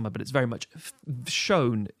 Days of Summer, but it's very much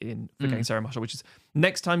shown in Forgetting Sarah Marshall, which is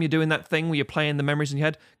next time you're doing that thing where you're playing the memories in your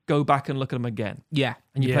head, go back and look at them again. Yeah.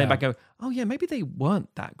 And you play them back and go, oh yeah, maybe they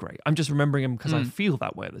weren't that great. I'm just remembering them because I feel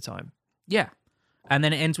that way at the time. Yeah. And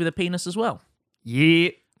then it ends with a penis as well. Yeah.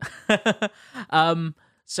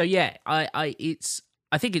 So yeah, I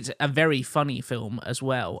think it's a very funny film as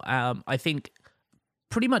well. I think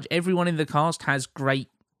pretty much everyone in the cast has great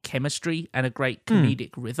chemistry and a great comedic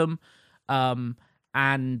rhythm,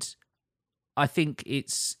 and I think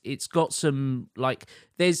it's got some like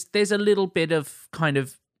there's a little bit of kind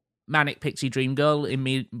of manic pixie dream girl in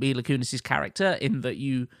Mila Kunis's character, in that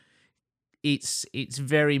it's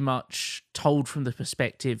very much told from the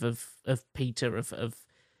perspective of Peter, of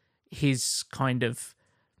his kind of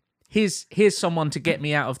here's someone to get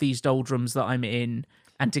me out of these doldrums that I'm in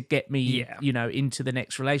and to get me into the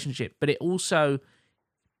next relationship. But it also,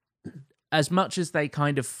 as much as they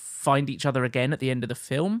kind of find each other again at the end of the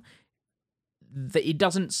film, it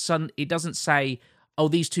doesn't say, oh,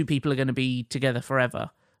 these two people are going to be together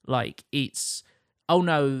forever. Like, it's, oh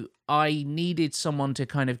no, I needed someone to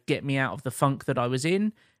kind of get me out of the funk that I was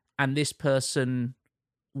in, and this person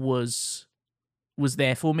was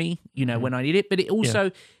there for me, when I need it. But it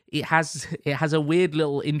also it has a weird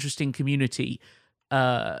little interesting community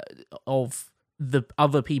of the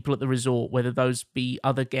other people at the resort, whether those be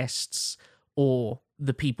other guests or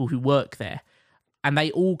the people who work there, and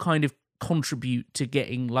they all kind of contribute to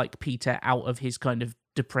getting like Peter out of his kind of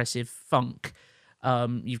depressive funk.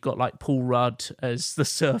 You've got like Paul Rudd as the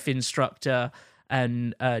surf instructor,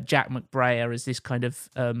 and Jack McBrayer as this kind of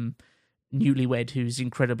newlywed who's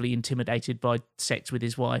incredibly intimidated by sex with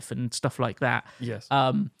his wife and stuff like that. Yes.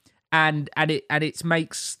 And it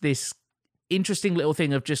makes this interesting little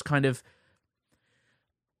thing of just kind of,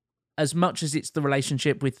 as much as it's the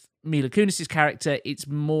relationship with Mila Kunis's character, it's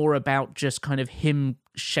more about just kind of him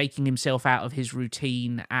shaking himself out of his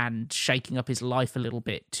routine and shaking up his life a little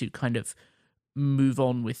bit to kind of move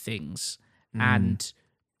on with things. And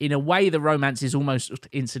in a way, the romance is almost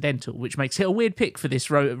incidental, which makes it a weird pick for this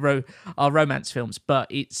our romance films. But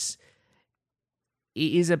it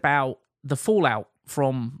is about the fallout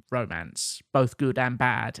from romance, both good and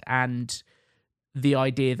bad, and the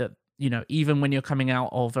idea that, even when you're coming out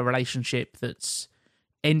of a relationship that's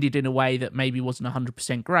ended in a way that maybe wasn't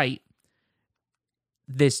 100% great,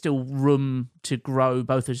 there's still room to grow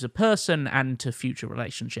both as a person and to future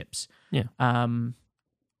relationships. Yeah.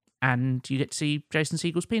 And you get to see Jason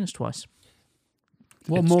Segel's penis twice.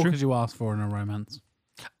 What more could you ask for in a romance?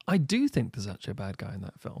 I do think there's actually a bad guy in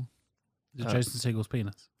that film. Is it Jason Segel's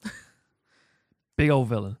penis? Big old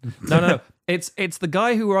villain. No. It's the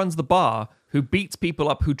guy who runs the bar who beats people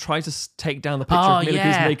up who try to take down the picture of Mila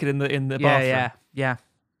Kunis naked in the bathroom. Yeah.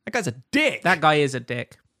 That guy's a dick. That guy is a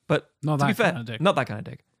dick. But Not to that be fair, kind of dick. not that kind of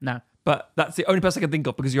dick. No. But that's the only person I can think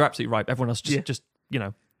of because you're absolutely right. Everyone else just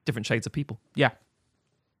different shades of people. Yeah.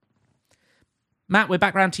 Matt, we're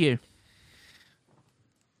back round to you.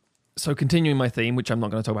 So continuing my theme, which I'm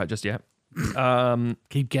not going to talk about just yet.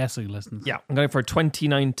 Keep guessing, listeners. Yeah, I'm going for a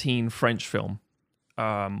 2019 French film,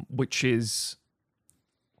 which is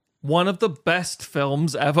one of the best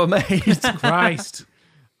films ever made. Christ.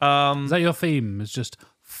 Is that your theme? It's just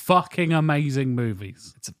fucking amazing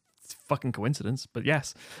movies. It's a fucking coincidence, but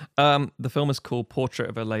yes. The film is called Portrait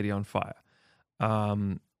of a Lady on Fire.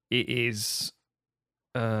 It is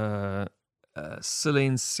a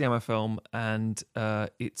Céline Sciamma film, and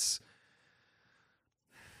it's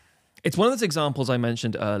one of those examples I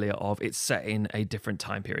mentioned earlier of it's set in a different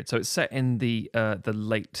time period. So it's set in the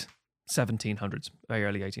late 1700s, very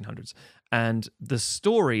early 1800s, and the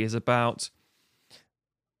story is about.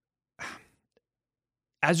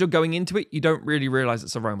 As you're going into it, you don't really realize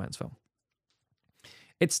it's a romance film.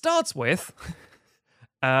 It starts with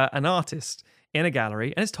an artist in a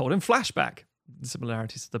gallery, and it's told in flashback. The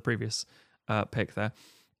similarities to the previous pick there.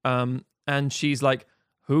 And she's like,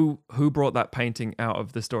 who brought that painting out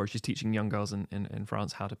of the storage? She's teaching young girls in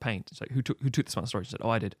France how to paint. It's like, who took this out of storage? She said, oh,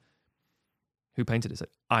 I did. Who painted it? She said,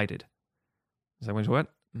 I did. So when she went,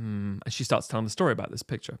 and she starts telling the story about this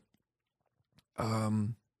picture.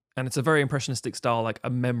 And it's a very impressionistic style, like a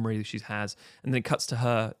memory that she has. And then it cuts to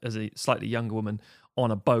her as a slightly younger woman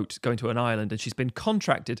on a boat going to an island. And she's been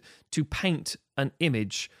contracted to paint an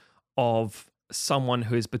image of someone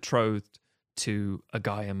who is betrothed to a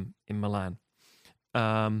guy in Milan.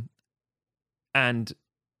 And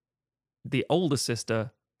the older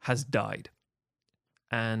sister has died.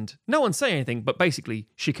 And no one's saying anything, but basically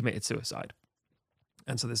she committed suicide.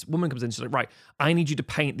 And so this woman comes in, she's like, right, I need you to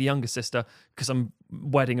paint the younger sister because I'm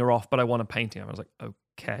wedding her off, but I want a painting. I was like,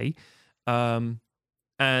 okay.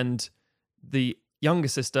 And the younger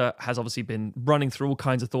sister has obviously been running through all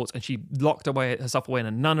kinds of thoughts, and she locked herself away in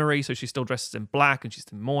a nunnery, so she still dresses in black and she's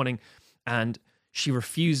in mourning, and she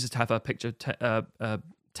refuses to have her picture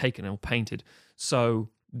taken or painted. So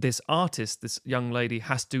this artist, this young lady,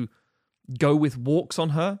 has to go with walks on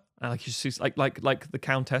her. Like she's like the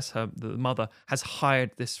countess, the mother, has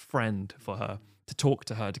hired this friend for her to talk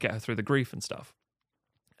to her to get her through the grief and stuff.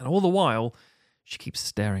 And all the while, she keeps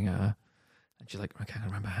staring at her, and she's like, "Okay, I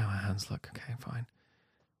remember how her hands look. Okay, fine.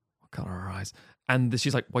 What color are her eyes?" And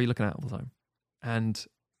she's like, "What are you looking at all the time?" And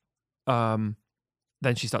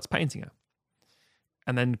then she starts painting her,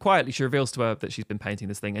 and then quietly she reveals to her that she's been painting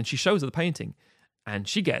this thing, and she shows her the painting, and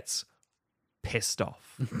she gets pissed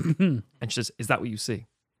off, and she says, "Is that what you see?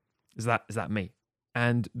 Is that me?"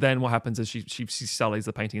 And then what happens is she sullies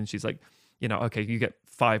the painting, and she's like, okay, you get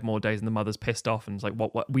 5 more days, and the mother's pissed off, and it's like,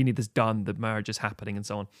 what? We need this done. The marriage is happening, and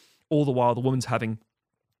so on. All the while, the woman's having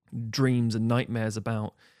dreams and nightmares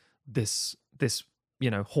about this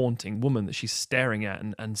haunting woman that she's staring at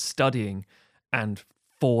and studying and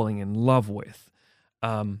falling in love with.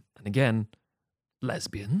 And again,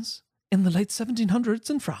 lesbians in the late 1700s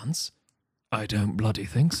in France. I don't bloody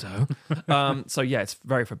think so. So yeah, it's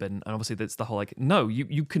very forbidden. And obviously that's the whole no,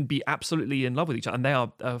 you can be absolutely in love with each other, and they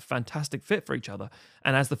are a fantastic fit for each other.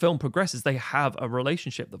 And as the film progresses, they have a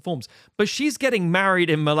relationship that forms. But she's getting married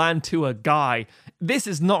in Milan to a guy. This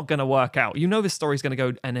is not going to work out. This story's going to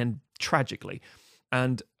go and end tragically.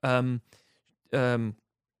 And the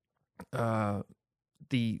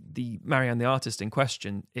Marianne, the artist in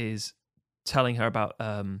question, is telling her about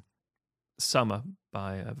Summer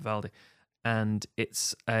by Vivaldi. And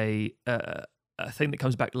it's a thing that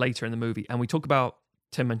comes back later in the movie. And we talk about,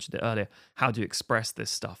 Tim mentioned it earlier, how do you express this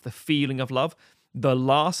stuff? The feeling of love. I'm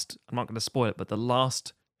not going to spoil it, but the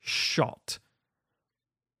last shot,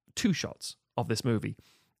 2 shots of this movie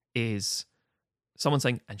is someone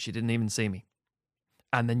saying, "And she didn't even see me."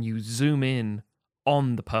 And then you zoom in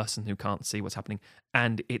on the person who can't see what's happening.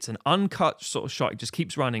 And it's an uncut sort of shot. It just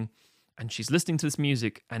keeps running. And she's listening to this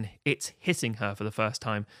music, and it's hitting her for the first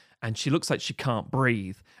time. And she looks like she can't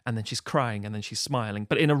breathe. And then she's crying, and then she's smiling,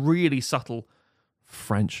 but in a really subtle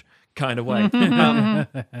French kind of way.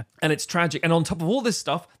 And it's tragic. And on top of all this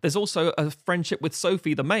stuff, there's also a friendship with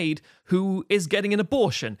Sophie, the maid, who is getting an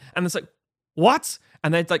abortion. And it's like, what?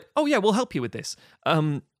 And they're like, "Oh yeah, we'll help you with this."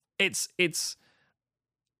 It's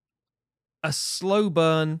a slow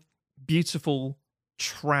burn, beautiful,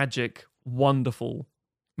 tragic, wonderful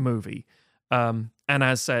movie. And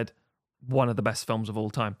as said, one of the best films of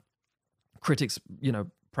all time. Critics,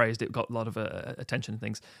 praised it, got a lot of attention and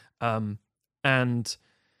things. and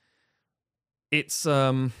it's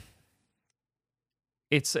a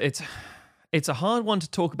hard one to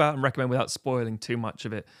talk about and recommend without spoiling too much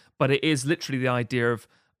of it. But it is literally the idea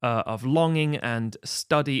of longing and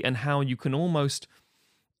study, and how you can almost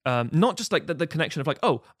not just like the connection of like,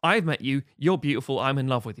 oh, I've met you, you're beautiful, I'm in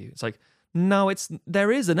love with you. It's like, no,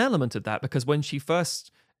 there is an element of that, because when she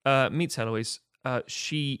first meets Eloise,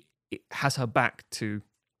 she has her back to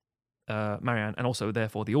Marianne, and also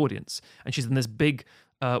therefore the audience, and she's in this big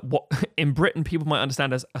what in Britain people might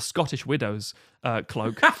understand as a Scottish widow's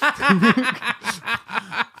cloak.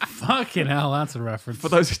 Fucking hell, that's a reference. For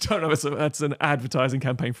those who don't know, that's an advertising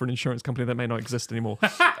campaign for an insurance company that may not exist anymore.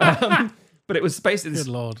 But it was basically this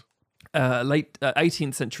Good Lord. Late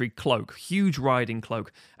 18th century cloak, huge riding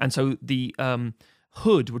cloak, and so the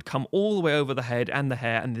hood would come all the way over the head and the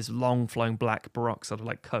hair, and this long flowing black baroque sort of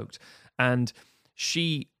like coat. And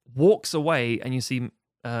she walks away, and you see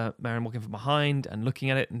Marianne walking from behind and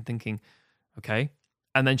looking at it and thinking, okay.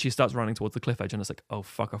 And then she starts running towards the cliff edge, and it's like, oh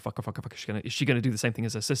fuck, oh fuck, oh fuck, oh fuck. Is she gonna do the same thing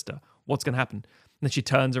as her sister? What's gonna happen? And then she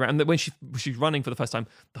turns around, and when she's running for the first time,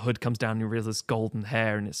 the hood comes down, and you realize this golden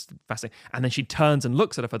hair, and it's fascinating. And then she turns and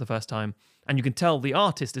looks at her for the first time, and you can tell the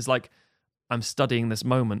artist is like, I'm studying this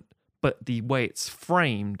moment, but the way it's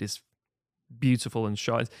framed is beautiful and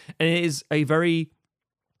shot. And it is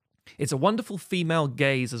it's a wonderful female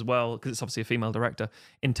gaze as well, because it's obviously a female director,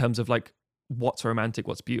 in terms of like what's romantic,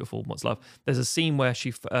 what's beautiful, what's love. There's a scene where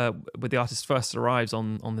where the artist first arrives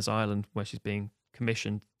on this island where she's being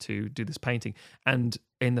commissioned to do this painting, and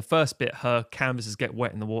in the first bit, her canvases get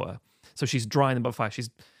wet in the water, so she's drying them by fire. She's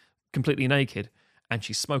completely naked, and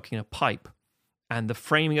she's smoking a pipe, and the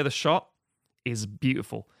framing of the shot is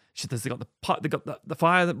beautiful. They got the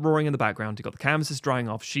fire roaring in the background. You got the canvases drying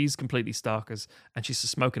off. She's completely stark and she's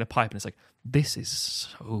just smoking a pipe, and it's like, this is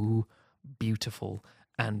so beautiful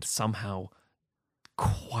and somehow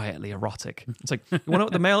quietly erotic. It's like, you want to know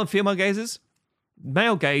what the male and female gaze is?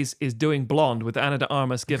 Male gaze is doing Blonde with Ana de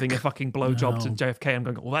Armas giving a fucking blowjob to JFK. I'm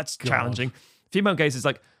going, well, that's challenging. Female gaze is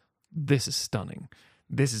like, this is stunning.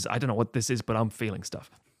 I don't know what this is, but I'm feeling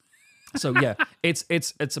stuff. So yeah, it's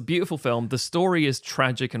a beautiful film. The story is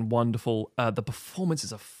tragic and wonderful. The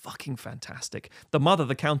performances are fucking fantastic. The mother,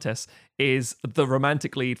 the Countess, is the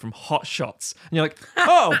romantic lead from Hot Shots, and you're like,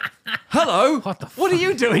 oh, hello, what are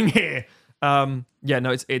you doing here? Yeah,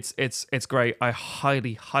 no, it's great. I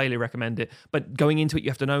highly recommend it. But going into it, you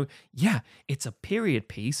have to know, yeah, it's a period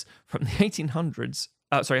piece from the 1700s,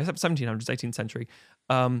 18th century.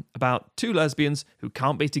 About two lesbians who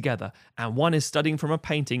can't be together, and one is studying from a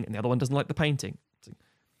painting and the other one doesn't like the painting.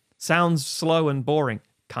 Sounds slow and boring.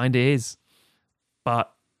 Kinda is.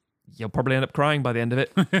 But you'll probably end up crying by the end of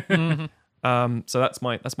it. So that's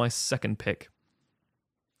my second pick.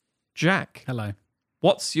 Jack. Hello.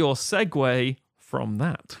 What's your segue from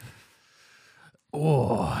that?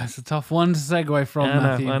 Oh, it's a tough one to segue from,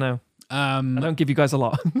 Matthew. I know. I don't give you guys a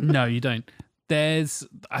lot. No, you don't.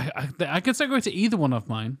 I could segue to either one of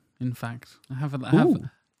mine. In fact, I have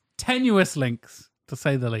tenuous links, to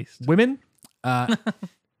say the least. Women,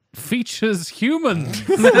 features humans.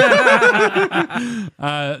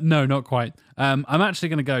 No, not quite. I'm actually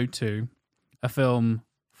going to go to a film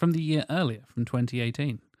from the year earlier, from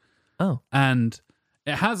 2018. Oh, and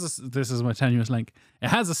it has this is my tenuous link. It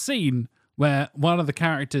has a scene where one of the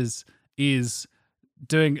characters is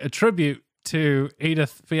doing a tribute to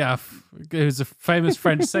Edith Piaf, who's a famous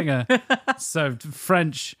French singer. So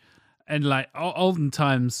French and like olden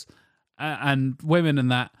times and women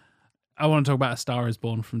and that. I want to talk about A Star Is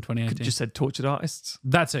Born from 2018. Could you just said tortured artists?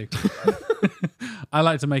 That too. I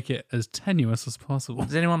like to make it as tenuous as possible.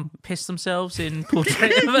 Does anyone piss themselves in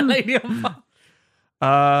Portrait of a Lady on Fire?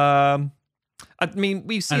 I mean,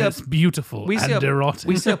 we see and her. It's beautiful and erotic.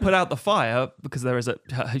 We see her put out the fire because there is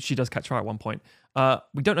she does catch fire at one point.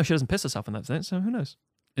 We don't know if she doesn't piss herself in that sense, so who knows?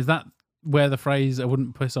 Is that where the phrase "I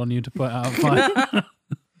wouldn't piss on you to put out a fire"?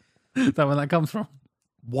 Is that where that comes from?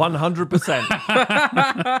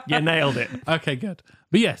 100%. You nailed it. Okay, good.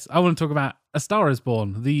 But yes, I want to talk about A Star Is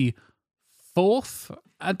Born, the fourth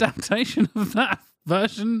adaptation of that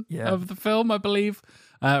version of the film, I believe,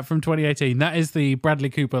 from 2018. That is the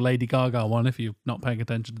Bradley Cooper, Lady Gaga one, if you're not paying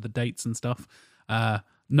attention to the dates and stuff.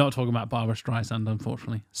 Not talking about Barbara Streisand,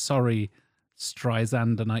 unfortunately. Sorry,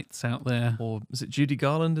 Streisandanites out there. Or is it Judy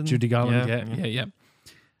Garland? Judy Garland, yeah.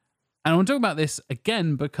 And I want to talk about this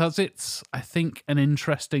again because it's, I think, an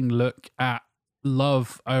interesting look at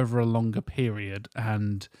love over a longer period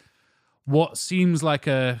and what seems like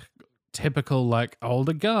a typical, like,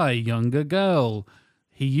 older guy, younger girl.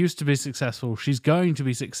 He used to be successful. She's going to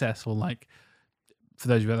be successful. Like, for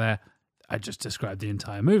those of you out there, I just described the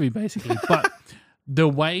entire movie basically. But the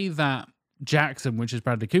way that Jackson, which is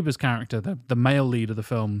Bradley Cooper's character, the male lead of the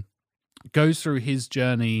film, goes through his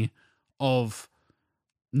journey of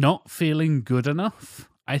not feeling good enough,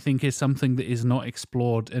 I think is something that is not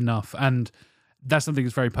explored enough. And that's something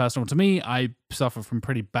that's very personal to me. I suffer from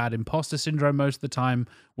pretty bad imposter syndrome most of the time,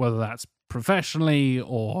 whether that's professionally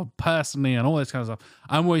or personally and all this kind of stuff.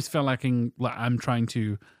 I'm always feel like I'm trying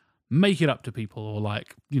to make it up to people, or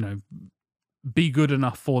like, you know, be good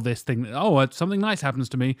enough for this thing. Something nice happens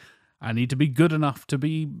to me, I need to be good enough to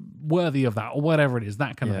be worthy of that, or whatever it is,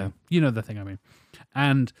 that kind of thing. You know the thing I mean.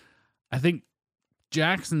 And I think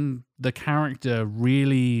Jackson, the character,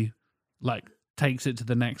 really like takes it to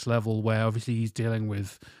the next level, where obviously he's dealing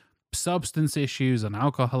with substance issues and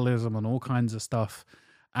alcoholism and all kinds of stuff.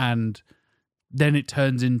 And then it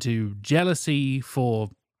turns into jealousy for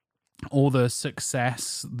all the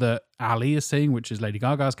success that Ali is seeing, which is Lady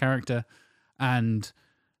Gaga's character. And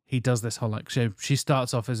he does this whole, like, she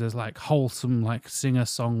starts off as this like wholesome, like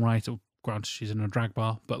singer-songwriter. Granted, she's in a drag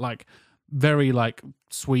bar, but like very like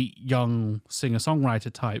sweet, young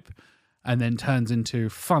singer-songwriter type. And then turns into,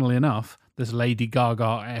 funnily enough, this Lady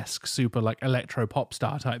Gaga-esque super like electro pop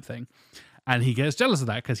star type thing. And he gets jealous of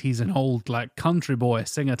that because he's an old like country boy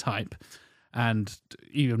singer type. And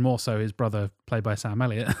even more so his brother, played by Sam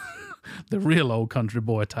Elliott, the real old country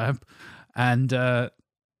boy type. And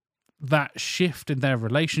that shift in their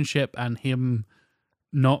relationship and him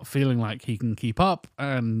not feeling like he can keep up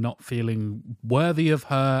and not feeling worthy of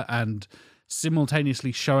her, and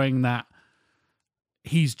simultaneously showing that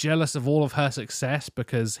he's jealous of all of her success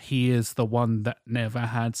because he is the one that never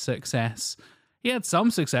had success. He had some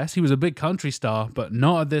success. He was a big country star, but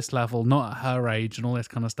not at this level, not at her age and all this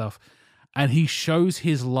kind of stuff. And he shows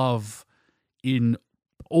his love in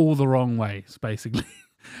all the wrong ways, basically,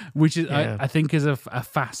 which is, I think is a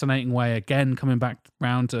fascinating way, again, coming back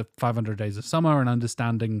around to 500 Days of Summer and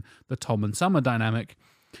understanding the Tom and Summer dynamic.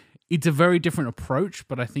 It's a very different approach,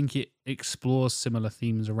 but I think it explores similar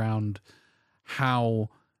themes around how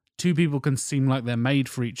two people can seem like they're made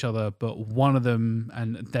for each other, but one of them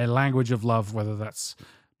and their language of love, whether that's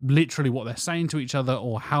literally what they're saying to each other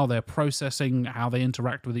or how they're processing, how they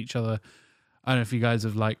interact with each other. I don't know if you guys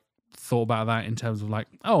have like thought about that in terms of like,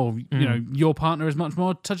 you know, your partner is much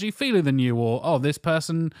more touchy-feely than you, or this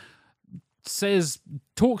person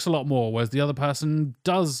talks a lot more, whereas the other person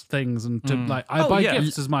does things and like I buy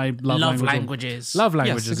gifts as my love languages. Love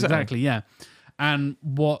languages, yes, exactly, yeah. And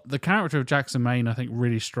what the character of Jackson Maine, I think,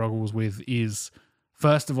 really struggles with is,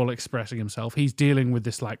 first of all, expressing himself. He's dealing with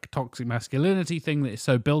this like toxic masculinity thing that is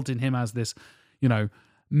so built in him as this, you know,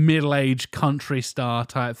 middle-aged country star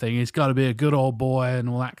type thing. He's got to be a good old boy and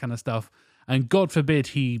all that kind of stuff. And God forbid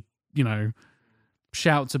he, you know,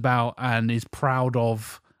 shouts about and is proud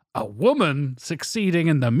of a woman succeeding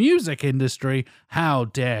in the music industry. How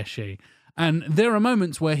dare she? And there are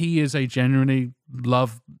moments where he is a genuinely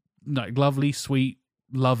lovely, sweet,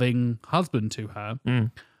 loving husband to her.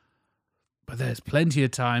 But there's plenty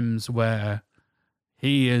of times where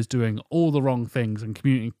he is doing all the wrong things and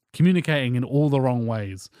communicating in all the wrong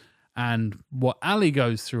ways. And what Ali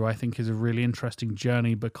goes through, I think, is a really interesting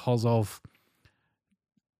journey because of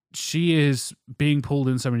she is being pulled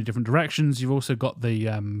in so many different directions. You've also got the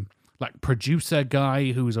like producer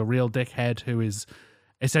guy who is a real dickhead, who is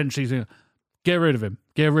essentially saying, get rid of him.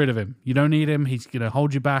 Get rid of him. You don't need him. He's going to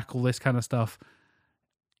hold you back, all this kind of stuff.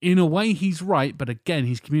 In a way, he's right, but again,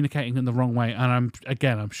 he's communicating in the wrong way. And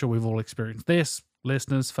I'm sure we've all experienced this,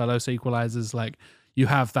 listeners, fellow sequelizers. Like, you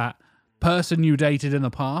have that person you dated in the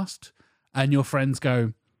past, and your friends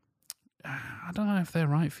go, I don't know if they're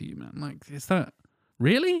right for you, man. Like, is that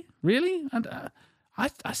really? And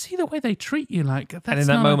I see the way they treat you. Like, that's and in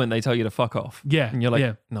that moment, they tell you to fuck off. Yeah. And you're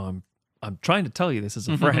like, no, I'm trying to tell you this as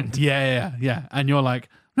a friend. Yeah. And you're like,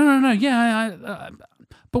 no, yeah,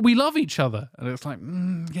 but we love each other. And it's like,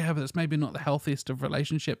 yeah, but it's maybe not the healthiest of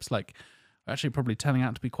relationships. Like, actually probably turning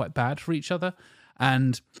out to be quite bad for each other.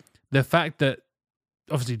 And the fact that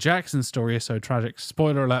obviously Jackson's story is so tragic,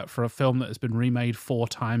 spoiler alert for a film that has been remade 4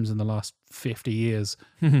 times in the last 50 years,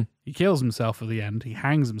 he kills himself at the end. He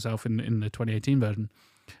hangs himself in the 2018 version.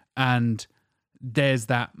 And there's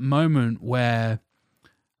that moment where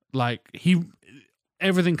like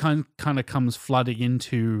everything kind of comes flooding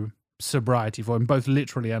into sobriety for him, both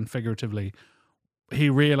literally and figuratively. He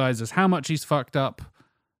realizes how much he's fucked up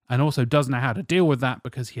and also doesn't know how to deal with that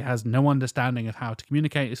because he has no understanding of how to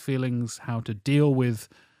communicate his feelings, how to deal with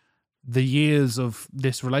the years of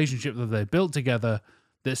this relationship that they built together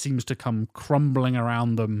that seems to come crumbling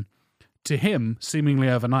around them to him seemingly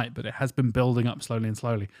overnight, but it has been building up slowly and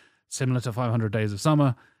slowly. Similar to 500 Days of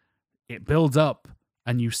Summer, it builds up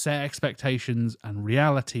and you set expectations, and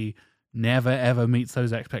reality never ever meets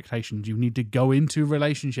those expectations. You need to go into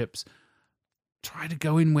relationships, try to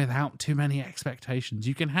go in without too many expectations.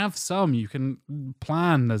 You can have some, you can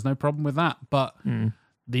plan, there's no problem with that. But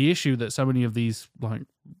the issue that so many of these like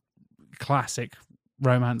classic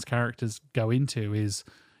romance characters go into is,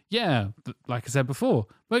 like I said before,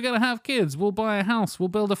 we're going to have kids, we'll buy a house, we'll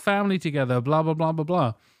build a family together, blah, blah, blah, blah,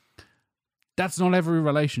 blah. That's not every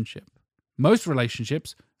relationship. Most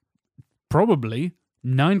relationships, probably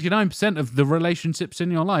 99% of the relationships in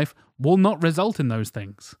your life will not result in those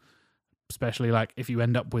things. Especially like if you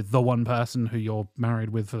end up with the one person who you're married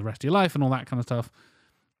with for the rest of your life and all that kind of stuff.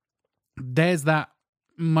 There's that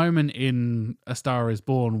moment in A Star Is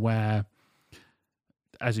Born where,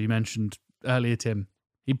 as you mentioned earlier, Tim,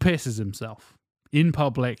 he pisses himself in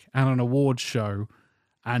public at an awards show,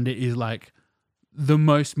 and it is like the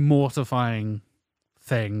most mortifying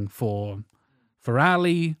thing for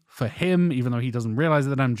Ali, for him, even though he doesn't realize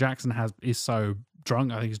that Jackson is so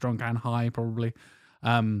drunk. I think he's drunk and high, probably.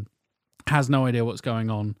 Has no idea what's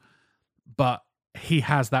going on, but he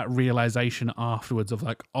has that realization afterwards of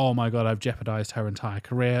like, oh my God, I've jeopardized her entire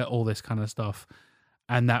career, all this kind of stuff.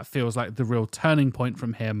 And that feels like the real turning point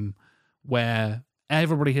from him, where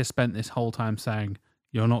everybody has spent this whole time saying,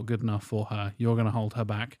 you're not good enough for her. You're going to hold her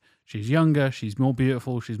back. She's younger. She's more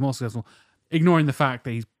beautiful. She's more successful. Ignoring the fact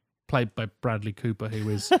that he's played by Bradley Cooper, who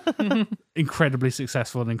is incredibly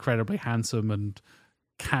successful and incredibly handsome and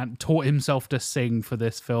taught himself to sing for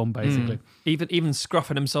this film, basically. Even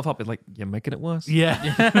scruffing himself up is like, you're making it worse.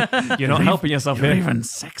 Yeah. You're not helping yourself You're here. even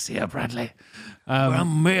sexier, Bradley. We're a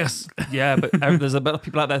mess. Yeah, but there's a bit of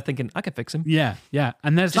people out there thinking, I can fix him. Yeah.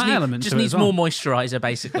 And there's that element just to it needs as well. more moisturizer,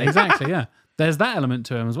 basically. Exactly, yeah. There's that element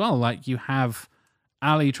to him as well. Like, you have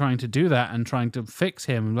Ali trying to do that and trying to fix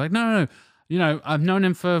him. Like, no. You know, I've known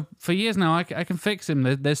him for years now. I can fix him.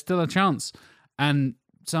 There's still a chance. And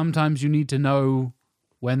sometimes you need to know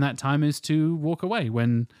when that time is to walk away.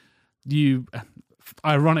 When you,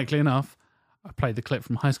 ironically enough, I played the clip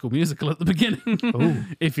from High School Musical at the beginning.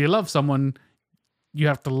 If you love someone, you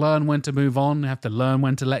have to learn when to move on. You have to learn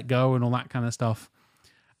when to let go and all that kind of stuff.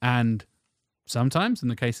 And sometimes, in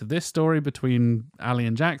the case of this story between Ali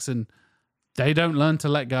and Jackson, they don't learn to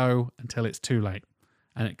let go until it's too late.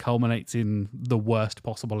 And it culminates in the worst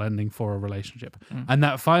possible ending for a relationship. And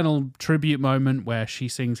that final tribute moment where she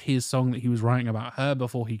sings his song that he was writing about her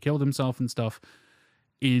before he killed himself and stuff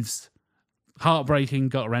is heartbreaking,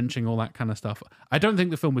 gut-wrenching, all that kind of stuff. I don't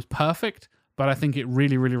think the film was perfect, but I think it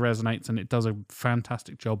really, really resonates, and it does a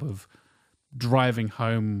fantastic job of driving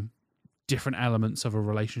home different elements of a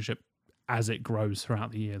relationship as it grows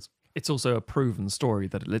throughout the years. It's also a proven story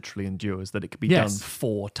that it literally endures, that it could be done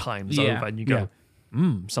 4 times over, and you go,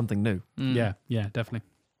 something new. Yeah, definitely.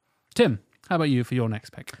 Tim, how about you for your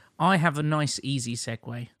next pick? I have a nice, easy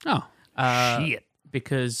segue. Oh, shit.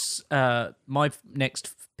 Because my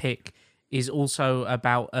next pick is also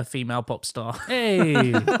about a female pop star.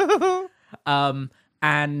 Hey!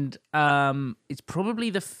 And it's probably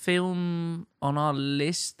the film on our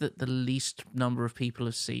list that the least number of people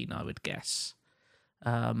have seen, I would guess.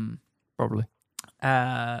 Probably.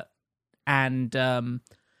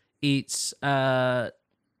 It's I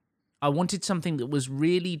wanted something that was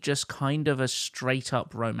really just kind of a straight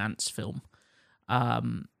up romance film.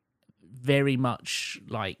 Very much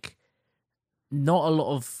like not a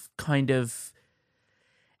lot of kind of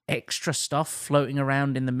extra stuff floating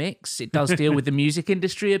around in the mix. It does deal with the music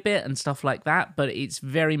industry a bit and stuff like that, but it's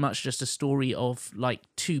very much just a story of like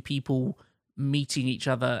 2 people meeting each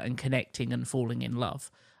other and connecting and falling in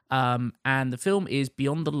love. And the film is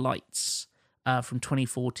Beyond the Lights from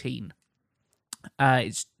 2014.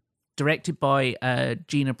 It's directed by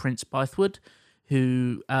Gina Prince Bythewood,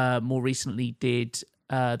 who more recently did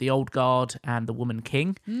The Old Guard and The Woman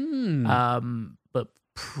King. But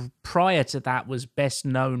prior to that was best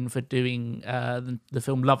known for doing the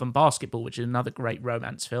film Love and Basketball, which is another great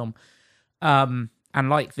romance film. And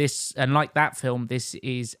like that film, this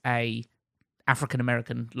is a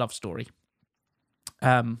African-American love story.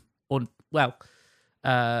 Not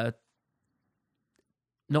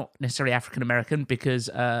necessarily African-American, because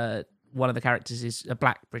one of the characters is a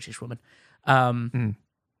black British woman. But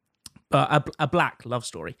a black love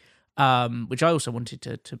story, which I also wanted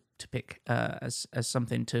to pick as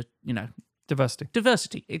something to,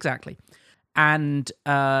 diversity, exactly. And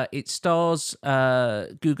it stars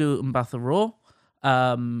Gugu Mbatha-Raw,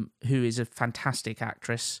 who is a fantastic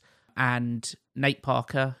actress, and Nate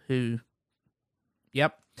Parker, who,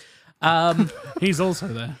 he's also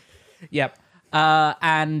there. Yep.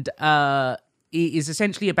 And it is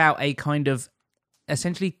essentially about a kind of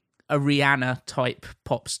a Rihanna type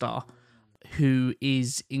pop star who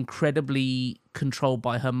is incredibly controlled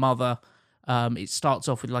by her mother. It starts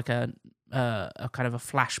off with like a kind of a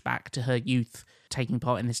flashback to her youth taking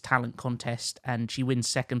part in this talent contest, and she wins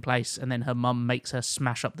second place, and then her mum makes her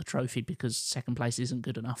smash up the trophy because second place isn't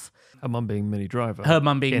good enough. Her mum being Minnie Driver. Her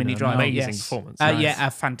mum being Minnie Driver, amazing yes. performance. Yeah,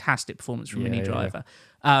 a fantastic performance from Minnie Driver.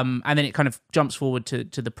 And then it kind of jumps forward to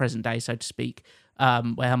the present day, so to speak,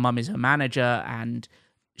 where her mum is her manager, and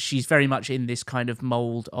she's very much in this kind of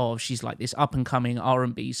mold of, she's like this up-and-coming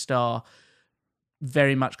R&B star,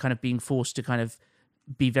 very much kind of being forced to kind of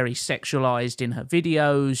be very sexualized in her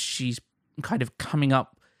videos. She's kind of coming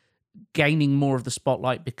up, gaining more of the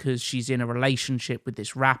spotlight because she's in a relationship with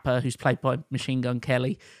this rapper who's played by Machine Gun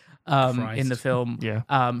Kelly in the film,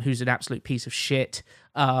 who's an absolute piece of shit.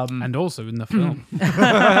 And also in the film.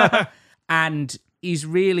 And is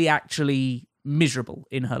really actually miserable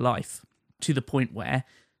in her life to the point where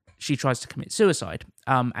she tries to commit suicide.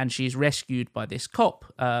 And she is rescued by this cop,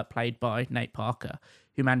 played by Nate Parker,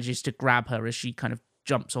 who manages to grab her as she kind of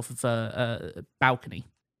jumps off of a balcony.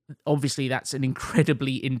 Obviously, that's an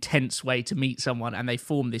incredibly intense way to meet someone, and they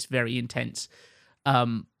form this very intense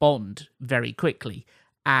bond very quickly.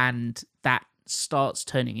 And that starts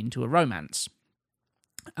turning into a romance.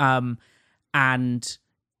 And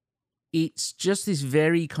it's just this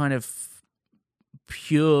very kind of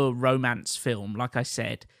pure romance film, like I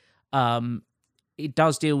said. It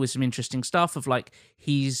does deal with some interesting stuff of like,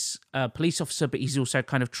 he's a police officer, but he's also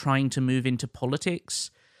kind of trying to move into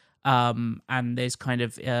politics. And there's kind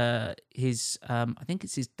of his, I think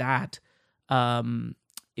it's his dad,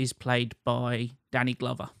 is played by Danny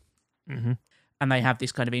Glover. Mm-hmm. And they have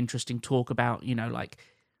this kind of interesting talk about, you know, like,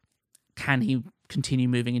 can he continue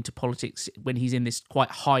moving into politics when he's in this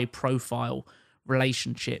quite high profile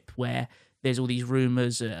relationship where there's all these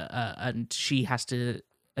rumors and she has to,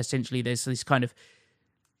 essentially there's this kind of,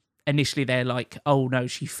 initially they're like, oh no,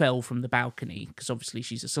 she fell from the balcony because obviously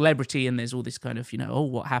she's a celebrity, and there's all this kind of, you know, oh,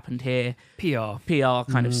 what happened here? PR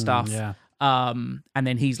kind of stuff. Yeah. And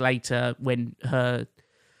then he's later, when her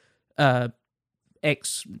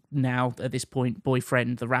ex, now at this point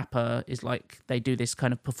boyfriend, the rapper, is like, they do this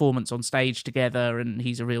kind of performance on stage together, and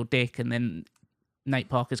he's a real dick, and then Nate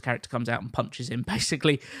Parker's character comes out and punches him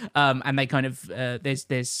basically. And they kind of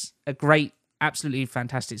there's a great, absolutely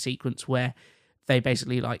fantastic sequence where they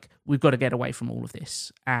basically like, we've got to get away from all of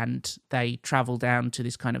this, and they travel down to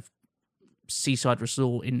this kind of seaside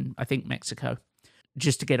resort in, I think, Mexico,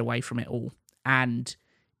 just to get away from it all. And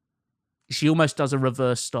she almost does a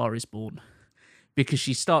reverse Star is Born, because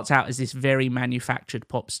she starts out as this very manufactured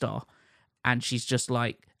pop star, and she's just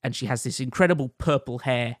like, and she has this incredible purple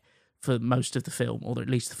hair for most of the film, or at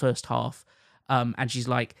least the first half, and she's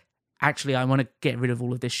like, actually, I want to get rid of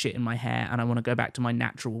all of this shit in my hair, and I want to go back to my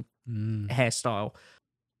natural hairstyle.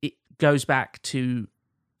 It goes back to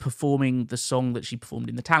performing the song that she performed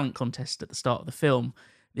in the talent contest at the start of the film,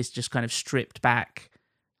 this just kind of stripped back,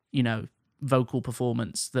 you know, vocal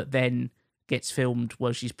performance that then gets filmed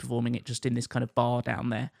while she's performing it just in this kind of bar down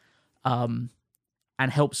there, and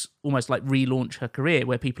helps almost like relaunch her career,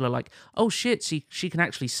 where people are like, oh shit, she can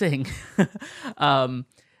actually sing.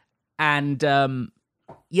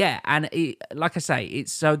 Yeah, and like I say,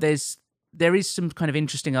 it's, so there is some kind of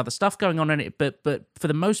interesting other stuff going on in it, but for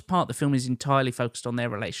the most part, the film is entirely focused on their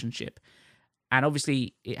relationship. And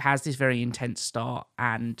obviously, it has this very intense start,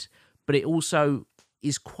 but it also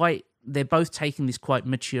is quite, they're both taking this quite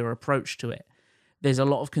mature approach to it. There's a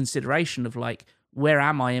lot of consideration of like, where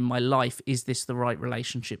am I in my life? Is this the right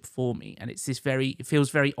relationship for me? And it's this it feels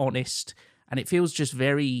very honest, and it feels just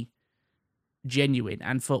very genuine.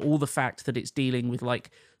 And for all the fact that it's dealing with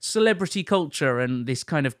like celebrity culture and this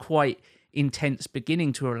kind of quite intense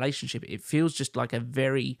beginning to a relationship, it feels just like a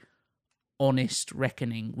very honest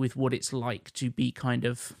reckoning with what it's like to be kind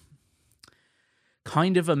of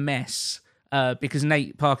a mess, because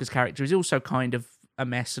Nate Parker's character is also kind of a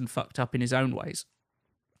mess and fucked up in his own ways,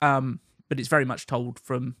 but it's very much told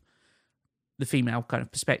from the female kind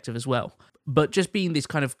of perspective as well. But just being this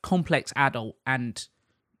kind of complex adult and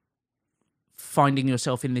finding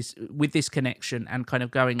yourself in this, with this connection, and kind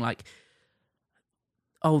of going like,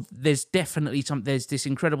 oh, there's definitely there's this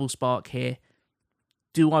incredible spark here.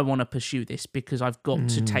 Do I want to pursue this? Because I've got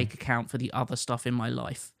to take account for the other stuff in my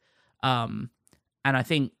life. And I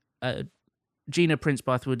think Gina Prince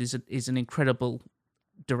Bythewood is an incredible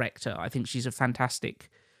director. I think she's a fantastic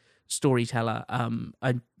storyteller.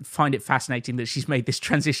 I find it fascinating that she's made this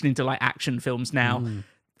transition into like action films now,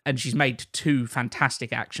 and she's made 2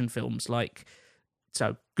 fantastic action films. Like,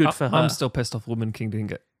 so good for her. I'm still pissed off Woman King didn't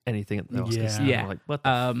get anything at the Oscars. Yeah. Like, what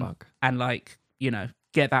the fuck? And like, you know,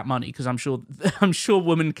 get that money, because I'm sure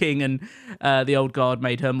Woman King and the Old Guard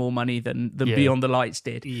made her more money than Beyond the Lights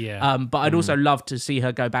did. Yeah. But I'd also love to see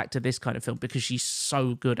her go back to this kind of film because she's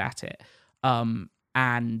so good at it.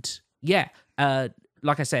 And yeah,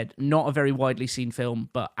 like I said, not a very widely seen film,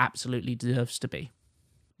 but absolutely deserves to be.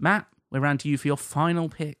 Matt, we're round to you for your final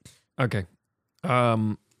pick. Okay.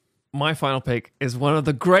 My final pick is one of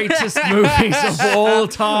the greatest movies of all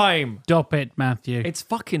time. Stop it, Matthew. It's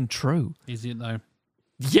fucking true. Is it though?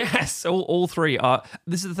 Yes, all three are.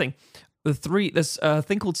 This is the thing. There's a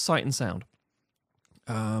thing called Sight and Sound.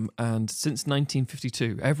 And since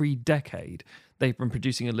 1952, every decade, they've been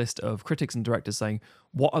producing a list of critics and directors saying,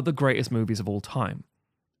 what are the greatest movies of all time?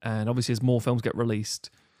 And obviously, as more films get released,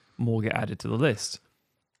 more get added to the list.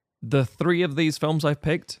 The three of these films I've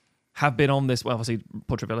picked have been on this. Well, obviously,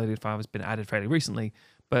 Portrait of a Lady on Fire has been added fairly recently,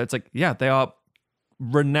 but it's like, yeah, they are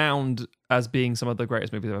renowned as being some of the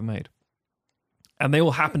greatest movies ever made. And they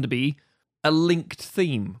all happen to be a linked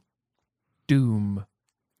theme. Doom.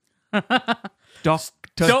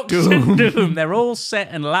 Doctor Doom. They're all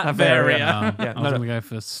set in Latveria. I was going to go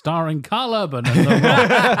for starring colour, but no,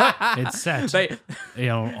 it's set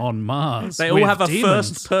on Mars. They all have a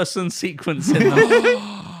first-person sequence in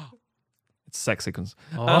them. It's sex sequence.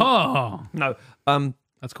 Oh. No.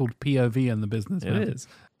 That's called POV in the business. It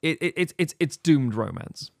is. It's doomed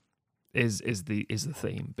romance is the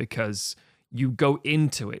theme, because you go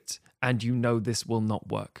into it and you know this will not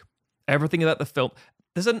work. Everything about the film.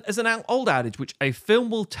 There's an old adage which a film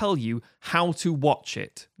will tell you how to watch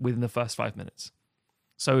it within the first 5 minutes.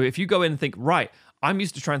 So if you go in and think, right, I'm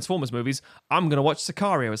used to Transformers movies, I'm going to watch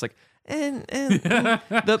Sicario. It's like,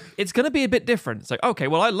 it's going to be a bit different. It's like, okay,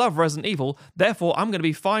 well, I love Resident Evil, therefore I'm going to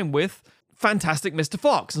be fine with Fantastic Mr.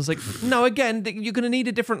 Fox. And it's like, no, again, you're going to need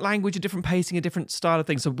a different language, a different pacing, a different style of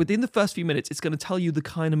things. So within the first few minutes, it's going to tell you the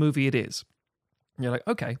kind of movie it is. And you're like,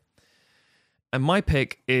 okay. And my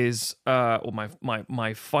pick is, or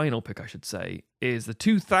my final pick, I should say, is the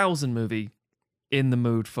 2000 movie In the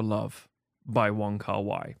Mood for Love by Wong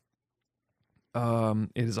Kar-wai. It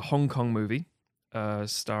is a Hong Kong movie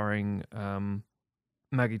starring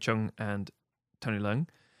Maggie Cheung and Tony Leung.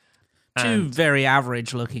 Two very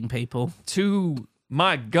average-looking people.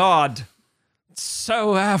 My God,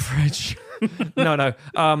 so average. No.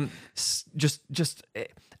 Just.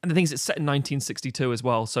 And the thing is, it's set in 1962 as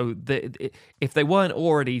well. So if they weren't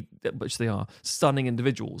already, which they are, stunning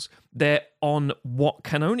individuals, they're on what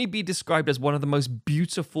can only be described as one of the most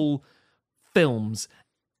beautiful films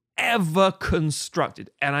ever constructed.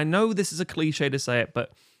 And I know this is a cliche to say it,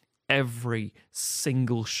 but every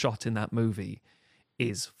single shot in that movie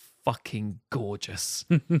is fucking gorgeous.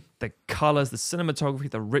 The colors, the cinematography,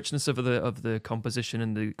 the richness of the composition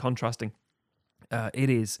and the contrasting. It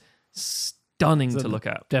is stunning to look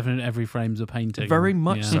at. Definitely every frame's a painting. Very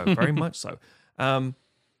much so. Very much so. And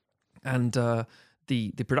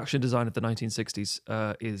the production design of the 1960s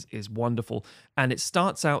is wonderful, and it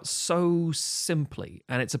starts out so simply,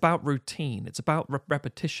 and it's about routine. It's about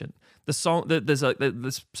repetition. The song, there's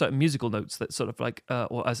certain musical notes that sort of like,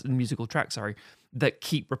 or as musical tracks, that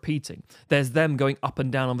keep repeating. There's them going up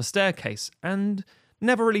and down on the staircase and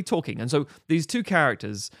never really talking. And so these two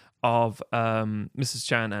characters of Mrs.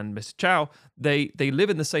 Chan and Mr. Chow, they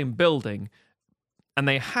live in the same building, and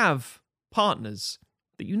they have partners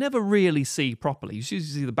that you never really see properly. You usually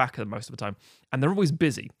see the back of them most of the time, and they're always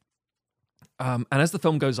busy. And as the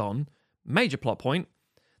film goes on, major plot point,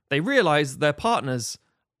 they realize their partners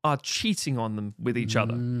are cheating on them with each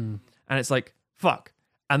other. And it's like, fuck.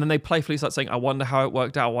 And then they playfully start saying, I wonder how it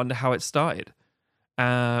worked out. I wonder how it started.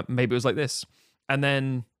 Maybe it was like this. And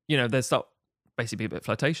then, they start basically being a bit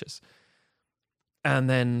flirtatious. And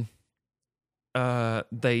then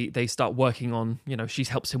they start working on, she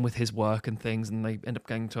helps him with his work and things, and they end up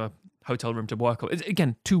going to a hotel room to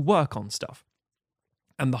work on stuff.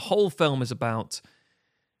 And the whole film is about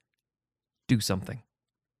do something.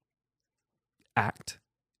 Act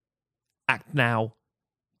now.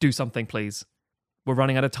 Do something, please. We're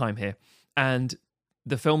running out of time here. And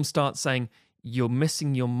the film starts saying, you're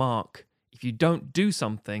missing your mark. If you don't do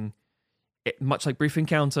something, much like Brief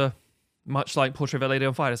Encounter, much like Portrait of a Lady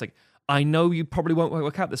on Fire, it's like, I know you probably won't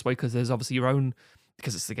work out this way because there's obviously your own,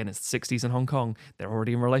 because it's the 60s in Hong Kong. They're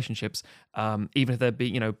already in relationships. Even if they're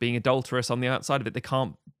being adulterous on the outside of it, they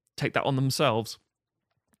can't take that on themselves.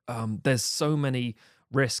 There's so many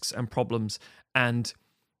risks and problems, and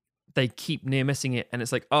they keep near missing it. And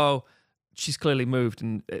it's like, oh, she's clearly moved,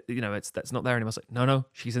 and that's not there anymore. It's like, no,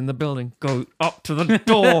 she's in the building. Go up to the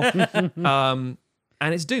door.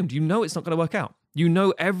 And it's doomed. It's not going to work out.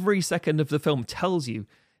 Every second of the film tells you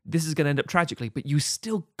this is going to end up tragically, but you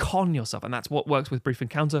still con yourself. And that's what works with Brief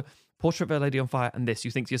Encounter, Portrait of a Lady on Fire, and this. You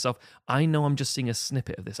think to yourself, I know I'm just seeing a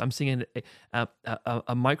snippet of this. I'm seeing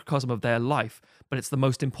a microcosm of their life, but it's the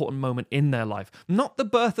most important moment in their life. Not the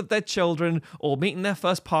birth of their children or meeting their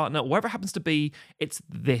first partner, or whatever it happens to be. It's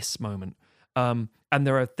this moment. And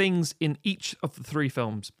there are things in each of the 3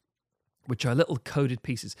 films which are little coded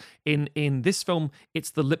pieces. In this film, it's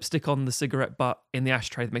the lipstick on the cigarette butt in the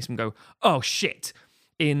ashtray that makes them go, oh shit.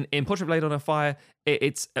 In Portrait of a Lady on Fire,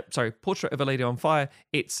 Portrait of a Lady on Fire,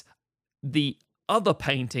 it's the other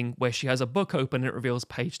painting where she has a book open and it reveals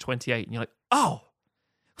page 28, and you're like, oh,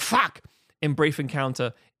 fuck. In Brief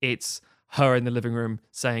Encounter, it's her in the living room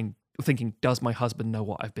thinking, does my husband know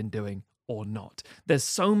what I've been doing or not? There's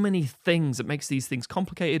so many things that makes these things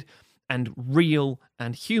complicated and real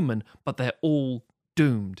and human, but they're all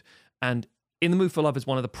doomed. And In the Mood for Love is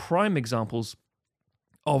one of the prime examples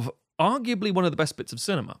of arguably one of the best bits of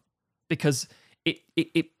cinema, because it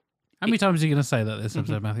How many times are you going to say that this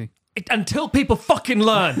episode, Matthew? Until people fucking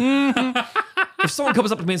learn. If someone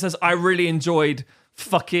comes up to me and says, I really enjoyed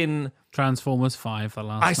fucking Transformers 5 the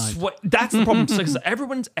last night. I swear, that's the problem. So,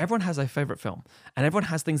 everyone has a favorite film, and everyone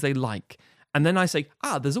has things they like. And then I say,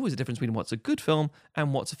 there's always a difference between what's a good film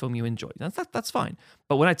and what's a film you enjoy. That's fine.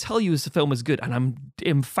 But when I tell you this film is good, and I'm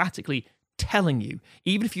emphatically telling you,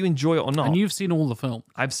 even if you enjoy it or not. And you've seen all the film.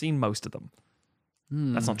 I've seen most of them.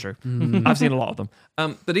 That's not true. I've seen a lot of them.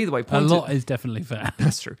 But either way, a lot is definitely fair.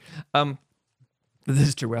 That's true. This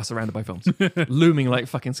is true. We are surrounded by films, looming like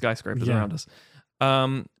fucking skyscrapers around us.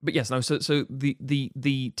 But yes, no. So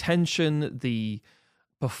the tension, the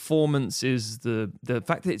performances, the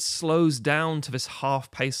fact that it slows down to this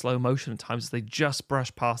half-paced slow motion at times as they just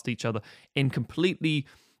brush past each other in completely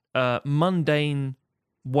mundane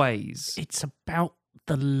ways. It's about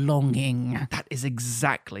the longing. That is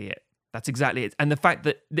exactly it. That's exactly it. And the fact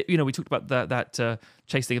that we talked about that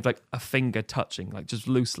chase thing of like a finger touching, like just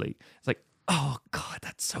loosely. It's like, oh God,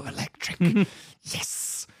 that's so electric.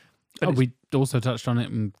 Yes. But we also touched on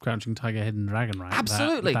it in Crouching Tiger, Hidden Dragon, right?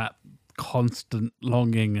 Absolutely. That constant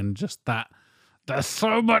longing and just that. There's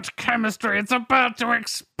so much chemistry. It's about to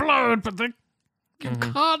explode, but you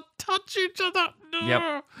can't touch each other. No.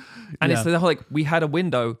 Yep. And it's the whole we had a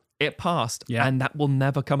window. It passed, and that will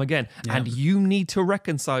never come again. Yeah. And you need to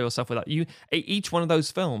reconcile yourself with that. Each one of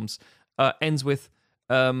those films ends with,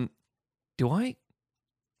 do I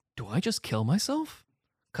just kill myself?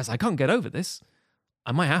 Because I can't get over this.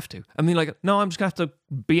 I might have to. I mean, no, I'm just going to have to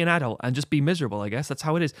be an adult and just be miserable, I guess. That's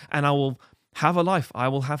how it is. And I will have a life. I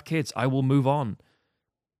will have kids. I will move on.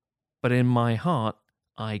 But in my heart,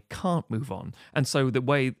 I can't move on. And so the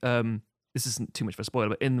way... this isn't too much of a spoiler,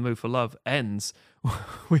 but In the Mood for Love ends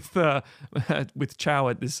with Chow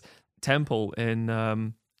at this temple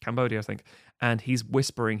in Cambodia, I think, and he's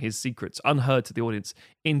whispering his secrets, unheard to the audience,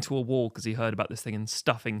 into a wall because he heard about this thing and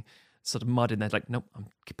stuffing sort of mud in there. Like, nope, I'm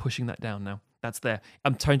pushing that down now. That's there.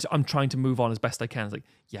 I'm trying to move on as best I can. It's like,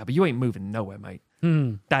 yeah, but you ain't moving nowhere, mate.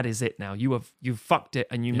 That is it now. You've fucked it,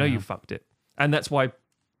 and you know you've fucked it. And that's why,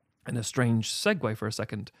 in a strange segue for a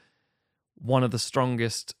second, one of the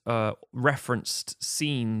strongest referenced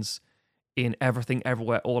scenes in Everything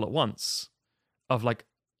Everywhere All at Once of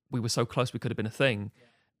we were so close we could have been a thing,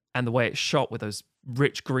 and the way it's shot with those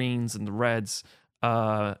rich greens and the reds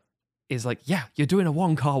is you're doing a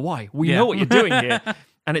Wong Kar-wai. We know what you're doing here,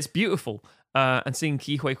 and it's beautiful. And seeing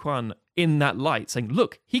Ke Huy Quan in that light saying,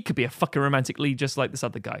 look, he could be a fucking romantic lead just like this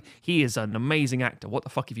other guy. He is an amazing actor. What the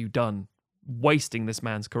fuck have you done wasting this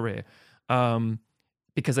man's career?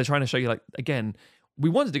 Because they're trying to show you, again, we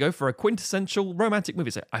wanted to go for a quintessential romantic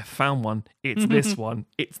movie. So I found one. It's this one.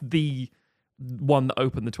 It's the one that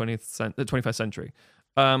opened the 21st century.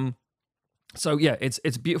 So yeah,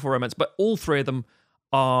 it's beautiful romance. But all three of them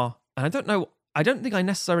are, and I don't think I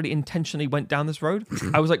necessarily intentionally went down this road.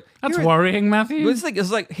 I was like, that's worrying, Matthew.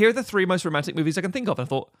 It's like, here are the three most romantic movies I can think of. And I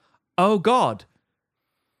thought, oh God.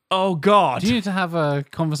 Oh God. Do you need to have a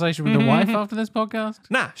conversation with the wife after this podcast?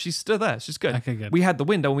 Nah, she's still there. She's good. Okay, good. We had the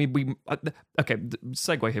window and okay,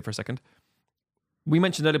 segue here for a second. We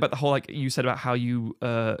mentioned earlier about the whole, you said about how you,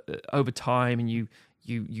 over time, and you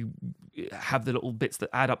have the little bits that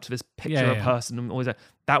add up to this picture of a person and always that.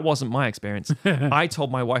 That wasn't my experience. I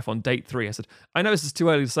told my wife on date 3, I said, I know this is too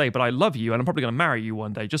early to say, but I love you and I'm probably going to marry you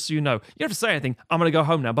one day, just so you know. You don't have to say anything. I'm going to go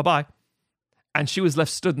home now. Bye-bye. And she was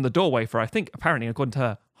left stood in the doorway for, I think, apparently, according to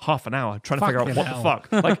her, half an hour, trying to figure out what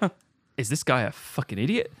the fuck. Is this guy a fucking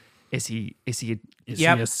idiot? Is he a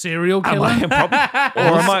serial killer?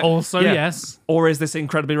 Yes. Or is this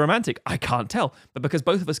incredibly romantic? I can't tell. But because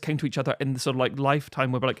both of us came to each other in the sort of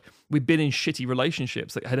lifetime where we've been in shitty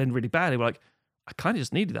relationships that had ended really badly, we're like, I kind of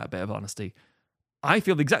just needed that bit of honesty. I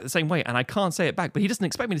feel the exact same way, and I can't say it back, but he doesn't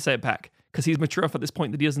expect me to say it back because he's mature enough at this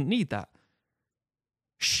point that he doesn't need that.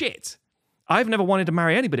 Shit. I've never wanted to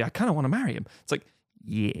marry anybody. I kind of want to marry him. It's like,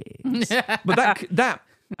 yes. But that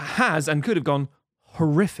has and could have gone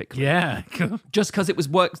horrifically. Yeah. Just because it was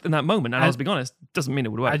worked in that moment, and I was being honest, doesn't mean it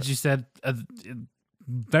would work. As you said,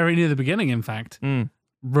 very near the beginning, in fact,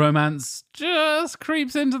 romance just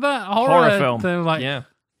creeps into that horror film. They're like, yeah.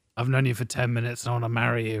 I've known you for 10 minutes and I want to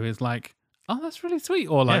marry you. It's like, oh, that's really sweet.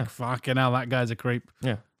 Or like, fucking hell, that guy's a creep.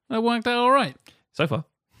 Yeah. It worked out all right. So far.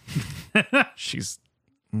 She's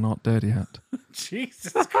not dead yet.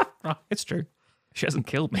 Jesus Christ. It's true. She hasn't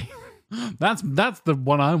killed me. That's the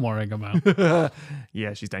one I'm worrying about.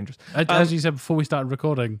 Yeah, she's dangerous. As you said before we started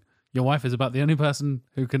recording, your wife is about the only person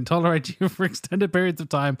who can tolerate you for extended periods of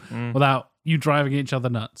time without you driving each other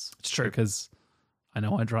nuts. It's true. Because I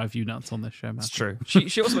know I drive you nuts on this show, man. It's true.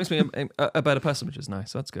 She also makes me a better person, which is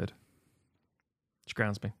nice. So that's good. She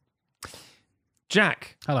grounds me.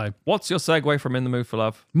 Jack. Hello. What's your segue from In the Mood for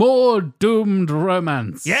Love? More doomed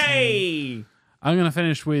romance. Yay! I'm going to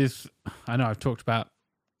finish with, I know I've talked about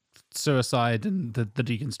suicide and the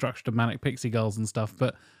deconstruction of Manic Pixie Girls and stuff,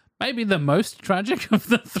 but maybe the most tragic of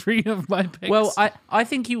the three of my picks. Well, I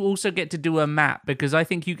think you also get to do a map because I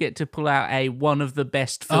think you get to pull out one of the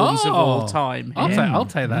best films of all time. I'll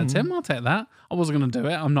take that, Tim. I'll take that. I wasn't going to do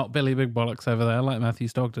it. I'm not Billy Big Bollocks over there like Matthew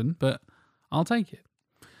Stockton, but I'll take it.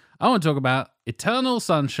 I want to talk about Eternal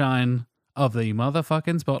Sunshine of the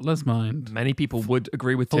Motherfucking Spotless Mind. Many people would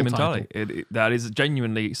agree with Tim Full entirely. That is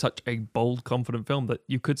genuinely such a bold, confident film that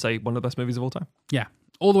you could say one of the best movies of all time. Yeah.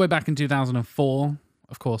 All the way back in 2004,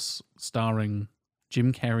 of course, starring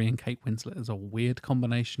Jim Carrey and Kate Winslet is a weird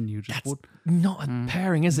combination. Not a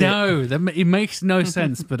pairing, is it? No, it makes no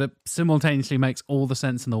sense, but it simultaneously makes all the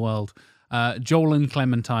sense in the world. Joel and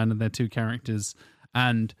Clementine are their two characters,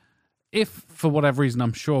 and if, for whatever reason,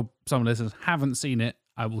 I'm sure some listeners haven't seen it,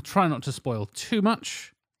 I will try not to spoil too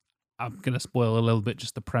much. I'm going to spoil a little bit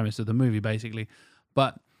just the premise of the movie, basically.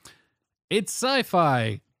 But it's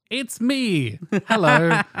sci-fi. It's me.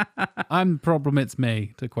 Hello. I'm the problem, it's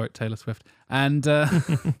me, to quote Taylor Swift. And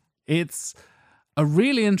it's a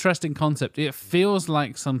really interesting concept. It feels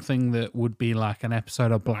like something that would be like an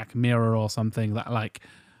episode of Black Mirror or something that I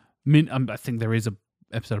think there is a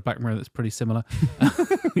episode of Black Mirror that's pretty similar.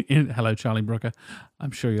 Hello, Charlie Brooker.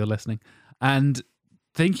 I'm sure you're listening. And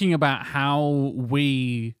thinking about how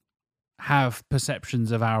we have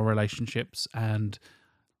perceptions of our relationships and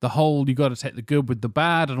the whole, you got to take the good with the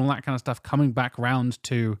bad and all that kind of stuff, coming back round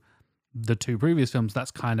to the two previous films,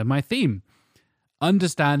 that's kind of my theme.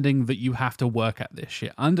 Understanding that you have to work at this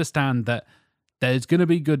shit. Understand that there's going to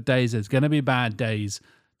be good days, there's going to be bad days,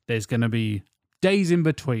 there's going to be days in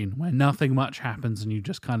between where nothing much happens and you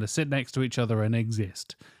just kind of sit next to each other and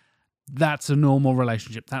exist. That's a normal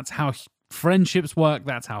relationship. That's how friendships work.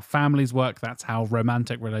 That's how families work. That's how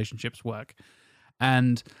romantic relationships work.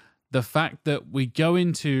 And the fact that we go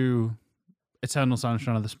into Eternal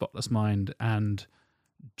Sunshine of the Spotless Mind and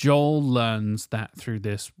Joel learns that through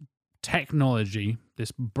this technology,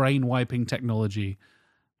 this brain-wiping technology,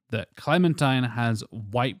 that Clementine has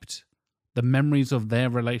wiped the memories of their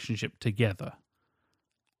relationship together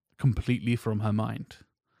completely from her mind.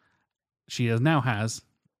 She now has,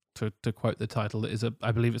 to quote the title,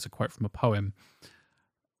 I believe it's a quote from a poem,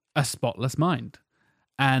 a spotless mind.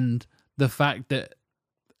 And the fact that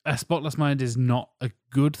a spotless mind is not a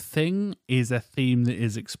good thing is a theme that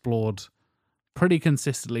is explored pretty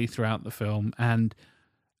consistently throughout the film. And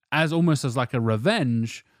as almost as like a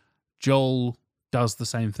revenge, Joel does the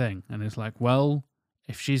same thing. And it's like, well,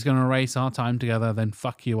 if she's going to erase our time together, then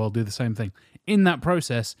fuck you, I'll do the same thing. In that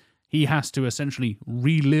process, he has to essentially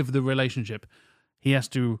relive the relationship. He has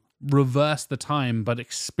to reverse the time, but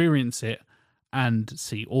experience it and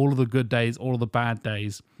see all of the good days, all of the bad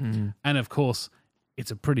days. And of course, it's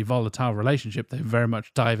a pretty volatile relationship. They very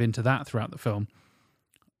much dive into that throughout the film.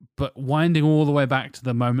 But winding all the way back to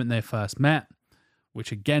the moment they first met,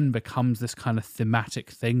 which again becomes this kind of thematic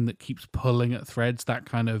thing that keeps pulling at threads, that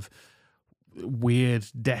kind of weird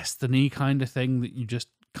destiny kind of thing that you just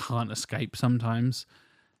can't escape sometimes.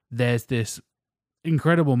 There's this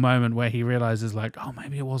incredible moment where he realizes like, oh,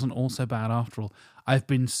 maybe it wasn't all so bad after all. I've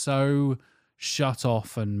been so shut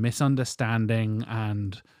off and misunderstanding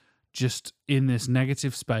and just in this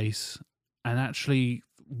negative space, and actually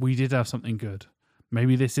we did have something good.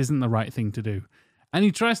 Maybe this isn't the right thing to do. And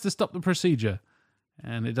he tries to stop the procedure,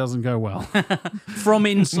 and it doesn't go well. From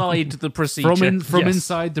inside the procedure. From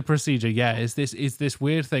inside the procedure, yeah. Is this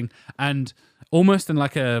weird thing. And almost in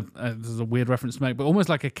like this is a weird reference to make, but almost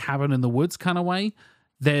like a cabin in the woods kind of way,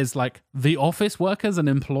 there's like the office workers and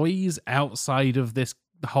employees outside of this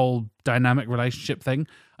whole dynamic relationship thing.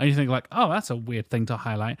 And you think like, oh, that's a weird thing to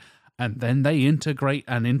highlight. And then they integrate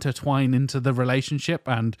and intertwine into the relationship,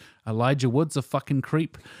 and Elijah Wood's a fucking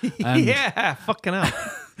creep. And yeah, fucking hell.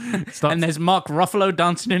 And there's Mark Ruffalo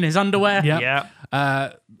dancing in his underwear. Yep.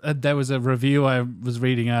 Yeah. There was a review I was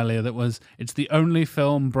reading earlier that was, it's the only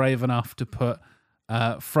film brave enough to put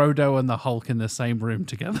Frodo and the Hulk in the same room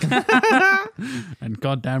together. And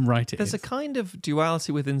goddamn right it There's is. a kind of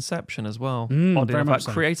duality with Inception as well. very Oddly enough, much like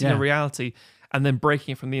so. creating Yeah. a reality and then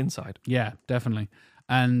breaking it from the inside. Yeah, definitely.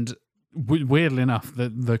 And weirdly enough,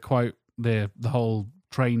 the quote, the whole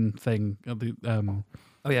train thing,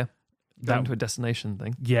 Oh yeah, That- going to a destination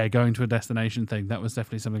thing. yeah, going to a destination thing, that was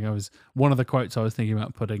definitely something one of the quotes I was thinking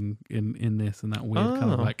about putting in this, and that weird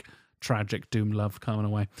kind of Oh. like tragic doom love coming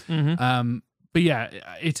away. Mm-hmm. But yeah,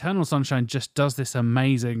 Eternal Sunshine just does this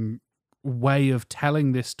amazing way of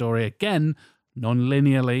telling this story again,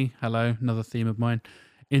 non-linearly. Hello, another theme of mine.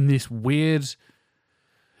 In this weird,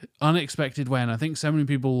 unexpected way. And I think so many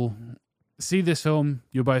people see this film,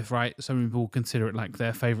 you're both right. So many people consider it like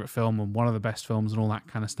their favorite film and one of the best films and all that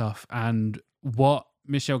kind of stuff. And what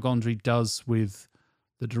Michel Gondry does with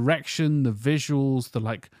the direction, the visuals, the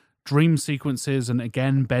like dream sequences, and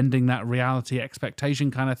again, bending that reality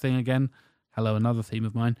expectation kind of thing again. Hello, another theme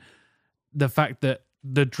of mine. The fact that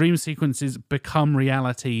the dream sequences become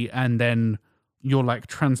reality and then you're like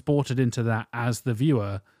transported into that as the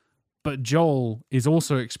viewer. But Joel is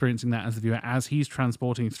also experiencing that as the viewer as he's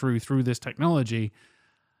transporting through this technology.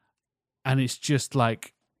 And it's just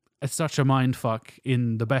like, it's such a mind fuck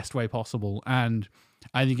in the best way possible. And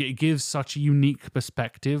I think it gives such a unique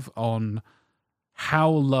perspective on how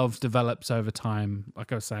love develops over time.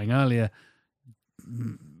 Like I was saying earlier,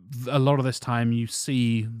 a lot of this time you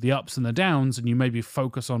see the ups and the downs and you maybe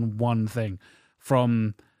focus on one thing.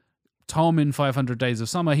 From Tom in 500 Days of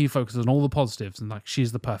Summer, he focuses on all the positives and like,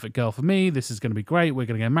 she's the perfect girl for me. This is going to be great. We're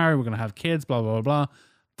going to get married. We're going to have kids, blah, blah, blah, blah.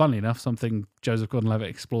 Funnily enough, something Joseph Gordon-Levitt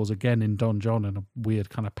explores again in Don John in a weird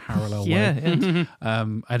kind of parallel way. Yeah.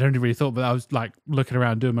 I'd only really thought, but I was like looking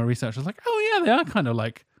around doing my research. I was like, oh yeah, they are kind of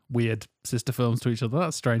like weird sister films to each other.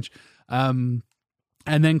 That's strange. And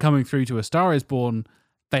then coming through to A Star Is Born,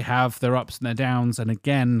 they have their ups and their downs. And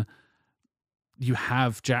again, you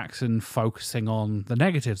have Jackson focusing on the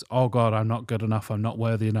negatives. Oh God, I'm not good enough. I'm not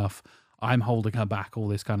worthy enough. I'm holding her back, all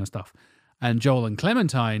this kind of stuff. And Joel and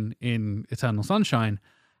Clementine in Eternal Sunshine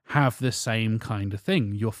have the same kind of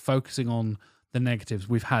thing. You're focusing on the negatives.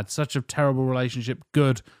 We've had such a terrible relationship.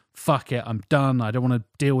 Good. Fuck it. I'm done. I don't want to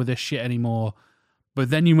deal with this shit anymore. But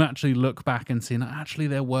then you actually look back and see, actually,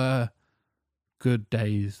 there were good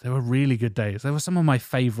days. There were really good days. They were some of my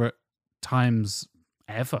favorite times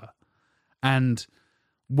ever. And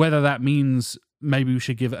whether that means maybe we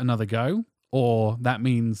should give it another go, or that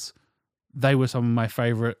means they were some of my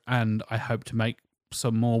favorite and I hope to make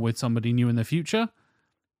some more with somebody new in the future,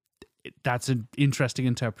 that's an interesting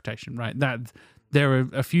interpretation, right? That there are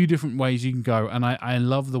a few different ways you can go. And I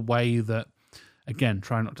love the way that, again,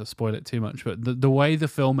 try not to spoil it too much, but the way the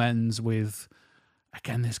film ends with,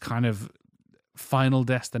 again, this kind of final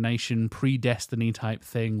destination, predestiny type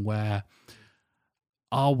thing where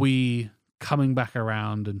are we coming back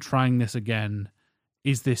around and trying this again?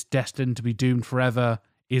 Is this destined to be doomed forever?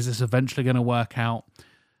 Is this eventually going to work out?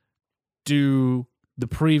 Do the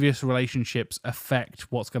previous relationships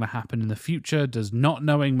affect what's going to happen in the future? Does not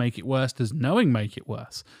knowing make it worse? Does knowing make it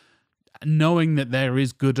worse? Knowing that there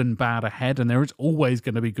is good and bad ahead, and there is always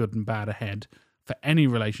going to be good and bad ahead for any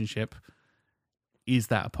relationship, is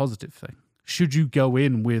that a positive thing? Should you go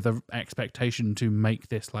in with an expectation to make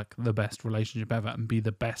this like the best relationship ever and be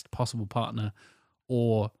the best possible partner,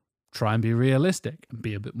 or try and be realistic and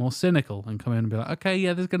be a bit more cynical and come in and be like, okay,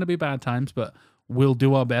 yeah, there's going to be bad times, but we'll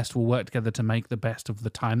do our best. We'll work together to make the best of the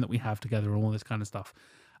time that we have together and all this kind of stuff.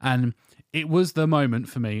 And it was the moment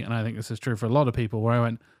for me, and I think this is true for a lot of people, where I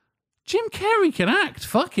went, Jim Carrey can act,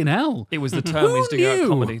 fucking hell. It was the term he's doing out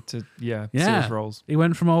comedy to, serious roles. He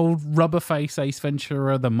went from old Rubberface Ace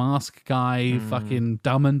Ventura, the Mask guy, fucking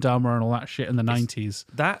Dumb and Dumber and all that shit in the 90s.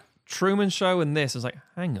 That Truman Show and this is like,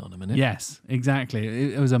 hang on a minute. Yes,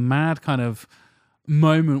 exactly. It was a mad kind of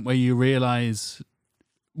moment where you realize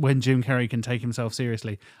when Jim Carrey can take himself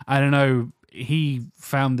seriously. I don't know, he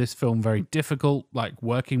found this film very difficult, like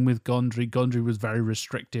working with Gondry. Gondry was very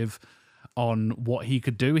restrictive on what he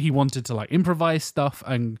could do. He wanted to like improvise stuff,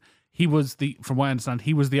 and he was from what I understand,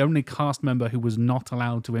 he was the only cast member who was not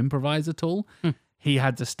allowed to improvise at all. He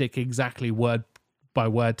had to stick exactly word by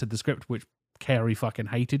word to the script, which Carey fucking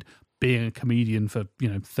hated. Being a comedian for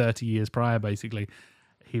 30 years prior, basically,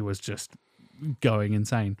 he was just going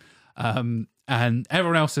insane. And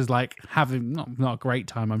everyone else is like having not a great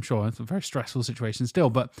time, I'm sure. It's a very stressful situation still,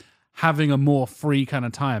 but having a more free kind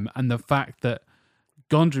of time. And the fact that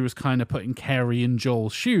Gondry was kind of putting Carey in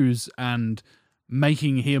Joel's shoes and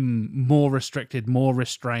making him more restricted, more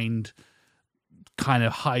restrained, kind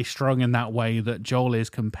of high-strung in that way that Joel is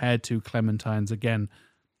compared to Clementine's, again,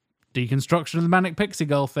 deconstruction of the Manic Pixie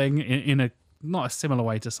Girl thing in a not a similar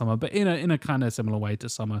way to Summer, but in a kind of similar way to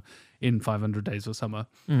Summer in 500 Days of Summer.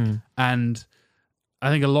 And I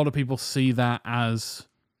think a lot of people see that as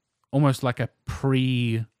almost like a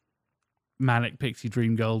pre-Manic Pixie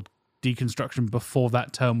Dream Girl deconstruction before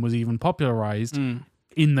that term was even popularized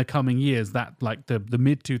in the coming years. That like the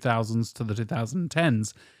mid-2000s to the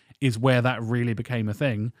 2010s is where that really became a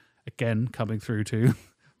thing. Again, coming through to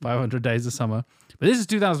 500 Days of Summer. But this is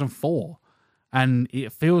 2004. And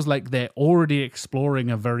it feels like they're already exploring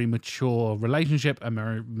a very mature relationship, a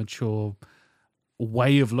very mature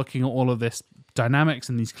way of looking at all of this dynamics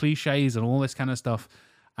and these cliches and all this kind of stuff.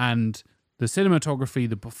 And the cinematography,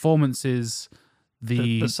 the performances,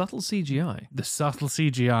 the subtle CGI. The subtle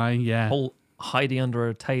CGI, yeah. Whole hiding under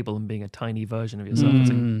a table and being a tiny version of yourself.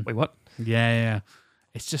 It's like, wait, what? Yeah.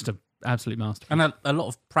 It's just an absolute masterpiece. And a lot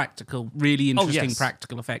of really interesting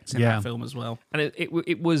practical effects in that film as well. And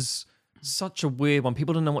it was such a weird one.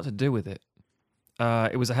 People didn't know what to do with it.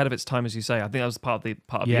 It was ahead of its time, as you say. I think that was part of the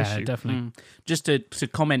issue. Yeah, definitely. Just to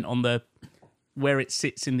comment on where it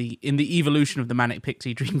sits in the evolution of the Manic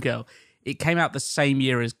Pixie Dream Girl. It came out the same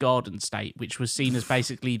year as Garden State, which was seen as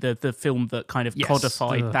basically the film that kind of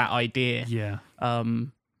codified that idea.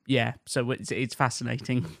 Yeah. So it's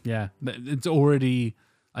fascinating. Yeah. It's already,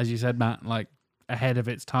 as you said, Matt, like ahead of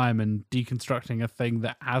its time and deconstructing a thing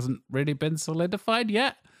that hasn't really been solidified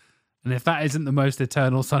yet. And if that isn't the most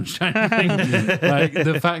eternal sunshine thing, like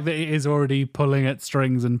the fact that it is already pulling at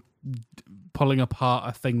strings and pulling apart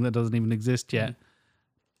a thing that doesn't even exist yet,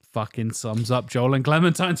 fucking sums up Joel and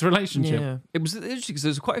Clementine's relationship. Yeah, it was interesting because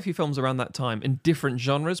there's quite a few films around that time in different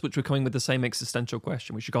genres which were coming with the same existential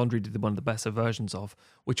question, which Gondry did one of the better versions of,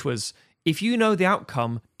 which was, if you know the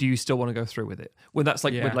outcome, do you still want to go through with it? When that's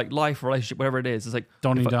like with like life, relationship, whatever it is, it's like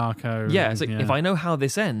Donnie Darko. Yeah, it's like if I know how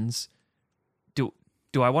this ends,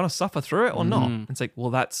 do I want to suffer through it or not? It's like, well,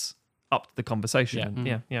 that's up to the conversation.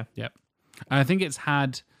 Yeah. And I think it's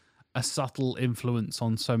had a subtle influence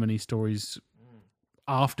on so many stories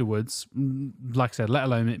afterwards, like I said, let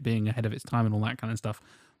alone it being ahead of its time and all that kind of stuff.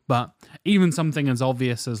 But even something as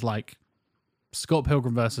obvious as like Scott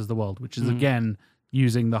Pilgrim versus the World, which is again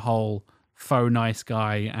using the whole faux nice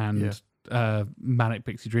guy and Manic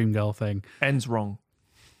Pixie Dream Girl thing. Ends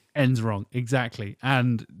wrong, exactly.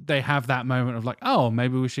 And they have that moment of like, oh,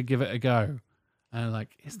 maybe we should give it a go. And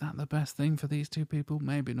like, is that the best thing for these two people?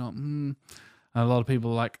 Maybe not. And a lot of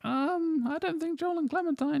people are like, I don't think Joel and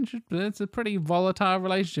Clementine should. It's a pretty volatile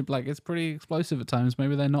relationship. Like, it's pretty explosive at times.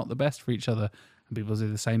 Maybe they're not the best for each other. And people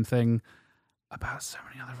do the same thing about so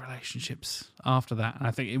many other relationships after that. And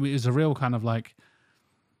I think it was a real kind of like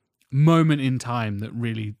moment in time that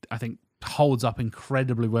really, I think, holds up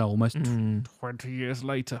incredibly well. Almost 20 years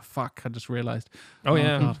later. Fuck, I just realised. Oh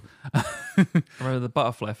yeah. God. I remember the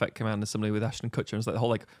Butterfly Effect came out in a similar with Ashton Kutcher. It's like the whole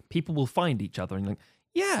like people will find each other and like,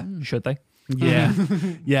 should they? Yeah.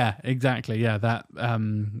 Yeah, exactly. Yeah, that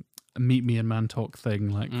meet me and man talk thing.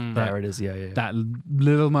 Like there it is. Yeah. That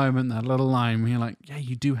little moment, that little line where you're like, yeah,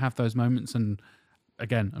 you do have those moments. And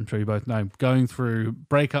again, I'm sure you both know, going through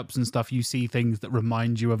breakups and stuff, you see things that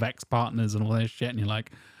remind you of ex-partners and all this shit, and you're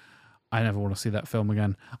like, I never want to see that film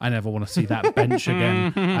again. I never want to see that bench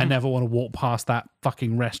again. I never want to walk past that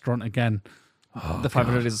fucking restaurant again. The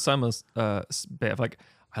 500 Days of Summer bit of like,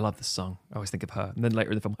 I love this song. I always think of her. And then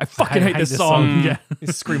later in the film, I fucking hate this song. Yeah.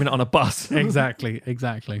 He's screaming it on a bus. Exactly.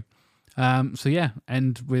 So yeah,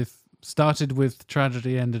 started with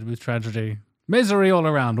tragedy, ended with tragedy. Misery all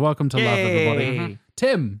around. Welcome to love, everybody.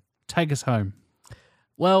 Tim, take us home.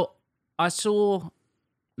 Well, I saw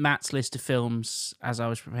Matt's list of films as I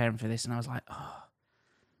was preparing for this, and I was like, oh,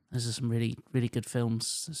 those are some really, really good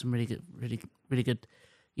films. There's some really good,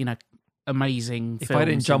 amazing films. If I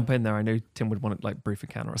didn't jump in there, I knew Tim would want to like brief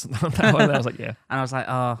encounter or something like that. I was like, yeah. And I was like,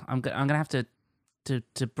 oh, I'm gonna have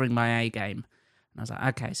to bring my A game. And I was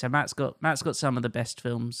like, okay, so Matt's got some of the best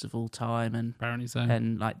films of all time, and apparently so.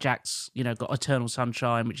 And like Jack's, got Eternal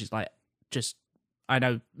Sunshine, which is like just, I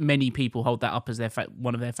know many people hold that up as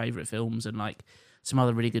one of their favorite films, and like some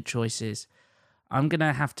other really good choices. I'm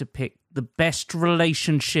gonna have to pick the best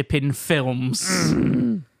relationship in films.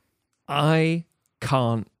 I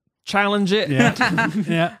can't challenge it.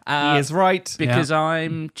 Yeah. He is right. Because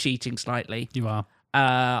I'm cheating slightly. You are.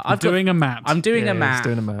 I'm doing a map. I'm doing a he's map.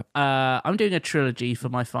 doing a map. I'm doing a trilogy for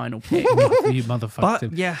my final pick. You motherfucker. But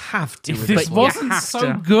Tim. you have to. If with this you one. wasn't have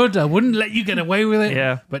so to. good, I wouldn't let you get away with it.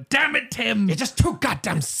 Yeah. But damn it, Tim. You're just too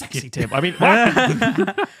goddamn sexy, Tim. I mean,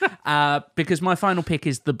 what? Because my final pick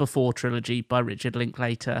is the Before trilogy by Richard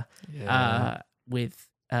Linklater, with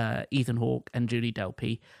Ethan Hawke and Julie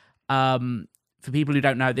Delpy. For people who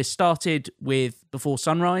don't know, this started with Before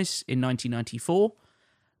Sunrise in 1994,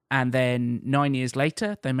 and then 9 years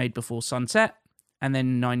later, they made Before Sunset, and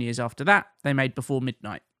then 9 years after that, they made Before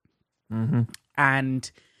Midnight.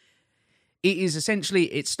 And it is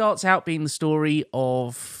essentially, it starts out being the story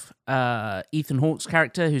of Ethan Hawke's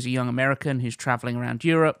character, who's a young American who's traveling around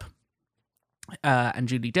Europe, and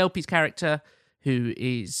Julie Delpy's character, who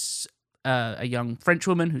is a young French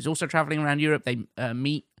woman who's also traveling around Europe. They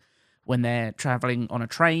meet when they're traveling on a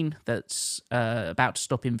train that's about to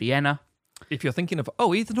stop in Vienna. If you're thinking of,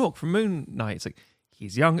 Ethan Hawke from Moon Knight, it's like,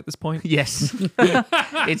 he's young at this point. Yes.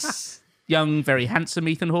 It's young, very handsome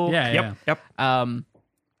Ethan Hawke. Yeah. Yep.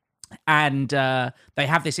 And they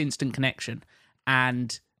have this instant connection.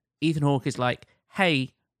 And Ethan Hawke is like,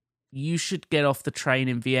 hey, you should get off the train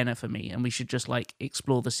in Vienna for me, and we should just like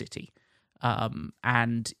explore the city.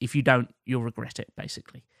 And if you don't, you'll regret it,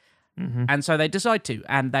 basically. And so they decide to,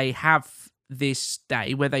 and they have this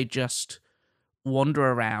day where they just wander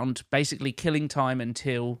around, basically killing time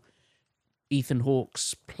until Ethan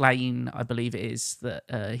Hawke's plane, I believe it is,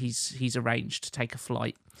 that he's arranged to take a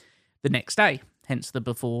flight the next day, hence the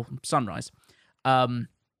Before Sunrise. And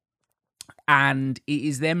it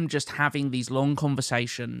is them just having these long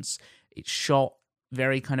conversations. It's shot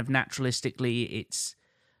very kind of naturalistically. It's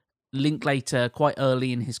Linklater quite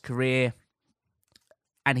early in his career,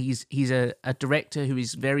 and he's a director who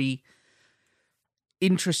is very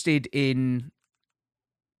interested in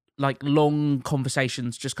like long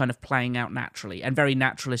conversations just kind of playing out naturally, and very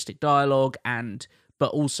naturalistic dialogue,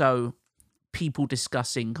 but also people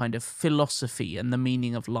discussing kind of philosophy and the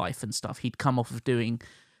meaning of life and stuff. He'd come off of doing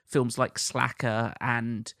films like Slacker,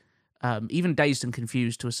 and even Dazed and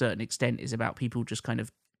Confused to a certain extent is about people just kind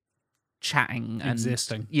of chatting and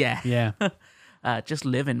Existing. Yeah. Yeah. Just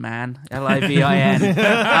living, man. Livin.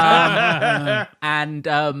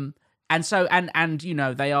 And so you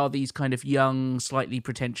know, they are these kind of young, slightly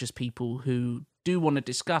pretentious people who do want to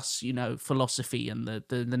discuss, you know, philosophy and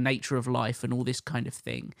the nature of life and all this kind of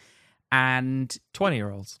thing. And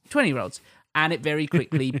 20-year-olds. And it very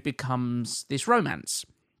quickly becomes this romance.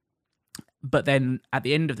 But then at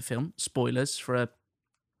the end of the film, spoilers for a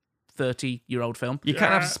 30-year-old film. You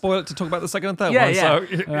can't have to spoil it to talk about the second and third Yeah, one.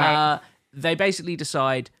 yeah. So They basically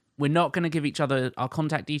decide we're not going to give each other our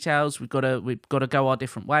contact details. We've got to go our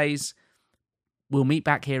different ways. We'll meet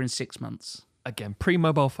back here in 6 months. again,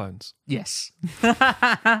 pre-mobile phones. Yes.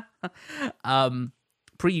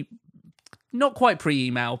 Not quite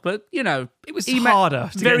pre-email, but you know, it was harder.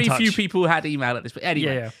 To very get in few touch. people had email at this point.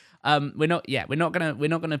 Anyway, Yeah. we're not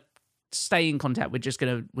gonna stay in contact. We're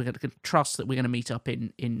gonna trust that we're gonna meet up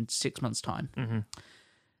in 6 months' time. Mm-hmm.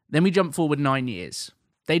 Then we jump forward 9 years.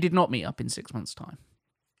 They did not meet up in 6 months' time,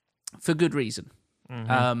 for good reason.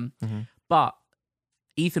 But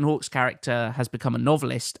Ethan Hawke's character has become a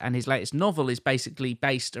novelist, and his latest novel is basically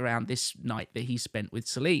based around this night that he spent with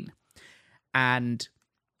Celine. And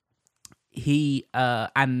he's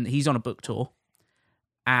on a book tour,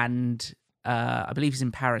 and I believe he's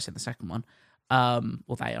in Paris in the second one.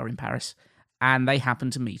 Well, they are in Paris, and they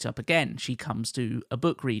happen to meet up again. She comes to a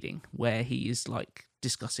book reading where he is like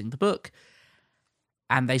discussing the book,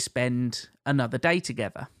 and they spend another day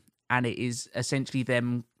together. And it is essentially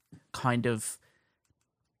them kind of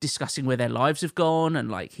discussing where their lives have gone, and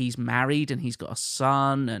like he's married and he's got a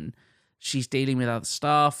son, and she's dealing with other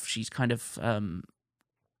stuff. She's kind of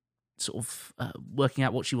working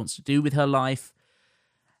out what she wants to do with her life.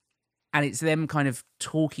 And it's them kind of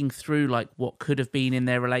talking through like what could have been in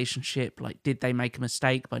their relationship. Like, did they make a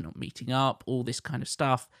mistake by not meeting up? All this kind of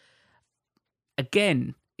stuff.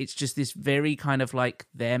 Again, it's just this very kind of like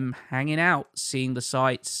them hanging out, seeing the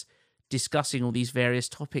sights, discussing all these various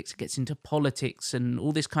topics. It gets into politics and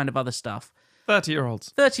all this kind of other stuff.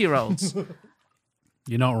 30-year-olds. 30-year-olds.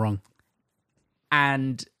 You're not wrong.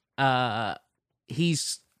 And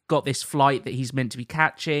he's got this flight that he's meant to be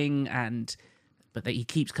catching, but that he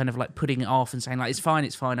keeps kind of like putting it off and saying like, it's fine,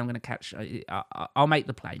 I'm going to catch, I'll make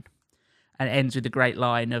the plane. And it ends with a great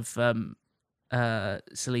line of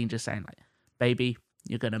Celine just saying like, baby,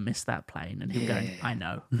 you're going to miss that plane. And him going, I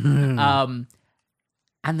know.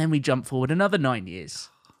 And then we jump forward another 9 years.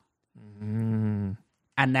 And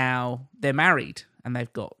now they're married and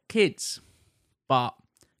they've got kids, but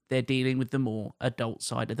they're dealing with the more adult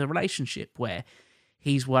side of the relationship, where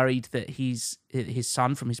he's worried that his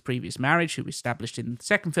son from his previous marriage, who we established in the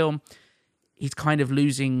second film, he's kind of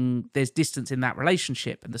losing, there's distance in that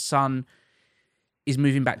relationship, and the son is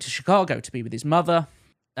moving back to Chicago to be with his mother.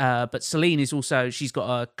 But Celine is also, she's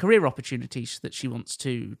got a career opportunity that she wants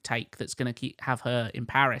to take that's going to have her in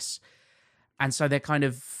Paris. And so they're kind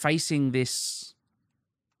of facing this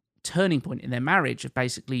turning point in their marriage of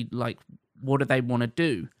basically like, what do they want to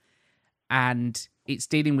do? And it's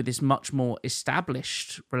dealing with this much more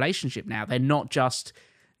established relationship now. They're not just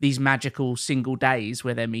these magical single days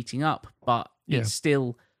where they're meeting up, but it's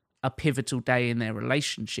still a pivotal day in their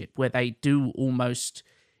relationship where they do almost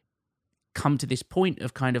come to this point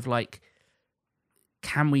of kind of like,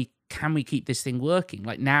 can we keep this thing working?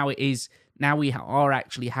 Like now we are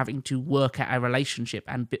actually having to work at a relationship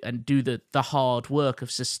and do the hard work of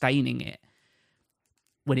sustaining it,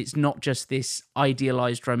 when it's not just this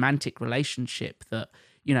idealized romantic relationship that,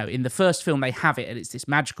 you know, in the first film they have it and it's this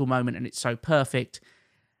magical moment and it's so perfect.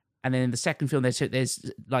 And then in the second film,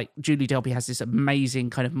 there's like Julie Delpy has this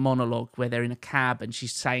amazing kind of monologue where they're in a cab and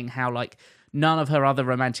she's saying how like none of her other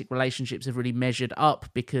romantic relationships have really measured up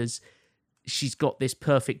because she's got this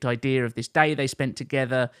perfect idea of this day they spent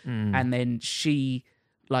together. And then she,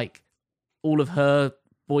 like, all of her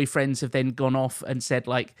boyfriends have then gone off and said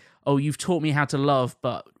like, oh, you've taught me how to love,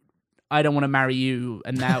 but I don't want to marry you.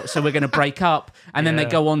 And now, so we're going to break up. And then they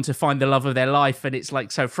go on to find the love of their life. And it's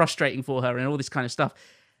like so frustrating for her and all this kind of stuff.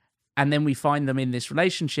 And then we find them in this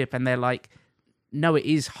relationship and they're like, no, it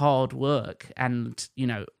is hard work. And, you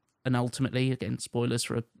know, and ultimately, again, spoilers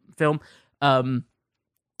for a film,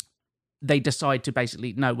 they decide to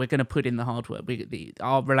basically, no, we're going to put in the hard work.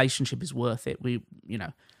 Our relationship is worth it.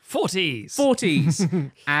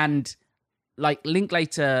 40s. And like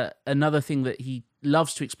Linklater, another thing that he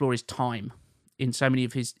loves to explore is time in so many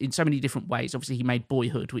different ways. Obviously, he made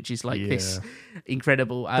Boyhood, which is like this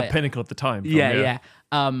incredible... the pinnacle of the time. Yeah.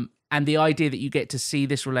 And the idea that you get to see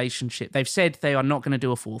this relationship, they've said they are not going to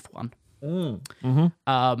do a fourth one.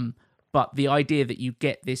 But the idea that you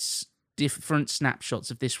get this different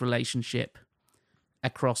snapshots of this relationship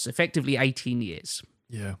across effectively 18 years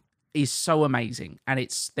is so amazing. And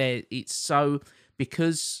it's so,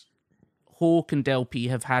 because Hawke and Delpy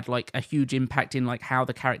have had like a huge impact in like how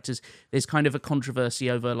the characters, there's kind of a controversy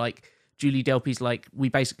over like Julie Delpy's like, we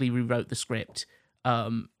basically rewrote the script,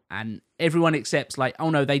 and everyone accepts like, oh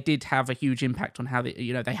no, they did have a huge impact on how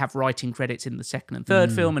they have writing credits in the second and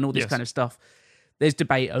third film and all this kind of stuff. There's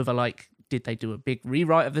debate over like, did they do a big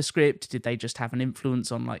rewrite of the script? Did they just have an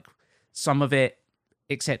influence on like some of it,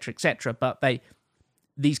 etc., etc.? But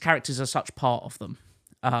these characters are such part of them,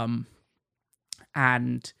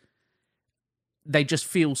 and they just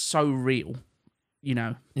feel so real, you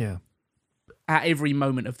know. Yeah. At every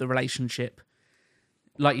moment of the relationship,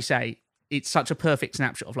 like you say, it's such a perfect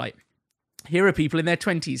snapshot of like, here are people in their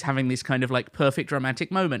 20s having this kind of like perfect romantic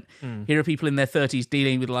moment. Here are people in their 30s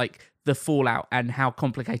dealing with like the fallout and how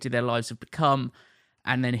complicated their lives have become.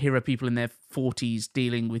 And then here are people in their 40s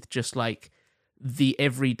dealing with just like the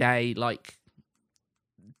everyday, like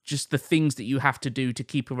just the things that you have to do to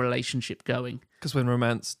keep a relationship going. Because when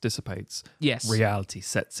romance dissipates, reality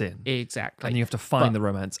sets in. Exactly. And you have to find the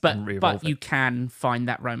romance and re-evolve it. But you can find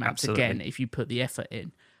that romance again if you put the effort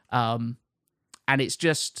in. And it's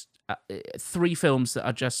just 3 films that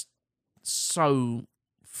are just so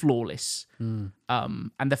flawless. And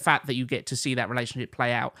the fact that you get to see that relationship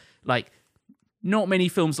play out, like not many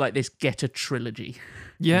films like this get a trilogy.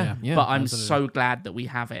 Yeah. But I'm so glad that we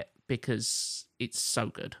have it because it's so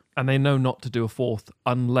good. And they know not to do a fourth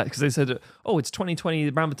unless, because they said, oh, it's 2020,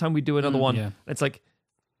 around the time we do another one. And it's like,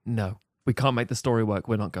 no, we can't make the story work.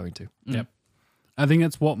 We're not going to. Yep. I think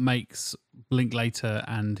that's what makes Linklater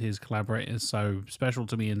and his collaborators so special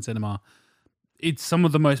to me in cinema. It's some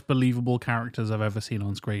of the most believable characters I've ever seen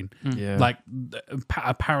on screen. Yeah. Like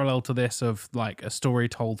a parallel to this of like a story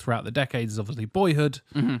told throughout the decades is obviously Boyhood.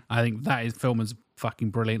 I think that film is fucking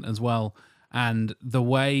brilliant as well. And the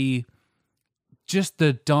way just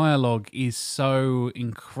the dialogue is so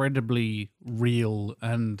incredibly real,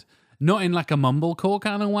 and not in like a mumblecore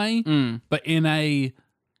kind of way, but in a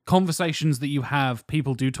conversations that you have,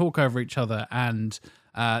 people do talk over each other. And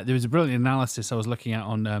there was a brilliant analysis I was looking at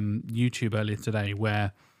on YouTube earlier today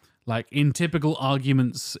where, like, in typical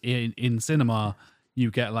arguments in cinema, you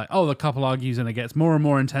get like, oh, the couple argues and it gets more and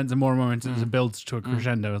more intense and more intense and builds to a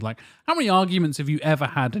crescendo. It's like, how many arguments have you ever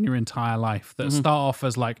had in your entire life that start off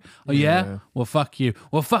as like, oh yeah, well fuck you,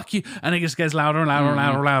 and it just gets louder and louder and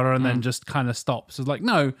louder and louder and then just kind of stops? It's like,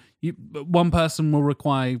 no, one person will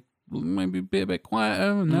require maybe be a bit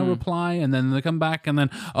quieter, and they'll reply, and then they come back, and then,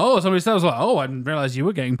 somebody else like, I didn't realize you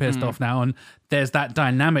were getting pissed off now. And there's that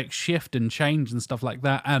dynamic shift and change and stuff like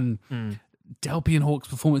that. And Delpy and Hawk's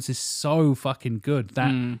performance is so fucking good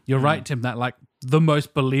that you're right, Tim, that like the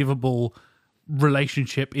most believable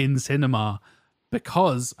relationship in cinema,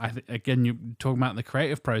 because again, you're talking about the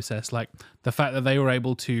creative process, like the fact that they were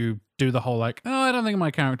able to do the whole like, I don't think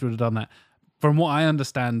my character would have done that. From what I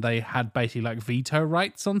understand, they had basically like veto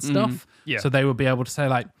rights on stuff. Yeah. So they would be able to say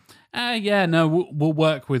like, we'll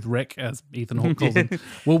work with Rick, as Ethan Hawke calls him.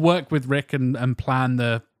 We'll work with Rick and plan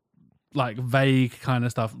the like vague kind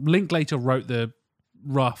of stuff. Linklater wrote the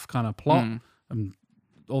rough kind of plot and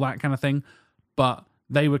all that kind of thing. But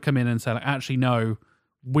they would come in and say like, actually, no,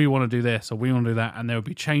 we want to do this or we want to do that. And there would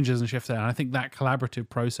be changes and shifts there. And I think that collaborative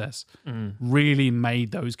process really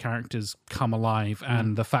made those characters come alive.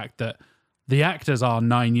 And the fact that the actors are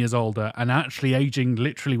 9 years older and actually aging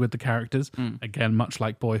literally with the characters, again, much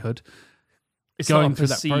like Boyhood. It's going not a through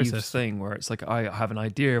that perceived process thing where it's like, I have an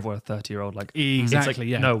idea of what a 30-year-old like. Exactly, it's like,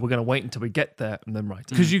 yeah. No, we're going to wait until we get there and then write.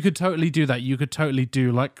 Because you could totally do that. You could totally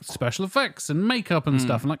do like special effects and makeup and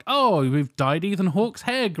stuff. And like, we've dyed Ethan Hawke's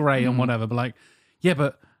hair grey and whatever. But like, yeah,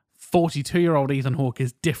 but 42-year-old Ethan Hawke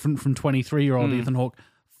is different from 23-year-old Ethan Hawke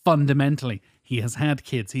fundamentally. He has had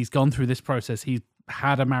kids. He's gone through this process. He's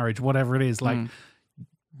had a marriage, whatever it is. Like,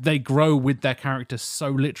 they grow with their characters so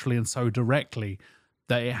literally and so directly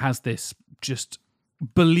that it has this just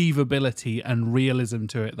believability and realism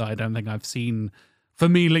to it that I don't think I've seen. For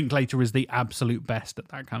me, Linklater is the absolute best at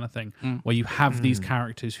that kind of thing, where you have these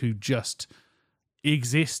characters who just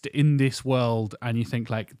exist in this world and you think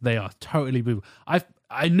like they are totally believable.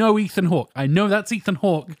 I know Ethan Hawke. I know that's Ethan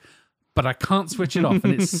Hawke, but I can't switch it off,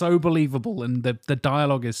 and it's so believable, and the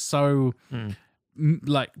dialogue is so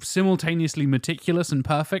like simultaneously meticulous and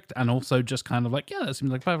perfect, and also just kind of like, yeah, that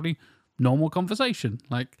seems like perfectly normal conversation.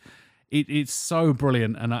 Like it's so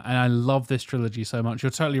brilliant, and I love this trilogy so much. You're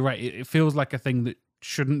totally right. It feels like a thing that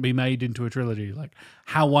shouldn't be made into a trilogy. Like,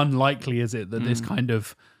 how unlikely is it that this kind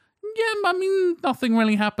of, nothing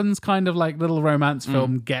really happens kind of like little romance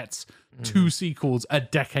film gets two sequels a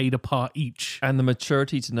decade apart each. And the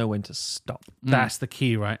maturity to know when to stop. That's the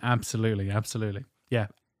key, right? Absolutely. Yeah.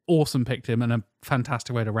 Awesome pick, Tim, and a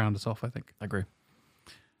fantastic way to round us off, I think. I agree.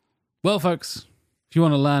 Well, folks, if you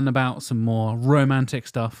want to learn about some more romantic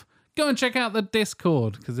stuff, go and check out the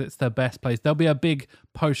Discord, because it's the best place. There'll be a big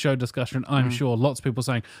post-show discussion, I'm sure. Lots of people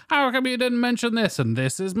saying, how come you didn't mention this? And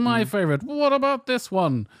this is my favorite. What about this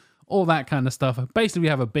one? All that kind of stuff. Basically, we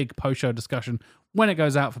have a big post-show discussion when it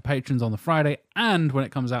goes out for patrons on the Friday and when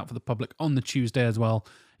it comes out for the public on the Tuesday as well.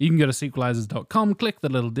 You can go to sequelizers.com, click the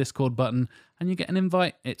little Discord button, and you get an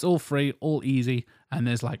invite. It's all free, all easy, and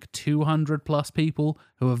there's like 200 plus people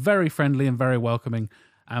who are very friendly and very welcoming,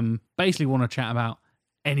 basically want to chat about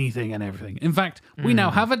anything and everything. In fact, we now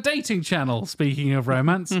have a dating channel, speaking of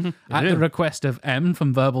romance, at the request of M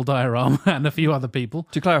from Verbal Diorama and a few other people.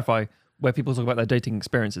 To clarify, where people talk about their dating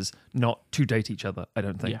experiences, not to date each other, I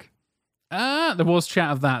don't think. There was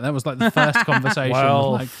chat of that. That was like the first conversation.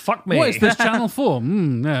 Well, like, fuck me. What is this channel for?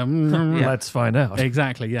 Let's find out.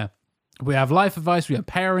 Exactly, yeah. We have life advice, we have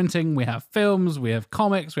parenting, we have films, we have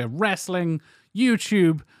comics, we have wrestling,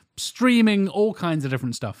 YouTube, streaming, all kinds of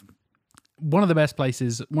different stuff. One of the best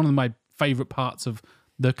places, one of my favorite parts of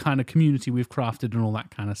the kind of community we've crafted and all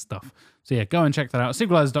that kind of stuff. So yeah, go and check that out.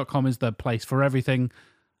 Sequelizers.com is the place for everything.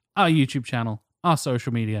 Our YouTube channel, our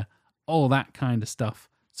social media, all that kind of stuff.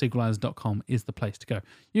 Sequelizers.com is the place to go.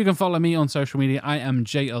 You can follow me on social media. I am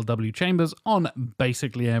JLW Chambers on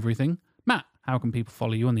basically everything. Matt, how can people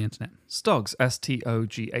follow you on the internet? Stogs,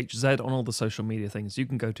 STOGHZ, on all the social media things. You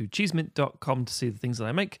can go to cheesemint.com to see the things that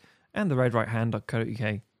I make, and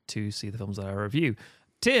theredrighthand.co.uk to see the films that I review.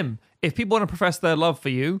 Tim, if people want to profess their love for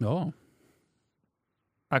you,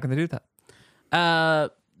 how can they do that?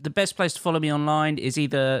 The best place to follow me online is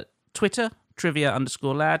either Twitter,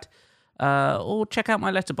 trivia_lad, or check out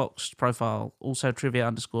my Letterboxd profile, also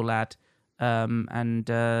trivia_lad,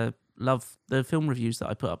 and love the film reviews that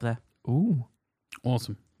I put up there. Ooh.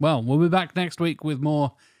 Awesome. Well, we'll be back next week with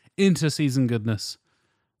more inter-season goodness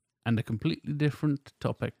and a completely different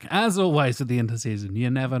topic. As always at the inter-season, you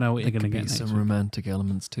never know what you're going to get next some week. romantic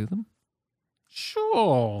elements to them.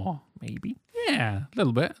 Sure. Maybe. Yeah, a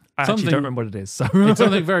little bit. I actually don't remember what it is. So. It's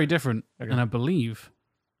something very different, Okay. and I believe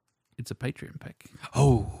it's a Patreon pick.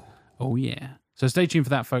 Oh, yeah. So stay tuned for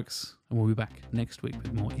that, folks, and we'll be back next week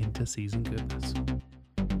with more inter-season goodness.